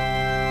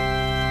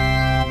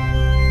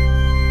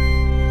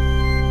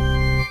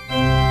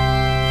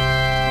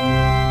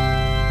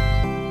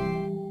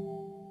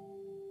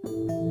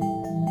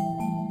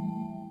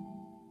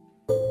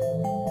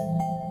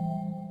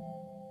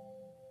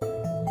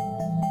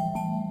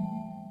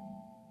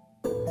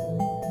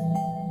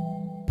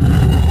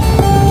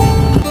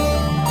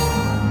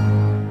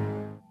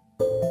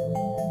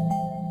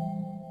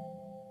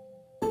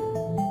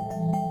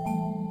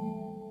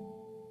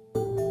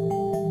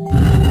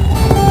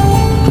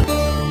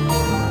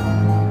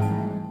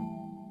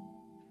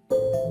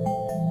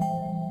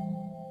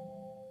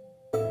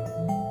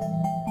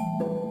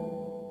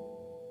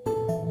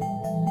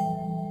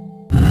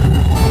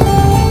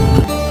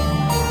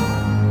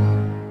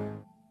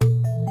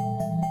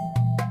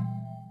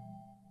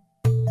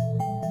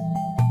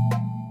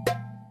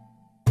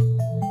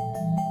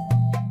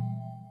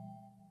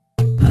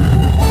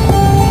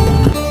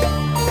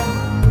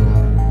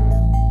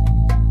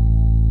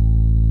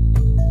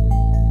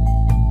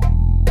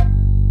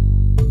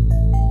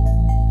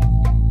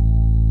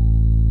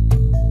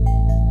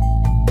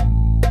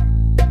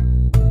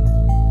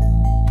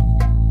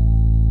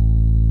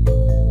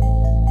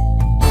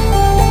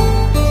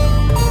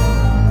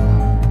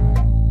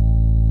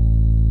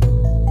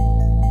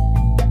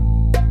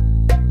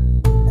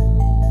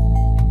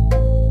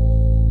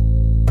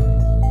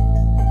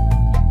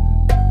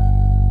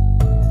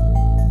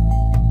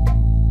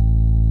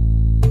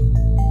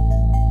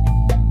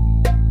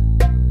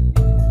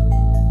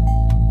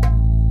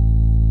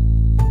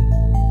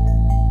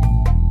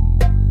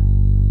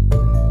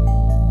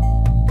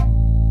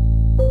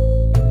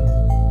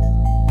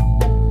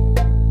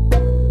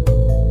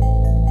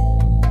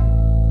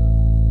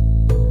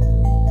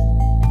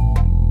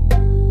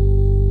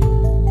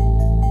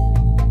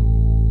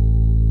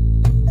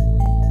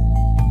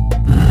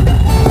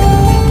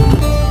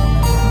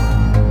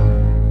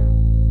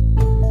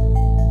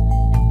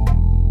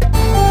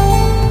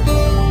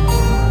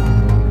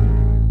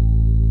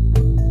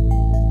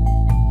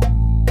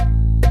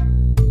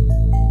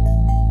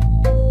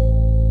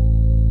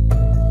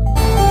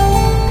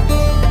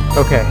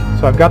 Okay,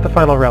 so I've got the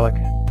final relic.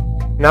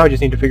 Now I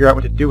just need to figure out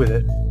what to do with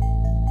it.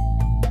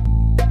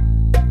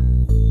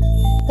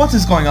 What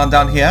is going on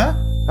down here?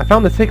 I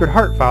found the Sacred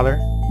Heart, Father.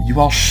 You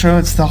are sure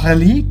it's the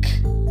relic?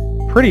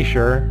 Pretty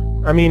sure.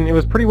 I mean, it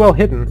was pretty well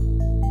hidden.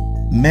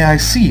 May I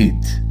see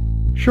it?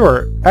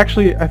 Sure.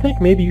 Actually, I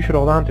think maybe you should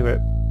hold on to it.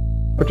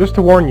 But just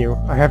to warn you,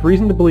 I have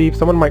reason to believe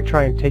someone might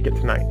try and take it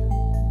tonight.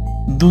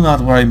 Do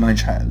not worry, my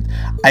child.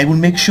 I will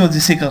make sure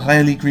the sacred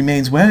relic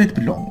remains where it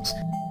belongs.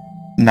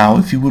 Now,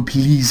 if you will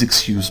please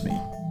excuse me.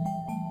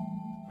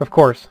 Of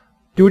course.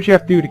 Do what you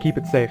have to do to keep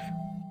it safe.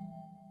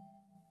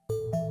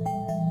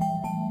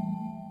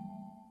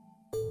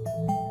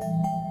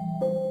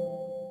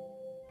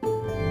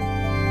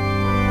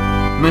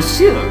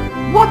 Monsieur,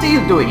 what are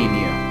you doing in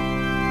here?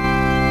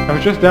 I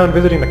was just down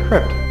visiting the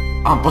crypt.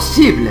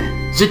 Impossible!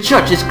 The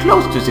church is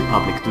closed to the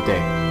public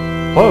today.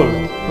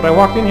 Closed? But I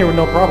walked in here with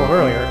no problem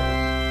earlier.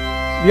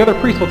 The other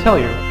priest will tell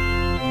you.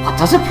 What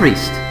other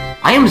priest?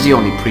 I am the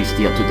only priest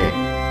here today.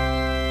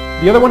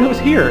 The other one who was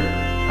here.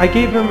 I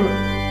gave him...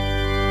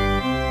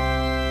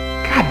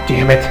 God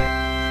damn it.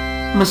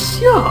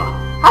 Monsieur,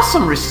 have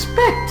some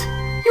respect.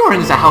 You are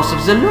in the house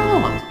of the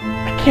Lord.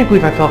 I can't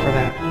believe I fell for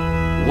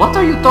that. What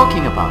are you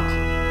talking about?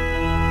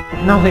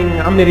 Nothing.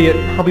 I'm an idiot.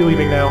 I'll be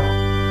leaving now.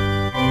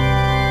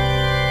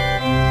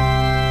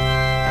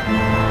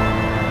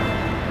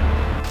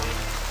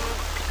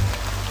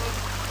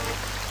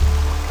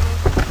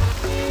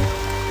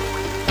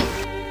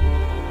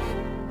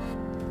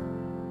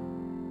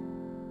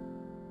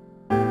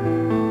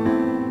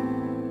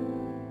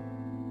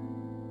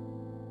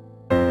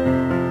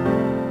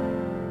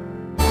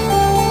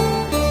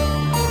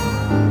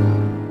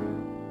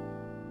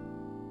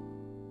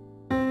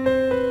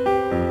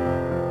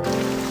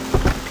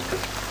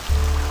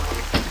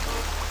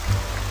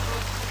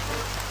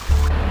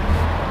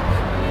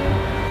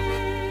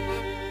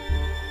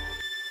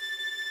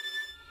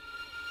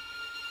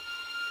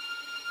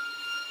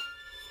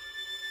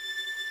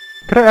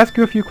 Could I ask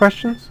you a few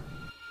questions?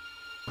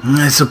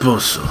 I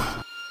suppose so.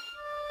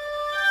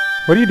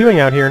 What are you doing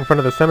out here in front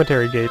of the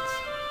cemetery gates?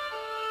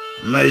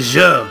 My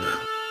job.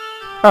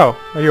 Oh,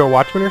 are you a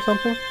watchman or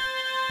something?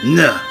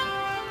 No.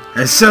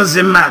 I sell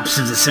the maps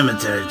of the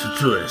cemetery to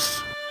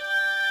tourists.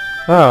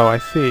 Oh, I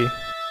see.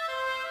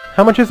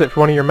 How much is it for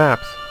one of your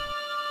maps?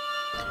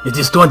 It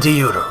is 20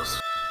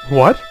 euros.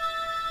 What?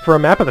 For a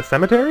map of the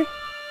cemetery?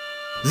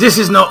 This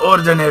is no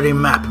ordinary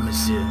map,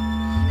 monsieur.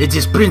 It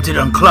is printed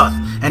on cloth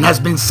and has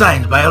been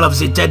signed by all of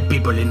the dead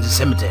people in the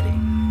cemetery.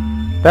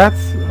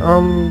 That's,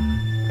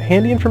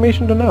 handy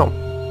information to know.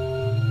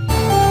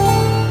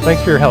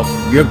 Thanks for your help.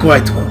 You're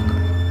quite welcome.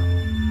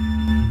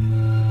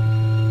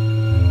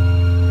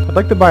 I'd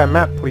like to buy a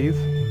map, please.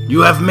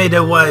 You have made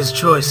a wise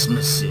choice,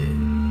 monsieur.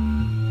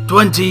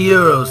 20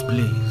 euros,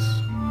 please.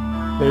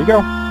 There you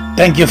go.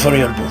 Thank you for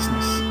your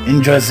business.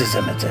 Enjoy the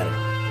cemetery.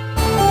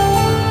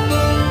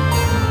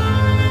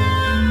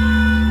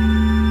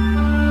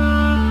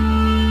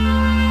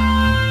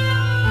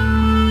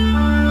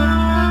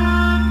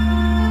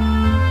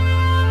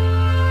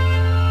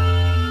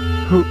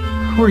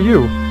 Who are you?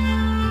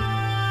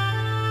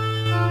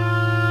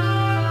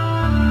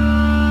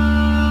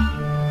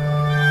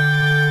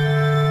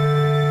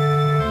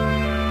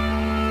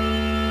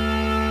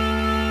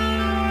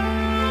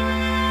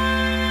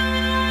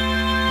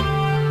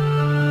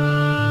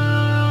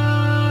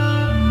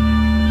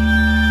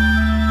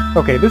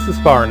 Okay, this is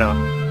far enough.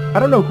 I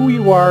don't know who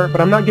you are, but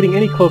I'm not getting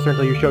any closer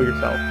until you show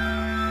yourself.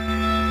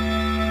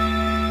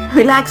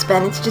 Relax,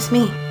 Ben, it's just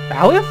me.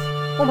 Alice?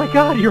 Oh my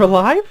god, you're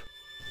alive?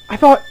 I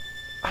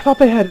thought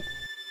they had...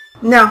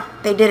 No,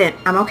 they didn't.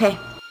 I'm okay.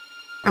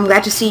 I'm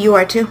glad to see you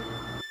are too.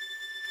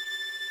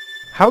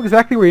 How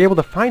exactly were you able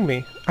to find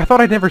me? I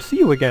thought I'd never see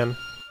you again.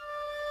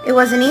 It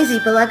wasn't easy,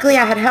 but luckily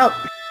I had help.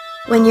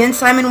 When you and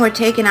Simon were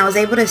taken, I was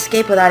able to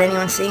escape without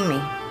anyone seeing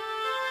me.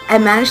 I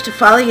managed to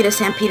follow you to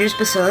St. Peter's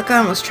Basilica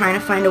and was trying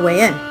to find a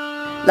way in.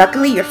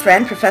 Luckily, your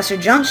friend, Professor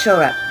Jones,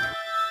 showed up.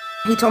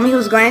 He told me he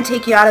was going to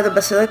take you out of the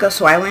Basilica,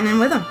 so I went in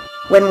with him.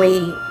 When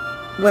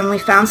we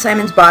found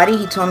Simon's body,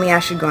 he told me I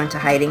should go into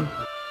hiding.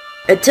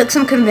 It took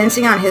some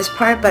convincing on his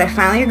part, but I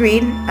finally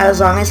agreed, as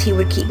long as he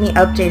would keep me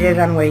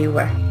updated on where you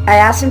were. I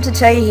asked him to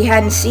tell you he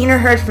hadn't seen or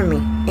heard from me,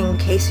 in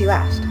case you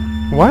asked.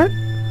 What?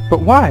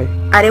 But why?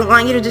 I didn't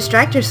want you to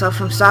distract yourself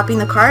from stopping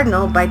the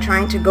Cardinal by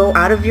trying to go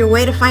out of your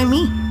way to find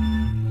me.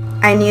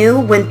 I knew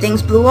when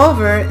things blew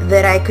over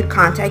that I could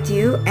contact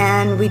you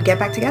and we'd get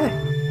back together.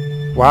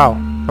 Wow.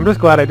 I'm just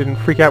glad I didn't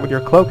freak out with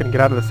your cloak and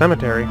get out of the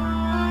cemetery.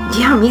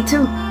 Yeah, me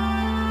too.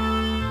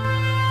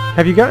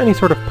 Have you got any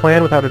sort of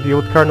plan with how to deal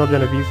with Cardinal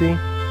Genovese?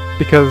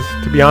 Because,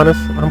 to be honest,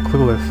 I'm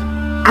clueless.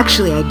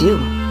 Actually, I do.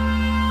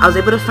 I was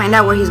able to find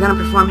out where he's going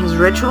to perform his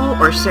ritual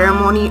or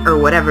ceremony or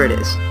whatever it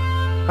is.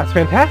 That's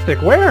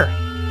fantastic. Where?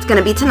 It's going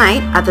to be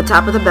tonight at the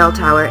top of the bell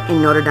tower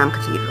in Notre Dame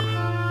Cathedral.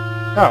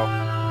 Oh.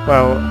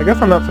 Well, I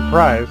guess I'm not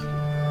surprised.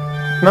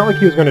 It's not like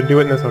he was going to do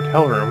it in this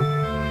hotel room.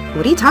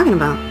 What are you talking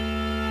about?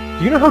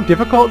 Do you know how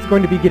difficult it's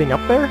going to be getting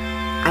up there?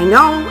 I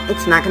know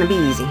it's not going to be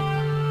easy.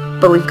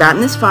 But we've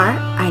gotten this far.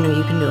 I know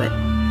you can do it.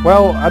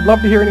 Well, I'd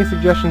love to hear any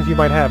suggestions you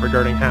might have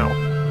regarding how.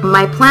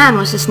 My plan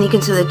was to sneak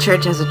into the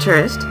church as a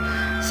tourist,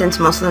 since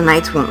most of the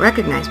knights won't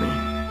recognize me.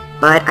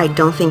 But I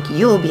don't think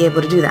you'll be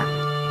able to do that.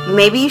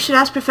 Maybe you should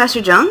ask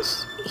Professor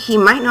Jones? He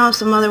might know of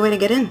some other way to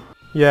get in.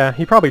 Yeah,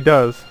 he probably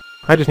does.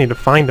 I just need to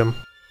find him.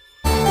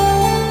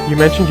 You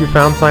mentioned you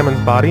found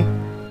Simon's body?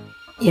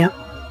 Yep.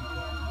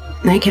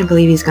 I can't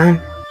believe he's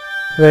gone.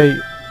 They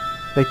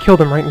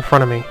killed him right in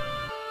front of me.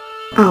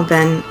 Oh,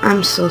 Ben,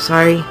 I'm so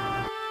sorry.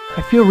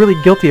 I feel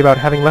really guilty about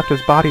having left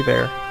his body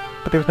there,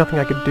 but there was nothing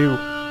I could do.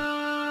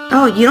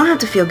 Oh, you don't have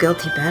to feel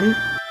guilty, Ben.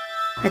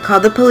 I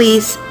called the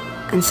police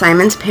and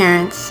Simon's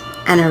parents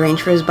and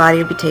arranged for his body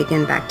to be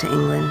taken back to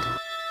England.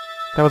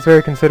 That was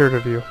very considerate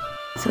of you.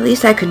 It's the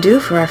least I could do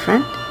for our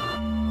friend.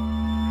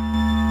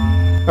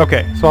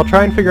 Okay, so I'll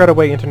try and figure out a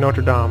way into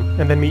Notre Dame,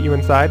 and then meet you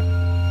inside?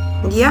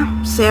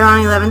 Yeah, say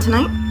around 11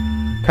 tonight.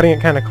 Cutting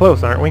it kinda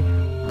close, aren't we?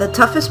 The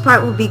toughest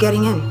part will be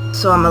getting in,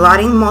 so I'm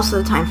allotting most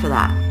of the time for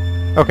that.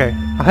 Okay,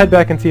 I'll head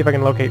back and see if I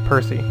can locate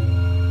Percy.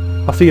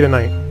 I'll see you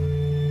tonight.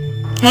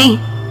 Hey,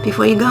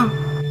 before you go.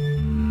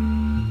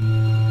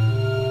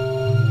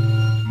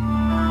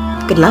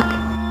 Good luck.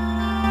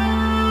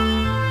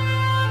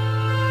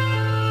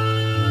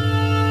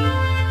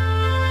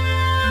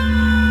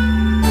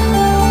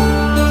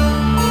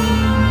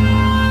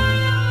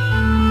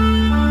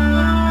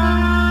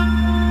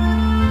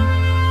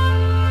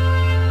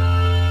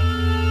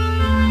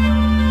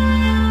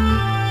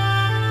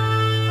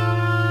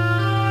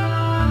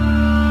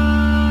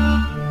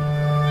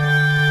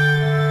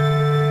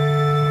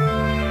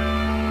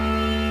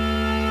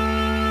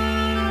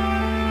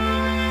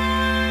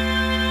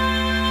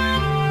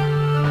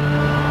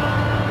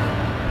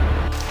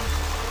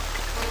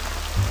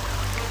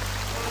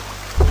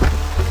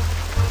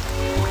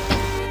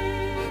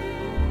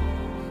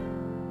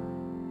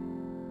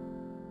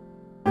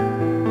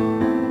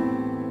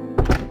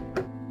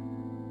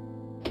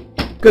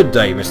 Good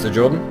day, Mr.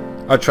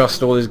 Jordan. I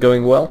trust all is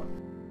going well?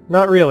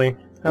 Not really.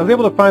 I was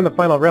able to find the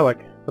final relic,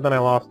 but then I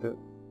lost it.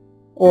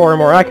 Or,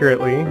 more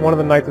accurately, one of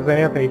the Knights of St.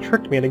 Anthony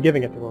tricked me into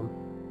giving it to him.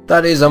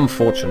 That is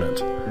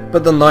unfortunate,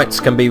 but the knights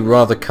can be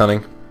rather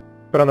cunning.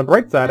 But on the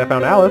bright side, I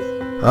found Alice.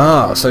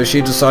 Ah, so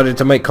she decided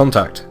to make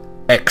contact.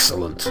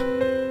 Excellent.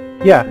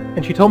 Yeah,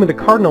 and she told me the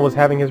Cardinal was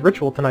having his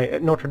ritual tonight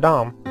at Notre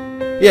Dame.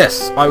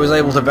 Yes, I was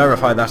able to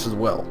verify that as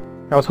well.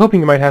 I was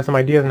hoping you might have some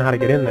ideas on how to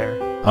get in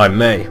there. I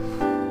may.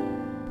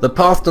 The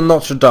path to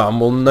Notre Dame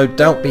will no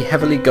doubt be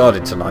heavily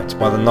guarded tonight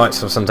by the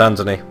Knights of St.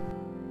 Anthony.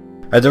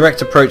 A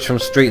direct approach from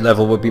street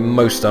level would be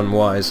most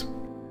unwise.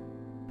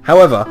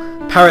 However,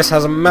 Paris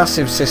has a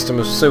massive system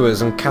of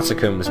sewers and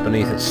catacombs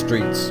beneath its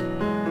streets.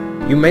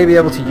 You may be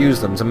able to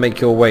use them to make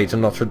your way to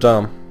Notre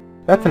Dame.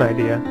 That's an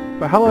idea,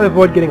 but how will I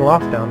avoid getting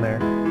lost down there?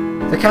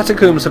 The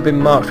catacombs have been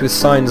marked with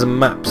signs and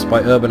maps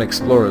by urban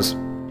explorers.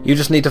 You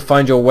just need to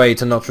find your way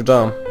to Notre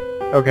Dame.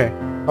 Okay,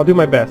 I'll do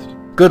my best.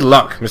 Good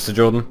luck, Mr.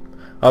 Jordan.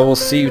 I will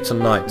see you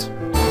tonight.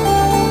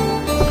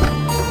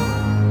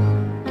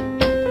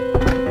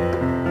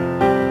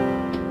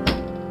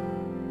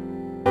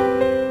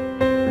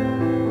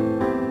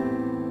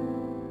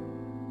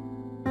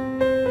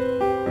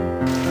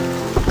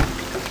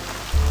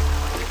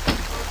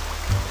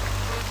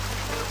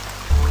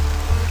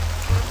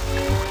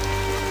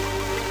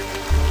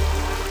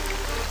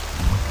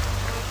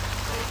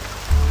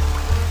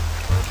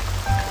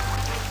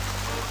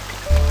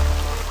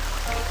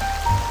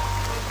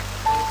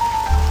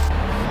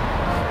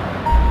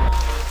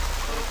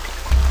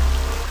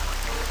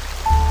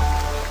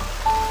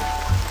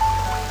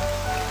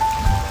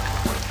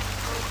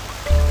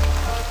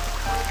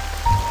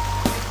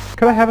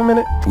 Could I have a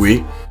minute?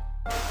 Oui?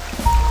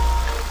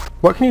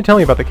 What can you tell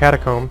me about the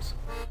catacombs?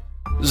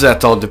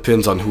 That all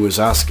depends on who is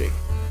asking.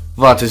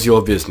 What is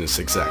your business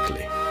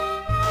exactly?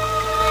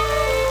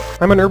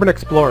 I'm an urban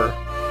explorer.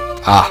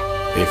 Ah,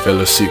 a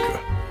fellow seeker.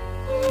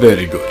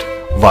 Very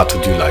good. What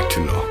would you like to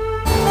know?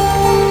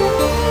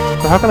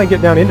 So how can I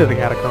get down into the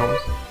catacombs?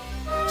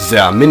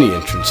 There are many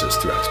entrances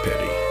throughout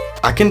Paris.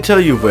 I can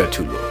tell you where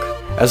to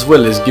look, as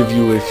well as give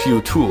you a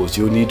few tools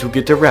you'll need to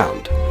get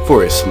around,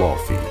 for a small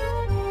fee.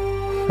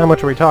 How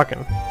much are we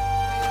talking?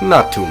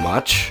 Not too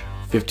much.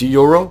 50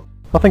 euro?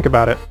 I'll think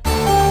about it.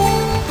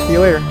 See you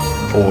later.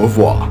 Au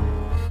revoir.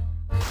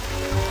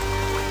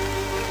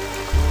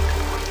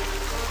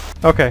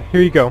 Okay,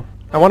 here you go.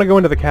 I want to go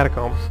into the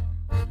catacombs.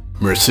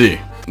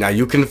 Merci. Now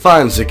you can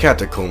find the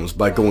catacombs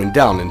by going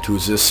down into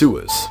the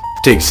sewers.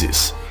 Take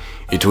this.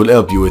 It will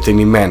help you with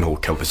any manhole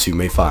covers you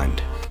may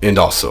find. And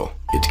also,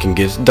 it can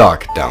get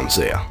dark down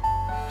there.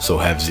 So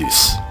have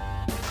this.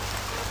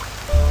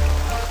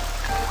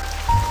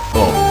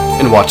 Oh,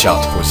 and watch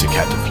out for the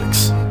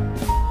cataflix.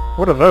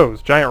 What are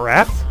those, giant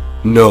rats?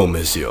 No,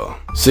 monsieur.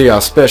 They are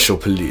special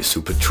police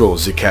who patrol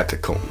the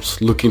catacombs,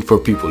 looking for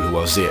people who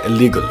are there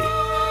illegally.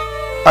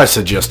 I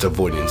suggest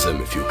avoiding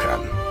them if you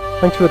can.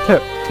 Thanks for the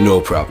tip. No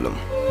problem.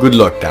 Good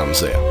luck down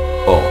there.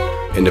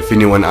 Oh, and if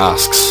anyone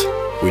asks,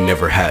 we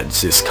never had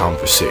this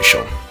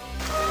conversation.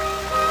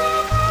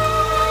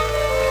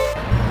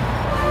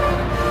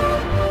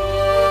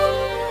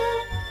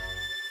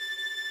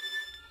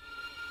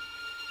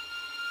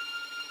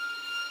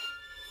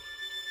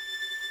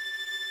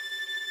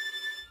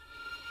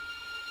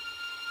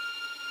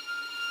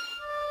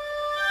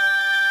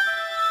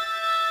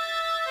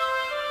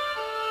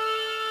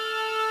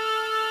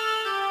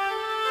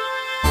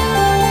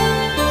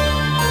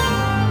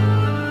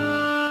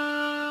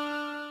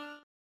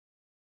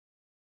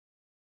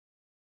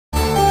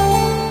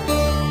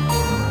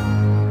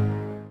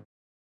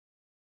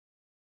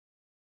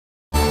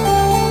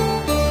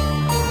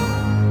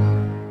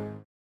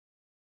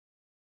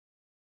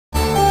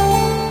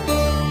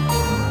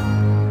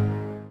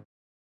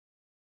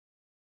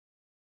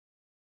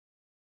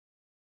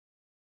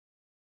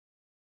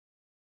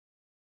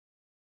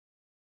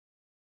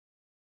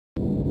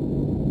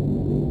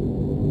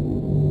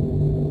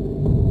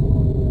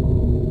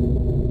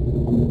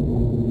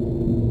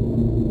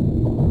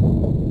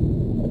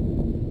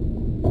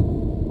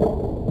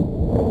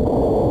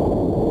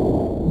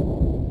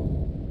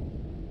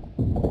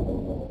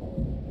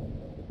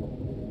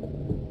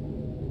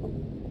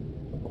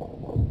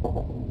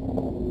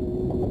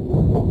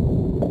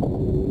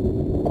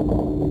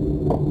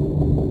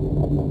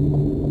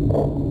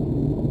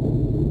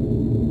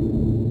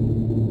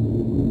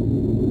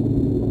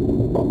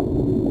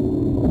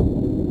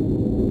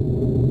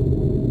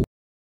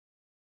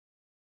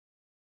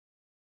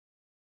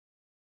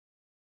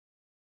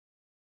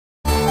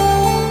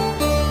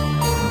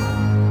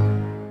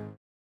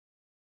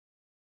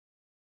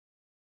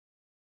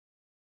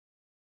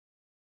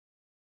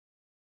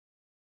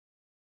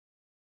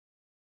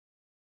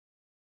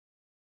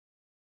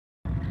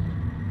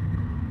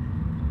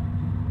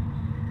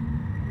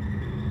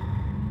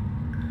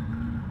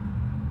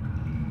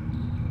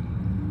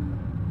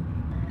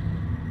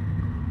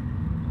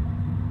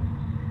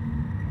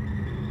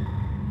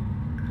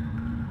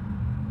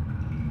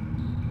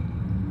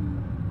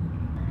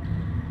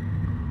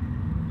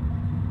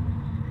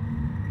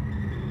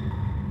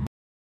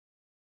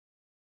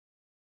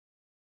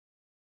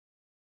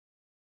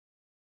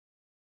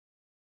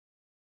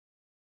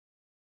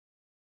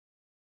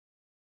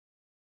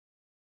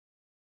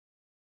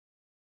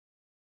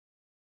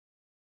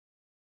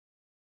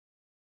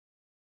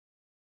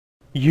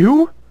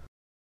 You?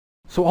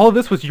 So all of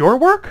this was your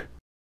work?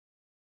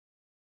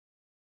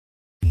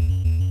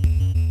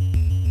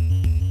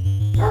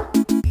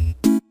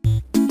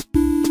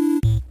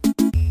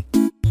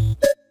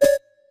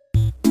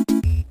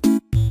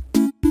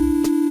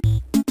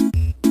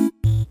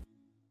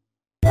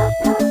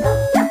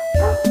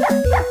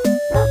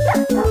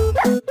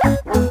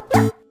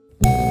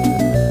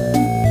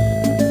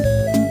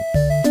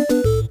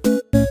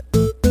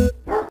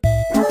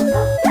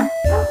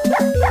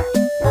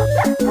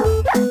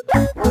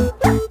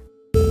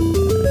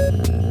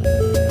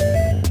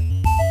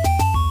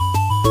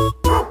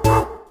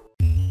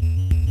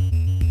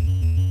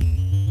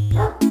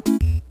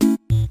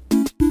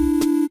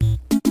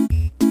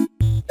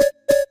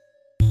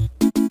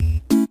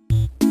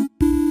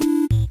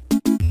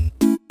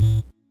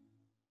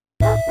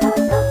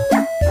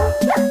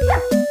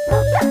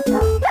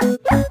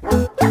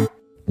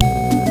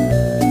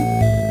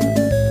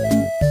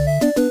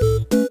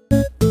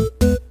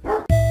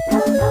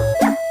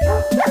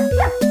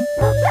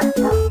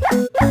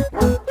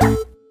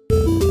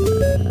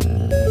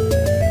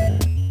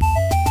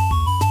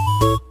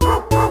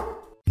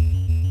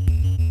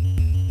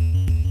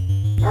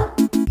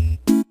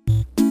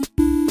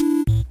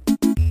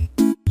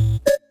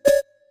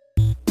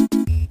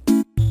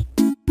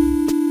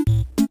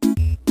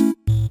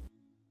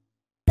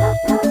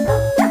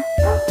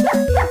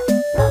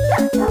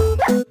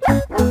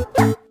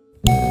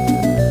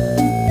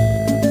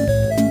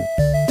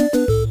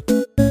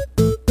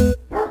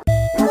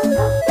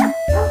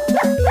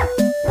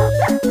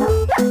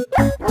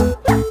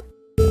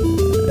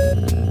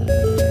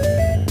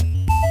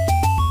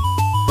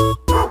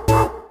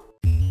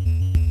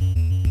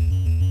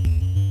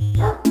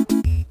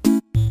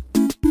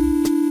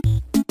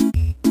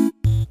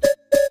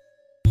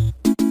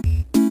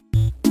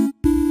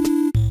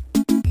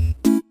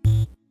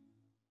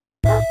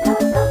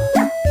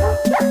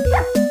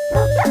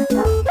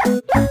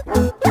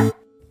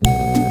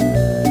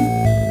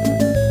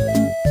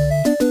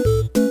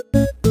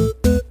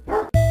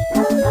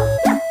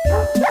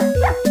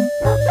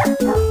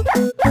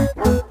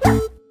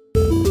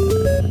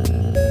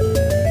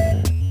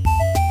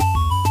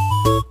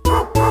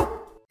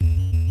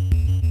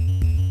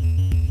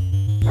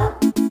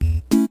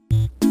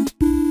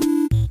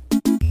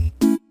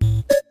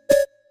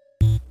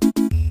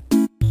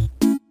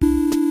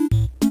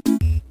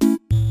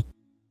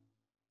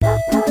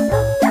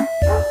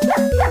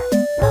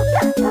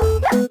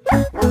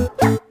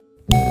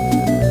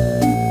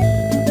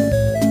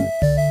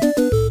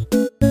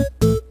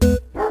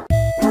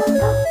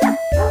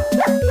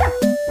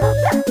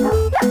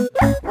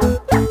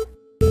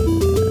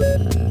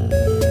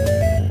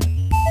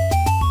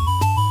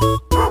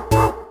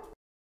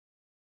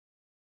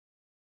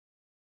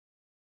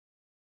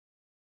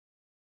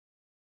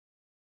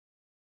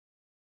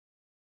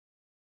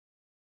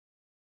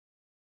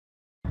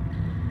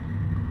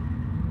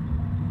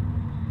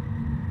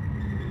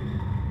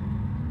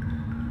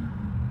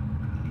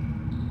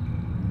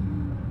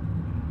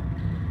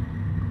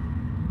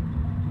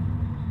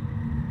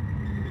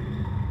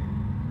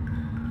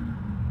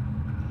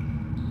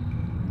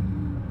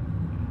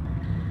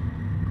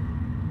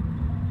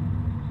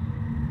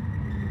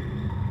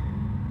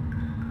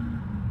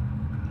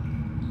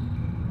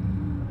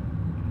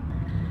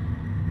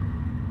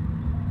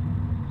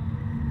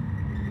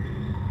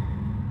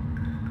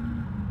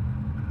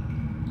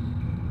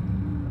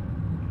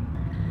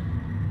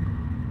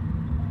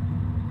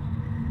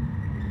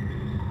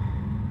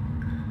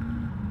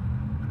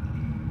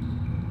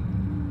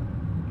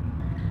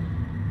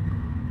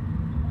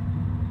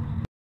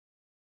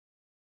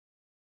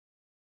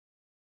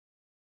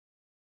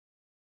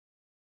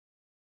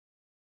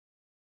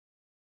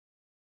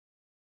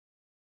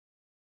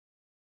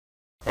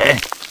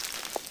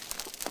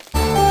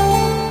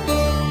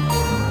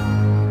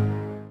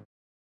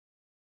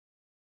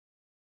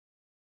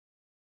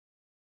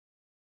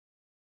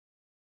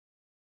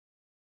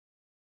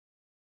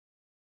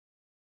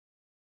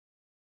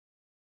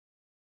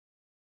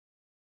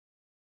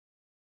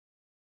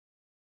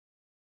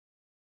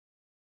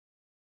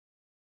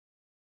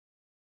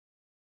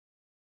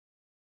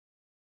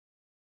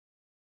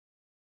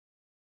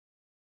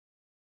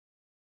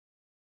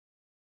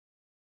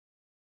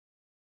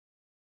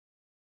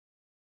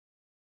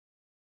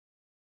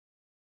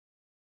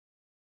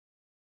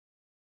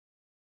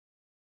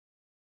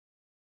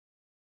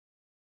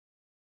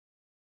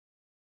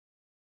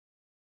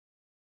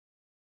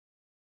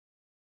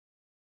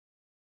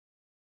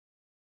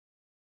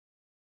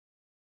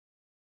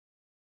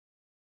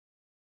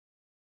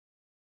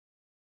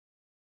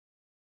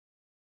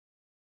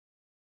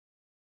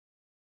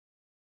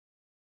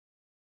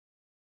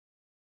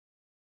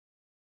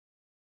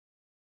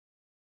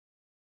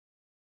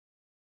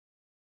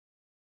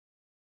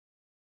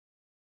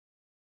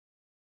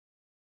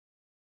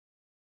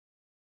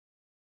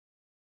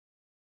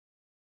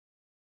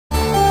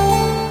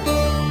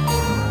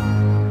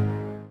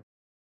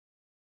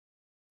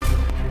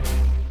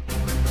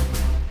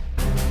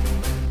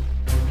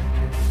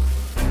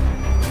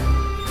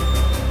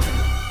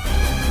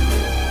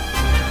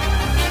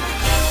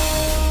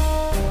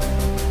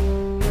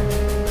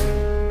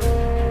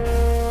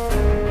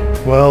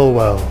 Well,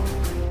 well.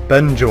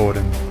 Ben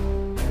Jordan.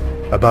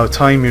 About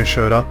time you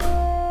showed up.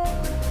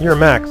 You're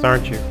Max,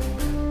 aren't you?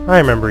 I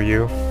remember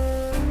you.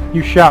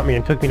 You shot me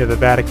and took me to the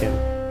Vatican.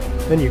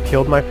 Then you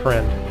killed my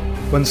friend.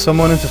 When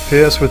someone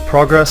interferes with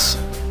progress,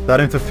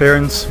 that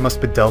interference must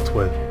be dealt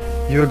with.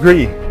 You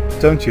agree,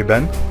 don't you,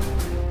 Ben?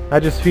 I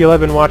just feel I've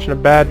been watching a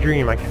bad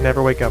dream I can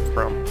never wake up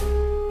from.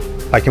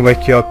 I can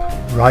wake you up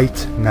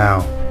right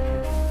now.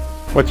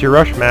 What's your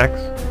rush, Max?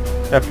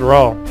 After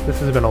all,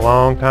 this has been a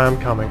long time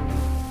coming.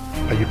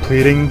 Are you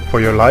pleading for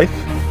your life?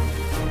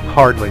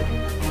 Hardly.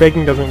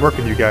 Begging doesn't work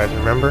with you guys,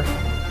 remember?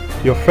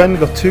 Your friend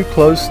got too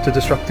close to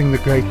disrupting the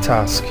great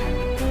task.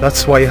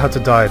 That's why he had to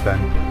die,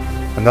 Ben.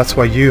 And that's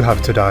why you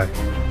have to die.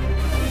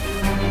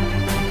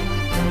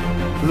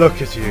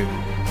 Look at you.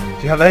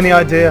 Do you have any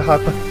idea how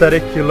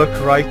pathetic you look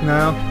right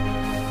now?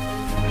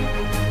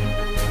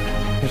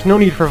 There's no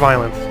need for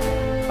violence.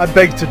 I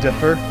beg to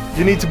differ.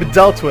 You need to be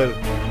dealt with.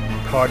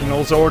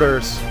 Cardinal's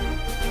orders.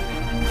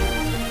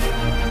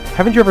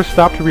 Haven't you ever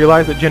stopped to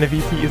realize that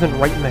Genovese isn't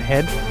right in the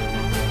head?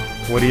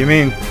 What do you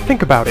mean?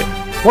 Think about it.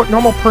 What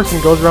normal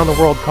person goes around the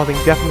world causing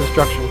death and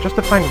destruction just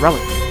to find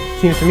relics?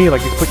 Seems to me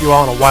like he's put you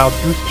all on a wild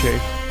goose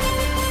chase.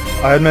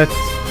 I admit,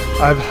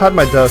 I've had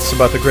my doubts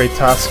about the great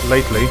task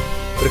lately,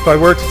 but if I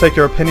were to take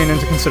your opinion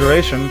into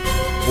consideration,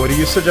 what do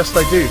you suggest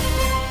I do?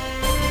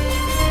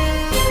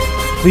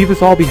 Leave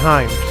this all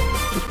behind.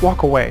 Just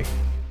walk away.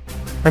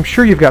 I'm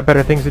sure you've got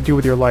better things to do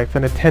with your life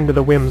than attend to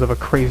the whims of a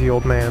crazy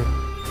old man.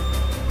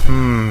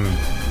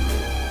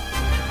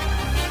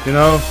 You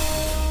know,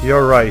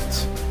 you're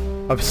right.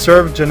 I've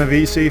served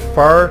Genovese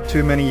far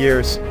too many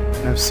years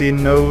and have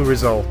seen no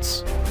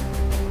results.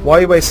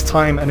 Why waste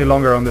time any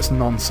longer on this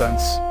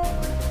nonsense?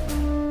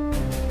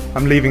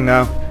 I'm leaving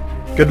now.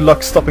 Good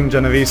luck stopping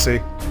Genovese.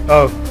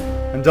 Oh,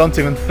 and don't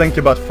even think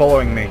about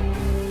following me.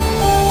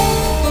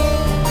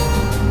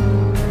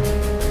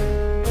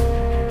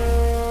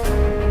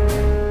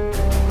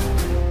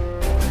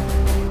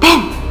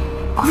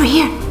 Over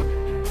here.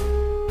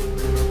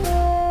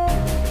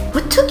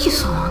 What took you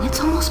so long?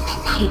 It's almost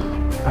midnight.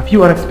 A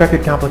few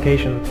unexpected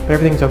complications, but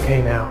everything's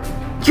okay now.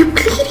 You're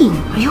bleeding.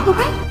 Are you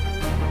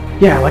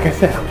alright? Yeah, like I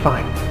said, I'm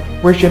fine.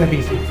 Where's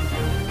Genovese?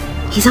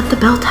 He's up the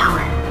bell tower.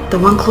 The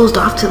one closed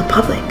off to the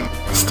public.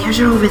 The stairs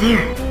are over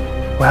there.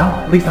 Well,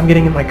 at least I'm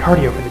getting in my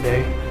cardio for the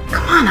day.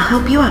 Come on, I'll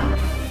help you up.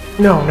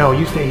 No,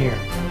 you stay here.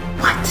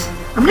 What?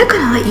 I'm not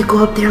gonna let you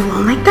go up there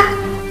alone like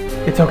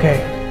that. It's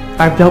okay.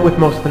 I've dealt with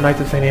most of the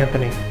Knights of St.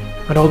 Anthony.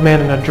 An old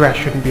man in a dress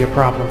shouldn't be a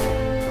problem.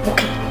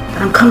 Okay,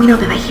 but I'm coming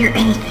up if I hear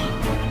anything.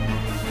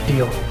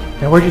 Deal.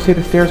 Now where'd you say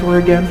the stairs were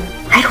again?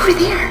 Right over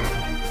there.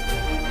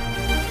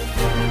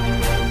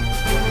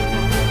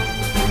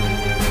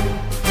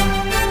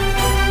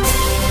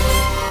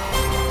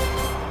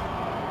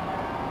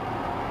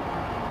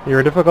 You're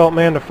a difficult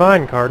man to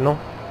find, Cardinal.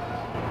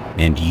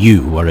 And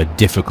you are a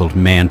difficult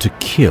man to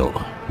kill,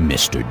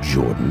 Mr.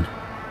 Jordan.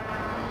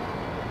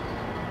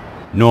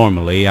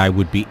 Normally, I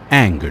would be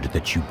angered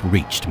that you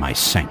breached my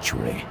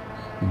sanctuary,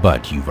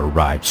 but you've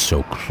arrived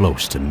so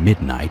close to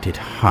midnight it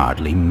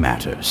hardly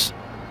matters.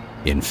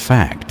 In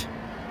fact,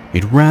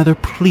 it rather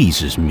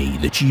pleases me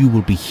that you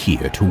will be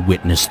here to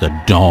witness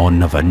the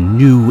dawn of a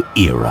new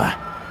era,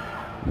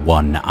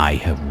 one I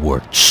have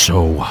worked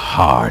so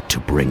hard to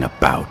bring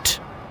about.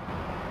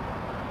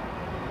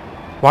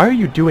 Why are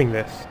you doing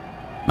this?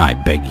 I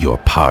beg your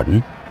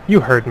pardon?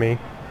 You heard me.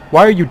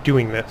 Why are you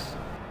doing this?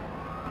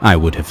 I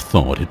would have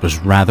thought it was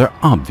rather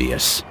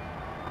obvious.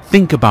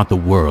 Think about the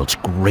world's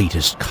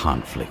greatest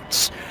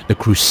conflicts, the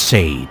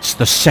Crusades,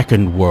 the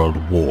Second World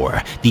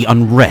War, the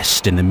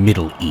unrest in the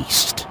Middle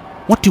East.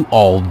 What do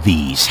all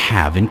these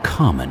have in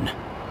common?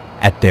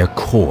 At their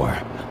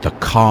core, the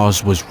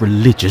cause was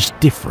religious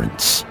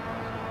difference.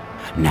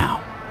 Now,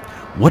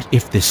 what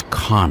if this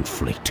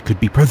conflict could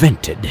be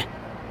prevented?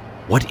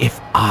 What if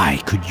I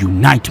could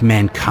unite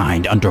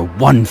mankind under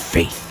one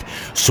faith,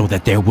 so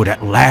that there would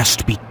at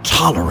last be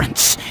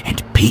tolerance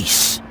and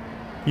peace?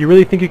 You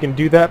really think you can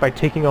do that by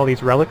taking all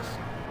these relics?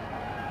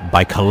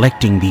 By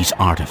collecting these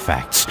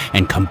artifacts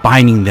and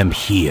combining them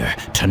here,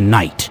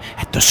 tonight,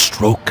 at the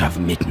stroke of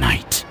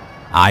midnight,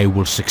 I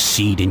will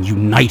succeed in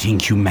uniting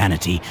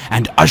humanity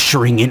and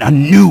ushering in a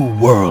new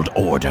world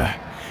order,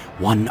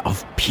 one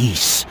of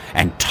peace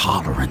and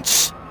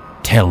tolerance.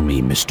 Tell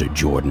me, Mr.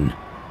 Jordan,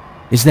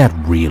 is that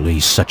really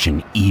such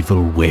an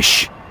evil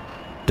wish?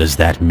 Does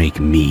that make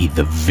me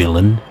the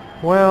villain?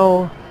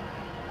 Well...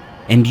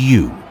 And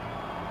you,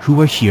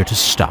 who are here to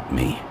stop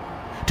me,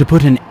 to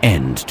put an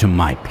end to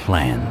my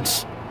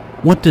plans,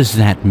 what does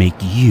that make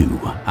you,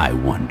 I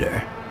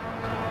wonder?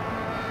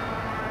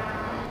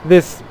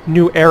 This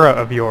new era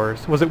of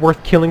yours, was it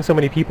worth killing so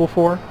many people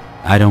for?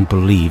 I don't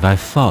believe I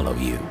follow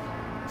you.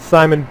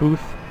 Simon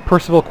Booth,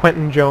 Percival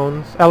Quentin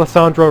Jones,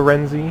 Alessandro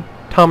Renzi,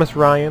 Thomas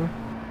Ryan. Do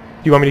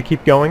you want me to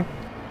keep going?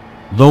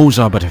 Those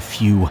are but a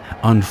few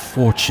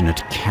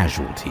unfortunate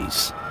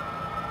casualties.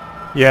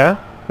 Yeah?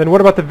 Then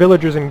what about the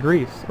villagers in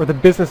Greece, or the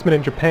businessmen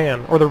in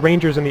Japan, or the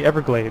rangers in the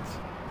Everglades?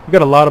 You've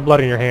got a lot of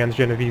blood in your hands,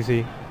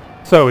 Genovese.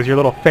 So, is your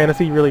little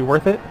fantasy really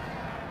worth it?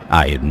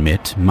 I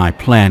admit my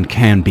plan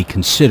can be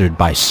considered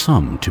by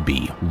some to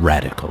be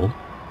radical,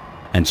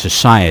 and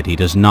society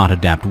does not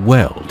adapt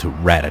well to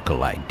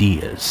radical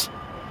ideas.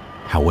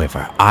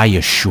 However, I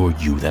assure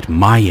you that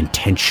my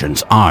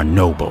intentions are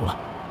noble.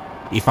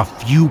 If a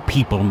few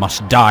people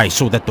must die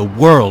so that the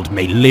world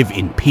may live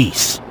in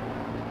peace,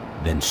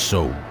 then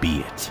so be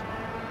it.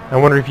 I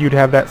wonder if you'd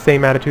have that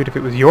same attitude if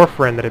it was your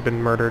friend that had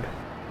been murdered.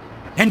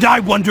 And I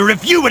wonder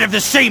if you would have the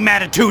same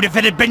attitude if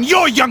it had been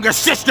your younger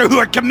sister who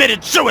had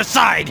committed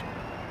suicide!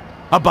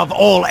 Above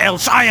all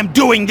else, I am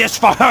doing this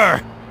for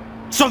her,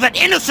 so that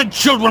innocent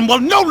children will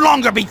no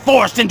longer be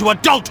forced into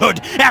adulthood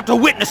after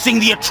witnessing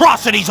the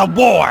atrocities of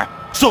war,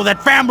 so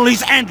that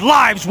families and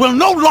lives will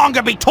no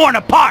longer be torn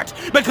apart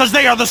because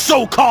they are the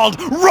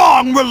so-called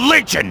wrong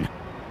religion,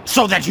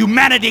 so that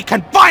humanity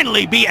can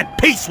finally be at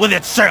peace with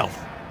itself.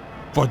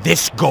 For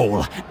this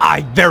goal,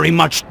 I very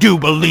much do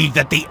believe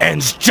that the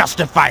ends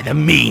justify the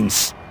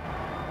means.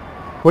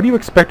 What do you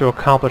expect to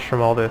accomplish from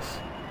all this?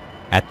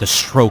 At the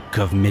stroke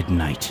of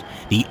midnight,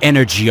 the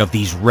energy of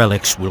these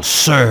relics will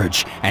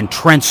surge and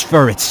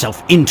transfer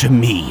itself into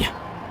me.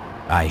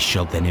 I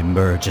shall then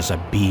emerge as a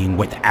being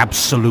with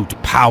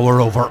absolute power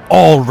over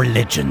all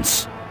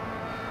religions.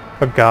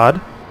 A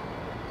god?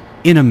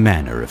 In a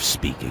manner of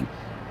speaking.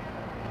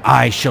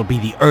 I shall be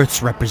the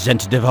Earth's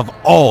representative of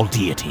all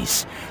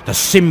deities, the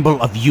symbol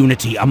of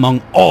unity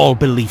among all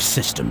belief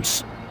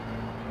systems.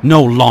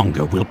 No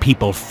longer will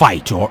people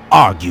fight or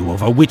argue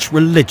over which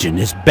religion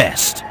is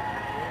best.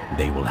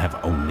 They will have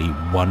only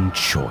one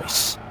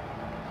choice.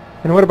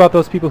 And what about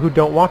those people who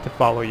don't want to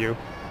follow you?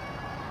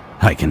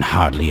 I can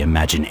hardly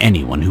imagine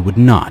anyone who would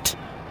not.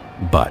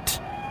 But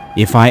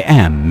if I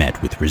am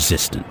met with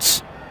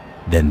resistance,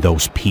 then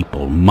those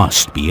people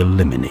must be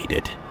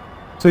eliminated.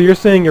 So you're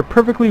saying you're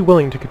perfectly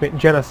willing to commit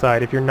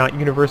genocide if you're not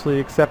universally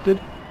accepted?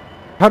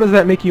 How does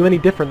that make you any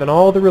different than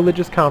all the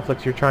religious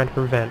conflicts you're trying to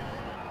prevent?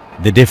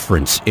 The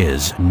difference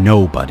is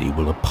nobody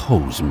will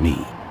oppose me.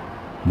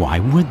 Why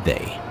would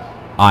they?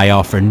 I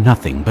offer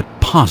nothing but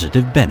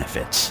positive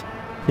benefits.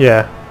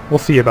 Yeah, we'll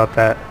see about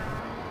that.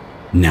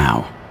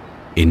 Now,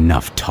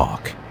 enough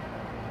talk.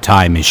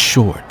 Time is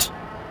short.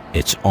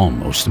 It's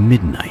almost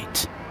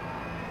midnight.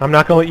 I'm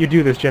not gonna let you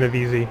do this,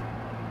 Genovese.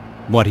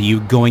 What are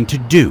you going to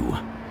do?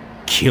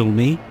 Kill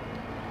me?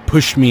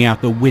 Push me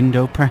out the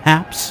window,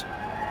 perhaps?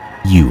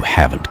 You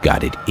haven't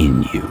got it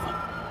in you.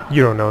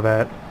 You don't know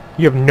that.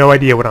 You have no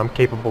idea what I'm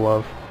capable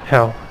of.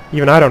 Hell,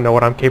 even I don't know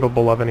what I'm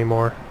capable of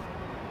anymore.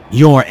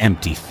 Your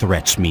empty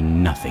threats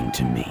mean nothing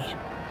to me.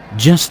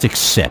 Just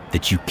accept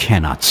that you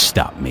cannot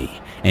stop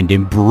me, and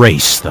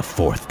embrace the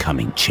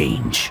forthcoming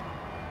change.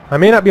 I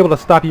may not be able to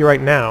stop you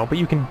right now, but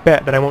you can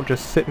bet that I won't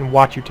just sit and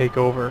watch you take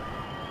over.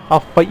 I'll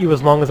fight you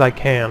as long as I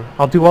can.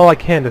 I'll do all I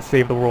can to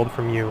save the world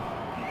from you.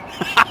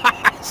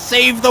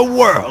 Save the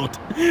world?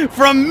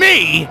 From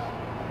me?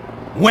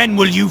 When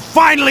will you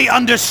finally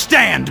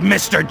understand,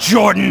 Mr.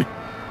 Jordan?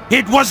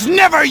 It was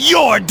never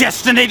your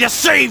destiny to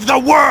save the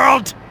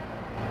world!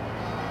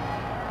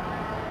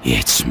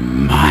 It's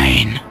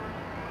mine.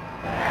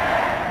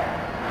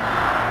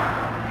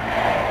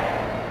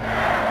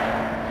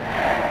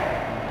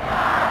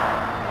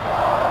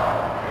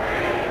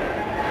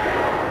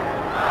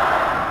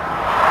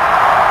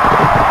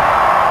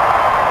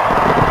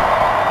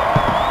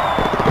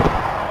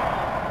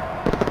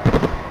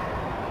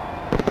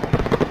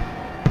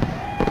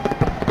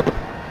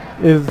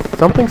 Is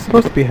something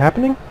supposed to be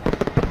happening?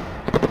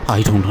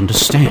 I don't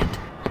understand.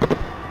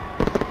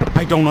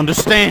 I don't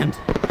understand.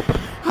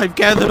 I've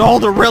gathered all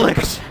the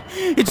relics.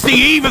 It's the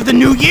eve of the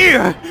new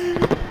year.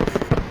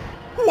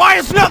 Why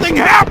has nothing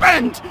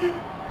happened?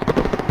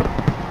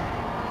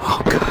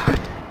 Oh God.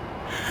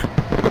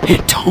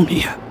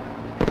 Antonia.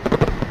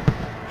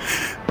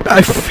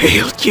 I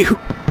failed you.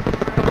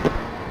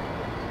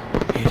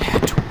 It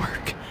had to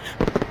work.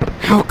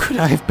 How could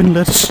I have been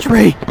led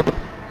astray?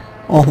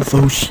 All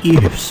those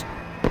years.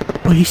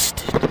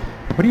 Wasted.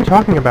 What are you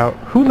talking about?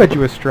 Who led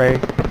you astray?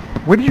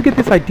 Where did you get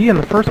this idea in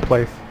the first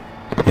place?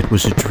 It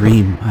was a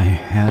dream I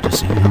had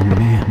as a young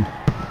man.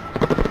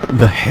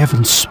 The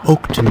heavens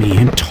spoke to me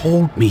and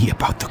told me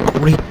about the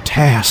great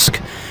task.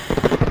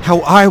 How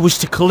I was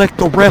to collect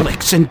the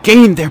relics and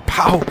gain their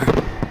power.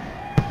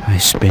 I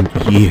spent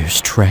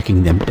years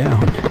tracking them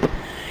down.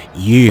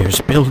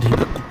 Years building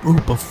a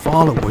group of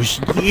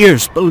followers.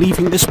 Years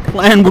believing this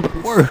plan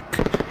would work.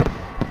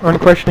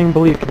 Unquestioning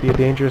belief can be a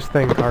dangerous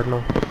thing,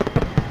 Cardinal.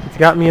 It's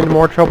got me into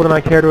more trouble than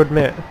I care to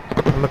admit,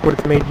 and look what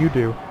it's made you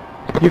do.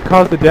 You've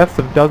caused the deaths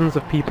of dozens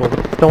of people,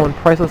 stolen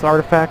priceless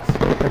artifacts,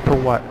 and for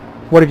what?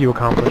 What have you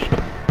accomplished?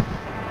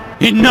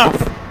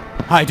 Enough!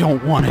 I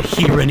don't want to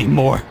hear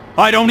anymore.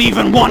 I don't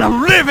even want to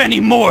live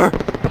anymore!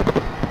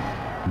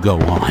 Go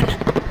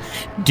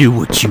on. Do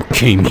what you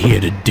came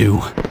here to do.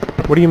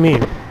 What do you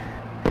mean?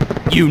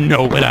 You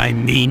know what I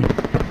mean.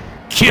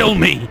 Kill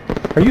me!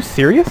 Are you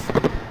serious?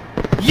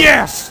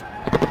 Yes!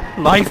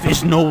 Life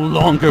is no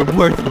longer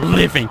worth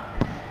living.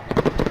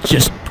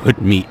 Just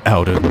put me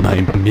out of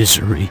my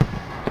misery.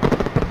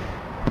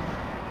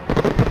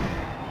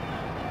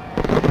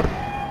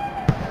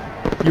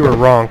 You were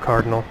wrong,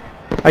 Cardinal.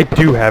 I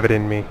do have it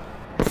in me.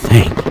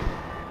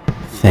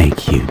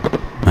 Thank you,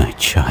 my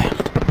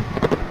child.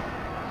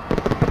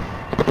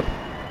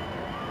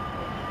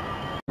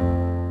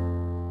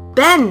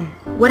 Ben,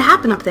 what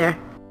happened up there?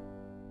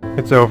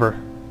 It's over.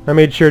 I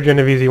made sure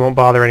Genovese won't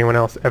bother anyone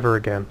else ever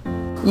again.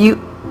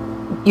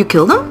 You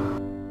killed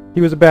him?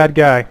 He was a bad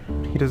guy.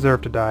 He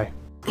deserved to die.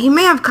 He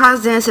may have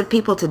caused innocent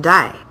people to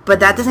die, but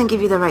that doesn't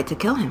give you the right to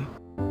kill him.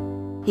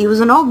 He was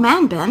an old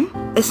man, Ben.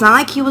 It's not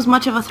like he was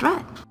much of a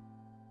threat.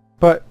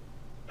 But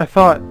I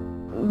thought...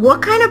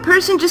 What kind of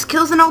person just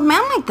kills an old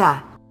man like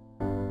that?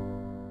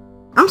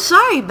 I'm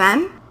sorry,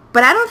 Ben,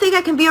 but I don't think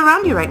I can be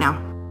around you right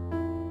now.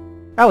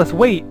 Alice,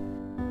 wait!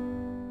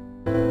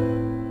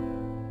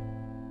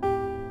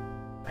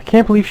 I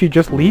can't believe she'd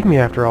just leave me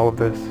after all of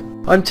this.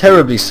 I'm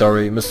terribly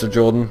sorry, Mr.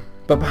 Jordan,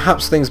 but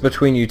perhaps things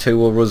between you two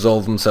will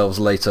resolve themselves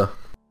later.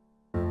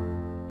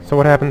 So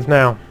what happens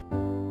now?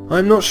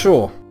 I'm not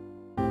sure.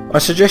 I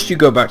suggest you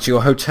go back to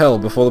your hotel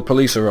before the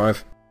police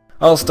arrive.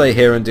 I'll stay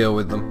here and deal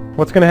with them.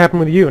 What's going to happen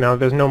with you now that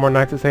there's no more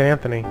Knights of St.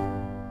 Anthony?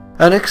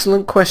 An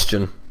excellent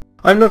question.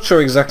 I'm not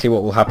sure exactly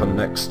what will happen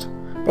next,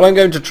 but I'm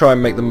going to try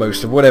and make the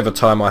most of whatever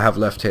time I have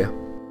left here.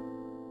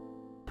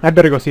 I'd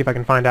better go see if I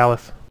can find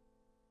Alice.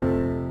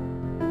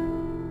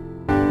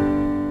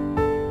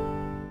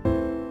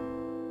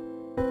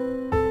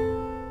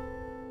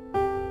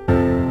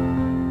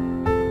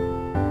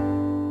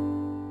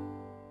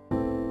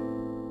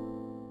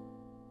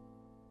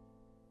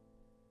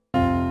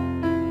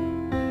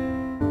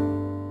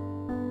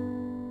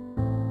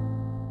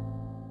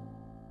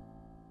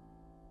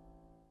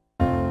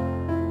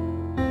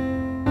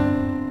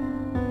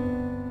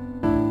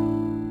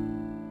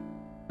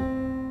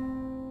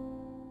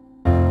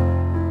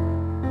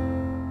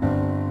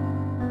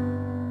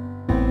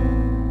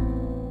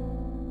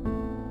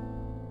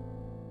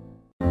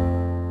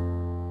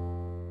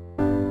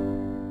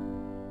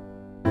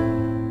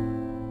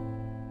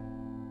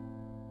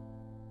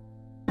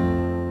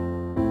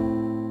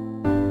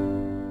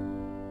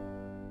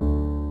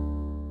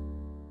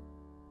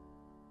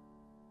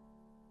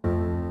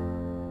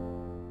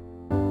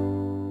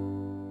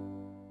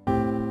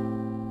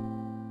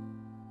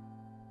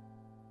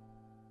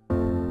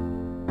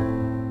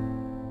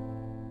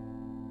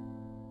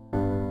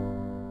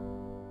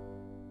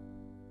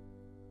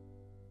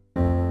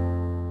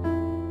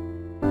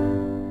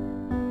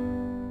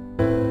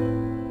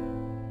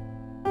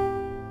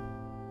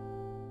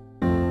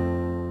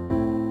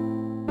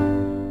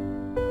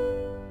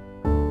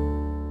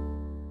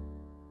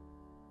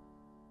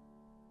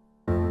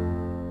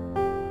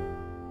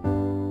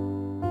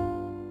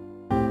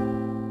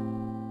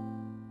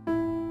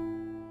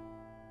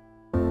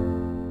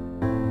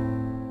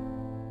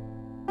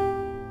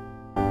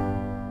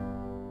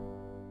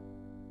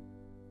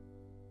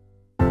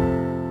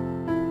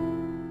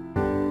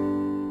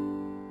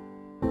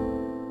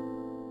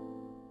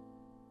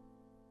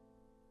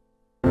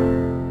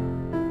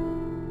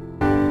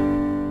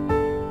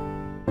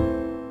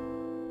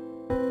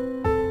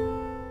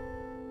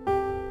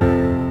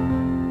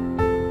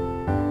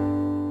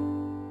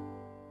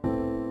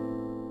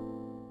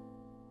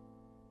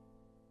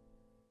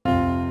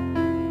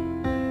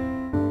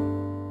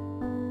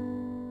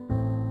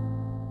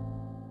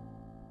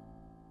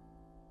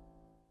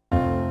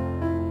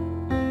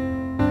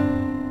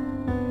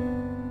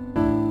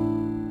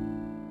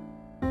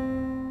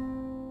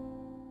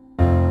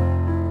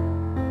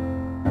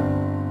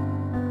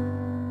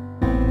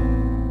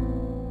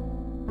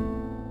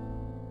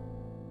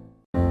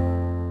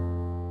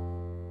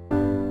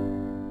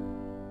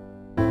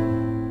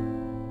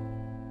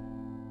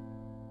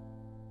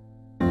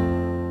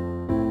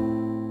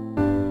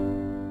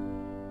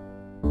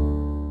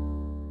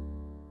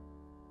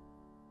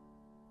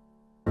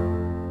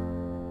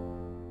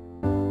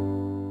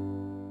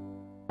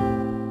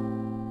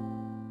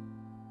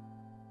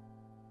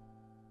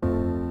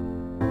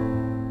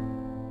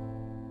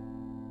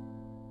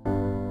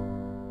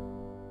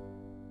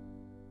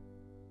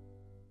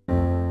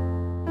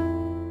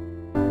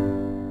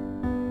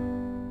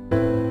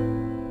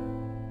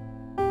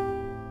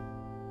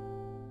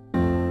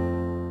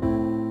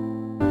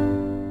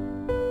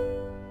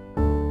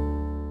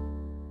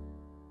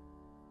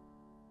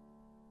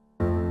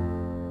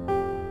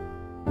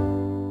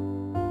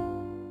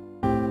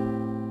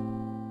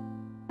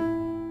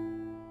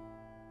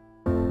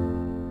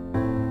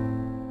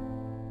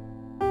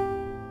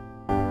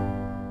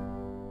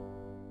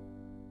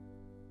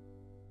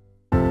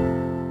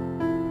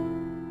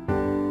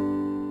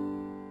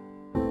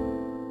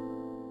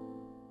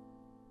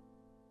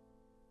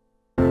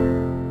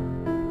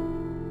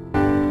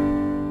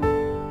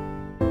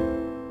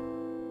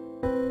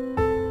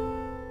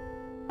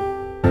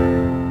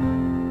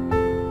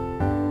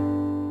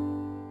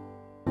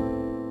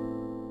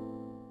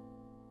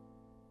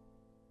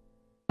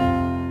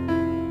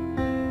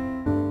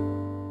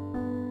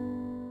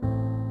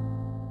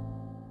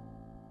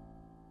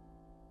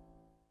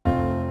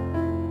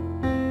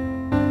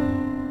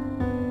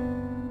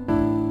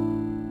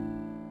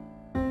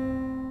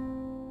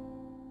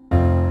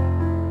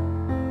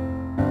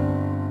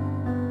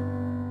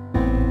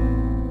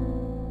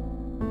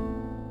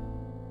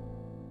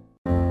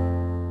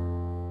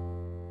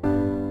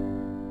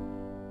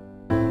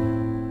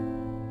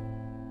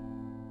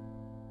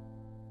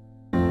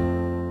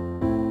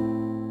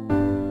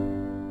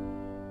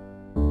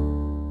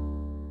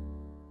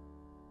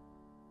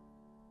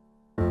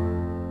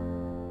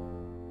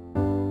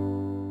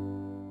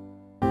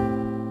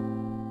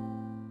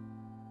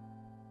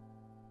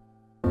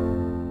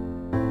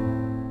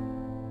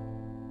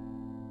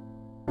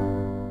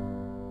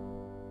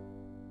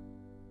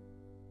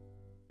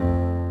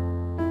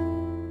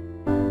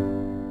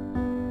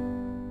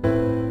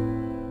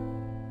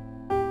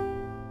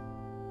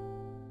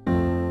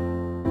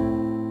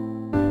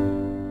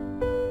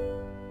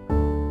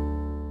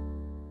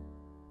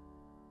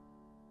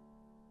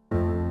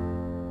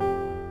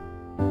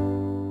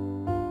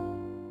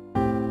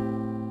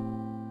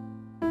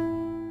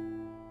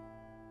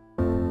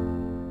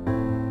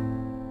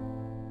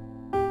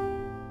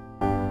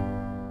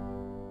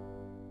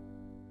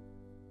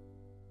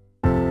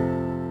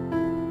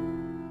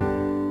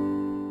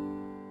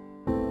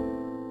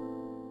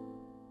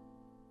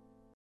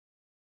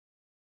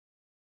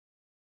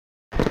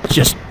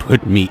 Just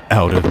put me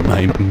out of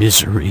my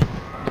misery.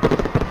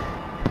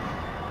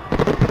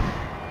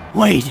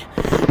 Wait,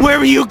 where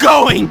are you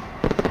going?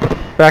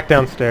 Back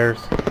downstairs.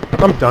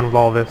 I'm done with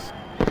all this.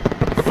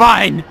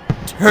 Fine!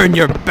 Turn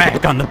your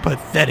back on the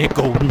pathetic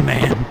old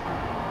man.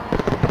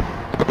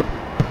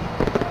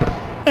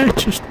 I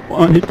just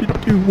wanted to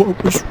do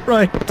what was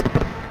right.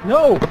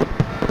 No!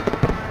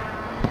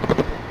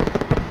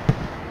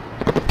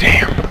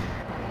 Damn.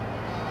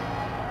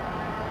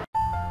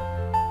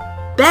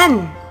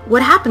 Ben,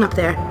 what happened up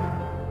there?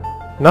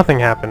 Nothing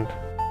happened.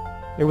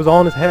 It was all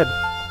in his head.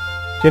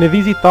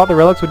 Genovese thought the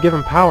relics would give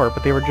him power,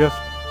 but they were just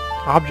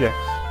objects.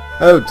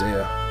 Oh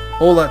dear.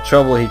 All that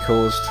trouble he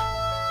caused.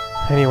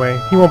 Anyway,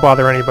 he won't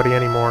bother anybody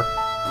anymore.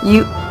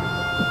 You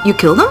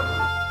killed him?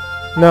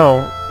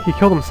 No, he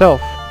killed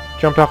himself.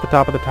 Jumped off the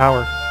top of the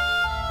tower.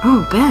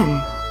 Oh,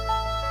 Ben.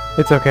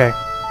 It's okay.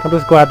 I'm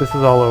just glad this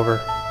is all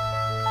over.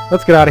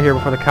 Let's get out of here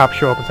before the cops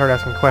show up and start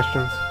asking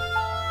questions.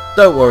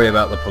 Don't worry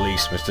about the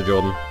police, Mr.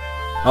 Jordan.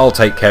 I'll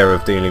take care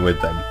of dealing with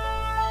them.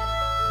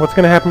 What's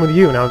going to happen with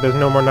you now that there's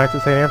no more Knights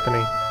of St.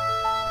 Anthony?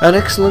 An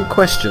excellent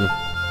question.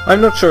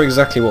 I'm not sure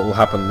exactly what will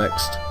happen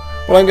next,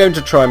 but I'm going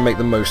to try and make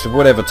the most of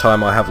whatever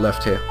time I have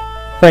left here.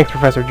 Thanks,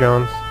 Professor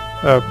Jones.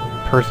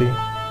 Percy,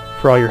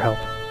 for all your help.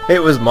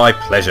 It was my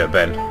pleasure,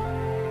 Ben.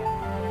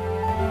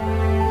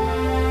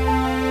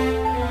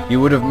 You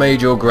would have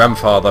made your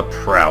grandfather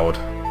proud.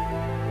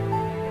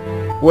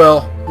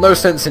 Well, no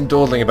sense in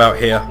dawdling about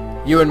here.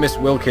 You and Miss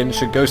Wilkins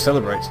should go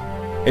celebrate.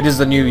 It is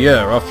the new year,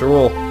 after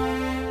all.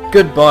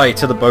 Goodbye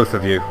to the both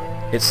of you.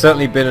 It's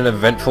certainly been an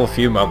eventful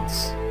few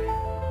months.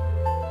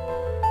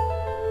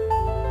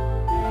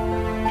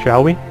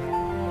 Shall we?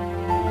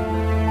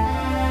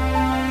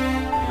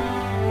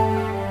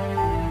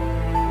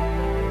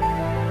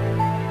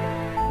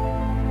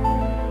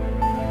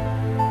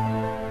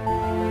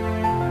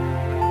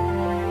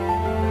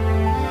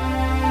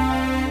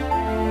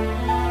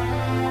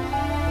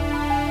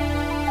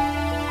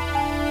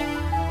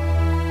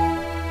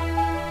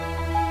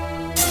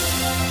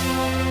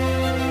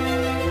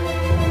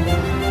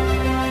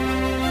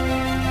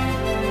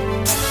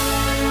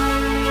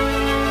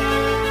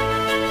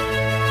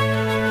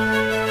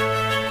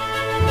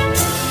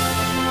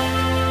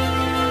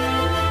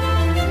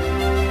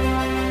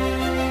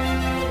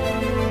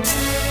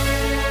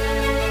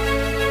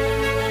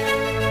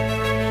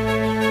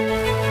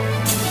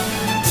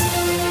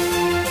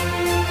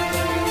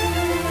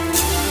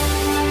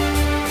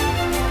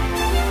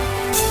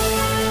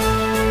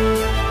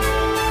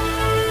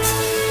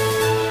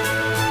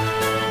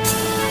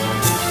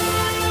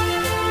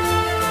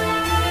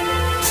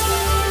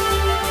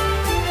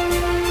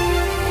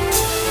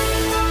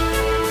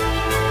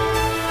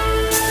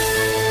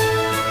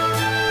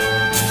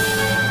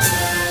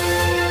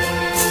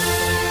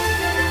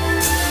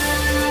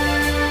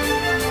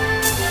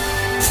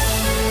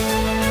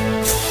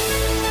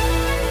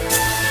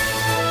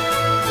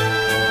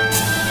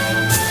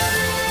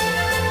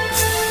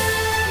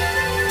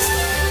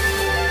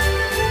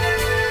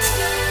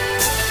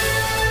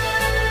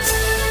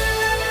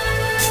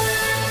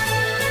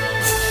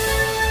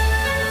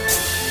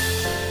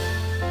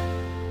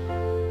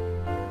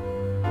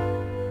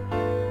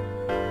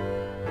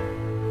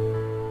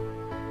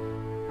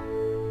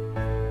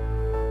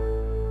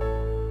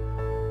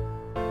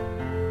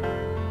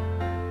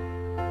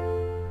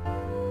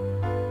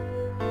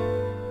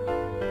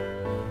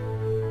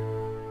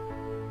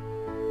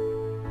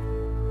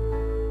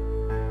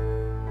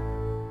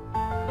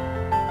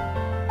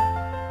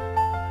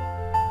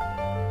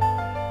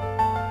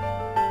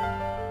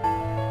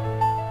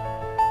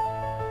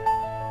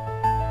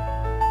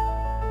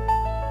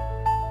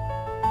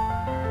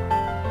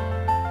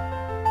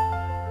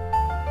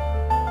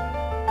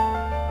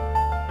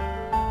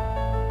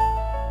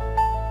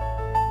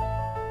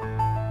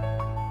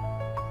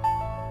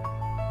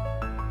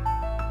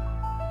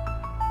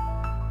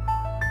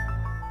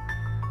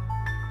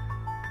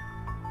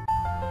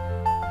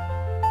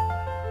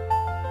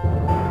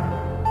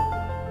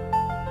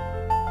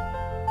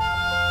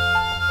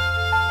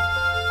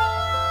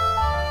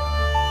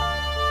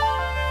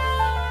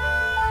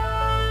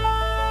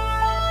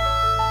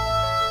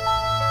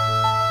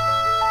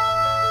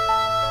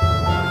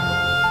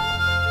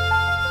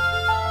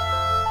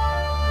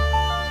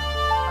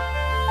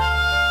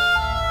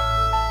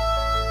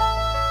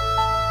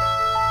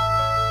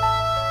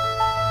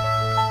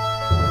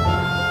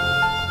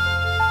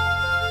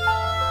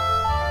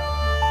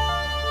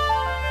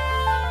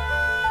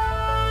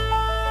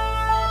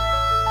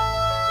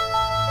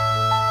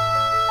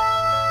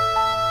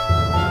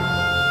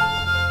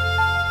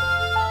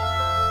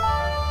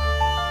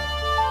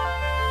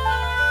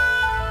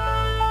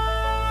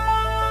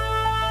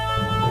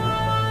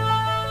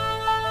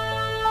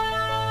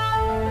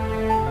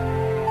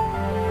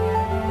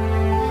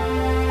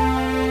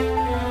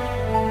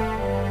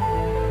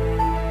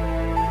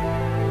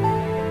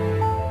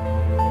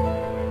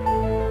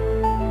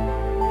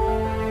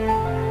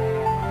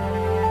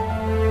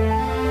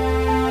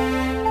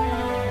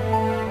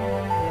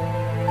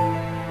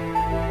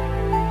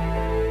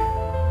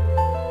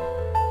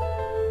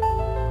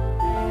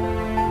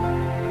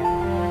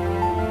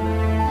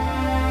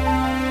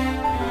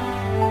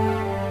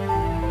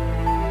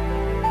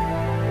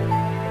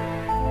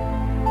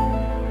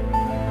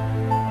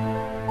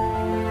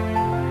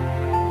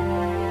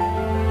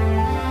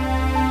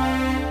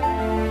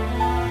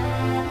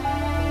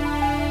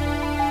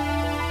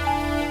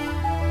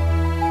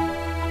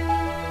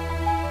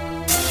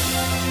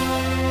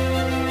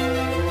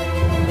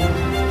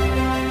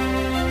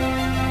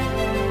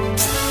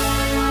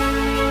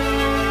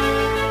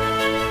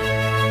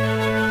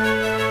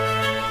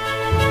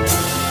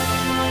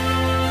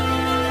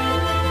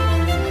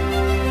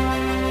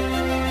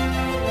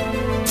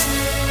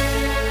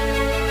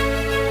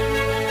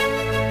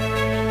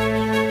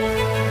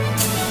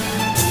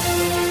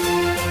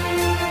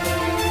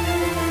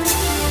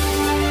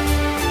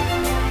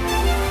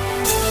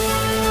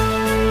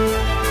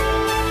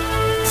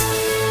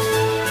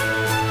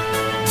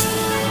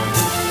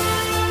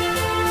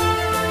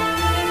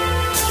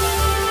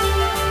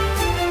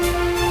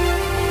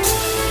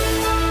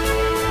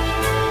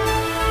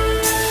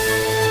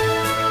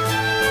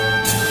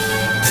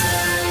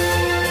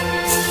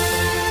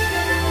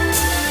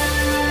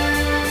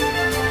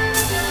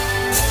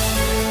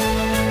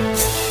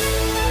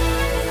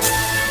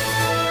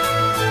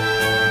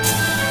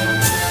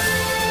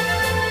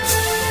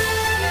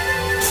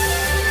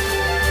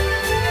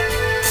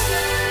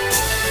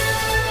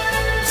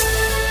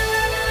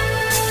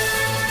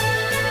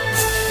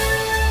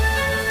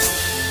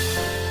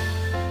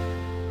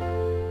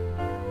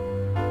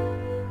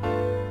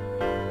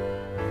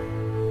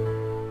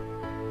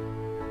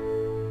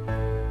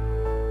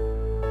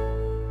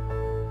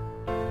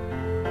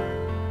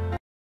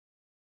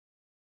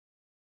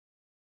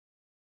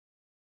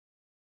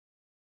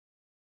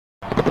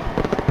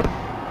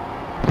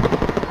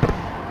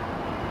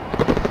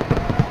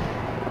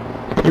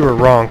 You were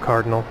wrong,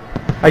 Cardinal.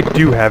 I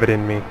do have it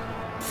in me.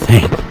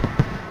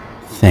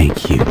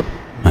 Thank you,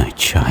 my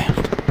child.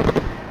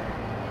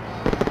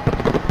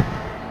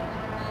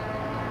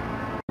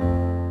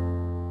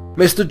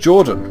 Mr.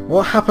 Jordan,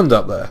 what happened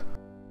up there?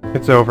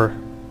 It's over.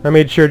 I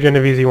made sure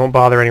Genovese won't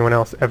bother anyone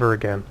else ever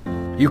again.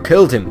 You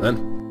killed him,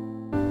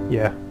 then?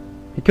 Yeah.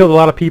 He killed a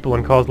lot of people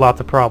and caused lots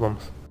of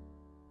problems.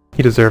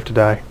 He deserved to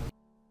die.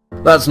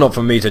 That's not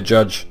for me to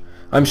judge.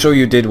 I'm sure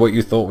you did what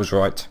you thought was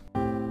right.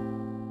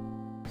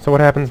 So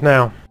what happens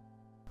now?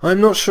 I'm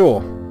not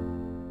sure.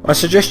 I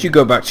suggest you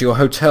go back to your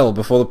hotel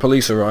before the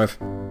police arrive.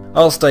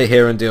 I'll stay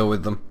here and deal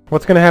with them.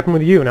 What's going to happen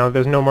with you now that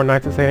there's no more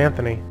Knights of St.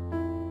 Anthony?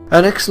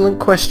 An excellent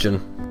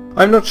question.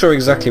 I'm not sure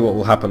exactly what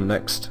will happen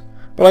next,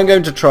 but I'm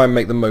going to try and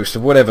make the most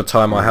of whatever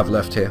time I have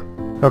left here.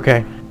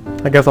 Okay,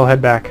 I guess I'll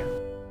head back.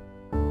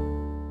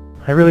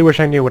 I really wish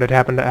I knew what had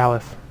happened to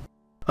Alice.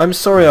 I'm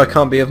sorry I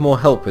can't be of more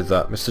help with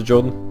that, Mr.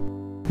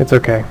 Jordan. It's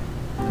okay.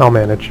 I'll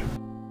manage.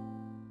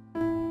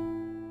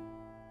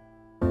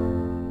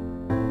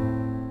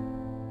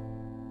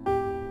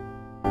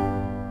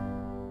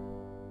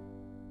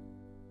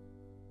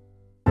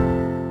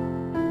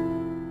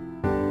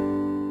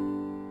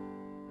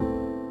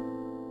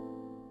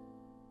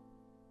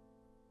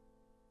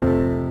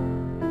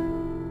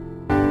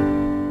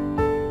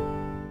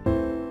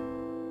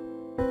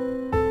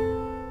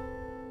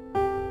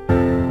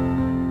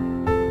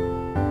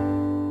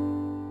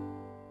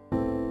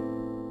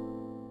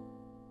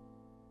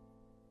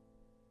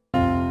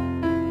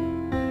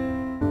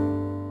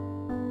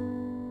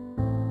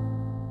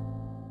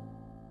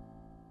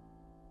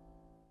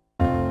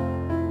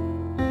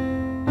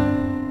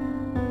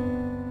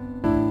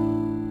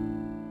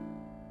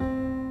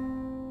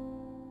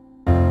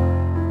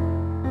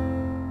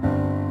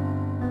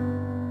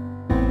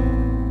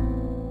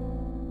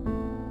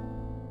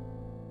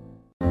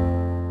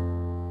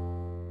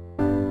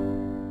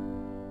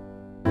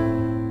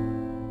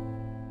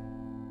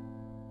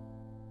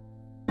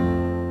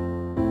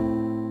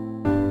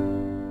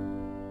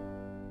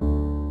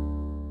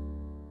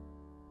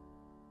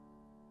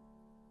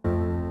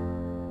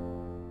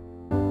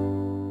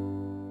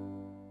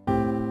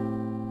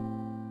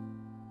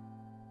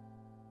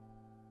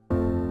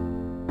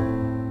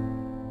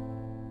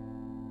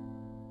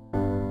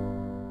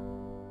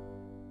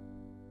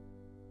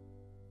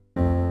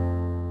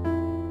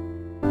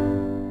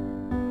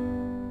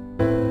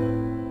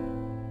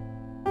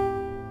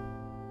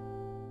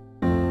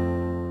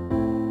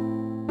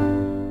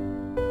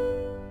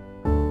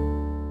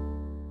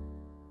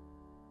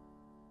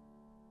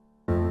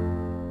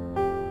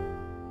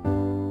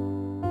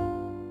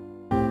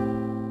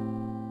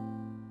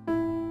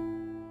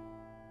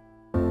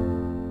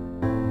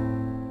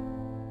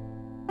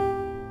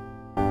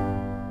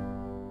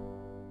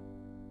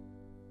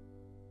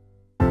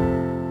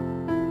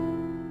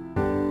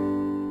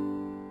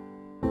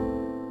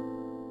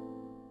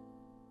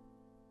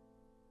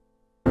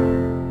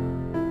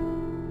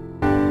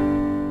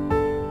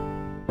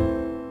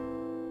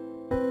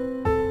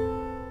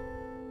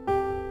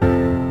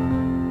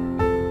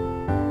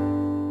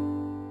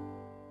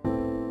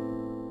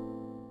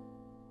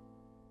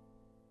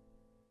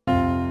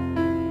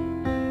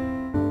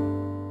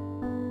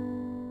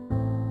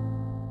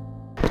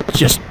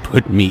 Just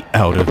put me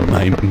out of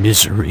my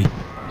misery.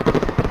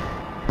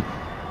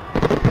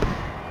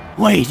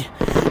 Wait!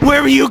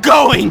 Where are you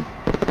going?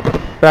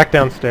 Back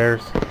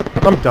downstairs.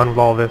 I'm done with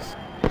all this.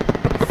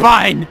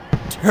 Fine!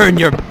 Turn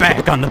your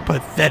back on the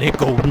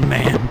pathetic old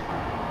man.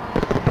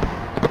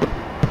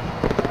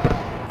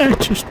 I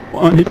just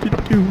wanted to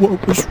do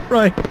what was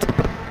right.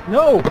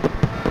 No!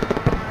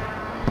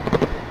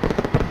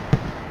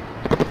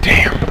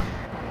 Damn.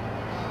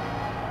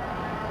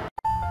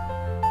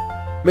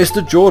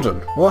 Mr.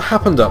 Jordan, what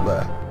happened up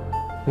there?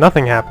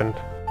 Nothing happened.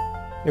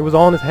 It was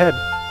all in his head.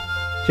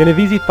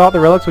 Genovese thought the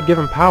relics would give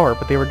him power,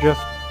 but they were just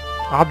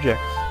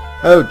objects.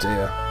 Oh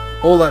dear.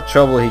 All that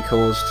trouble he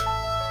caused.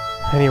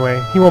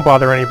 Anyway, he won't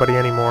bother anybody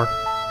anymore.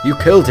 You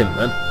killed him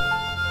then?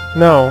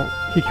 No,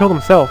 he killed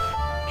himself.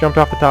 Jumped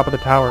off the top of the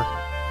tower.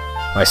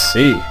 I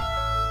see.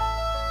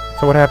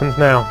 So what happens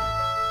now?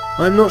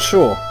 I'm not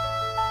sure.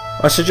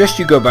 I suggest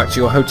you go back to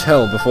your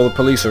hotel before the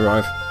police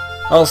arrive.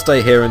 I'll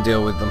stay here and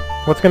deal with them.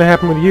 What's going to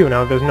happen with you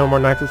now that there's no more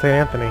Knights of St.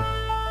 Anthony?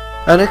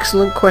 An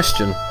excellent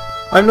question.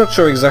 I'm not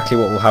sure exactly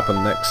what will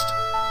happen next,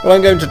 but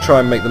I'm going to try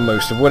and make the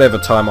most of whatever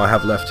time I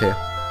have left here.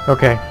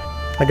 Okay,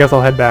 I guess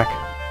I'll head back.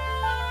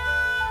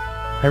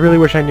 I really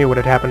wish I knew what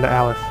had happened to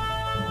Alice.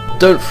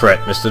 Don't fret,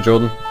 Mr.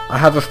 Jordan. I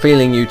have a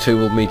feeling you two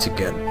will meet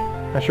again.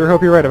 I sure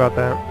hope you're right about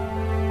that.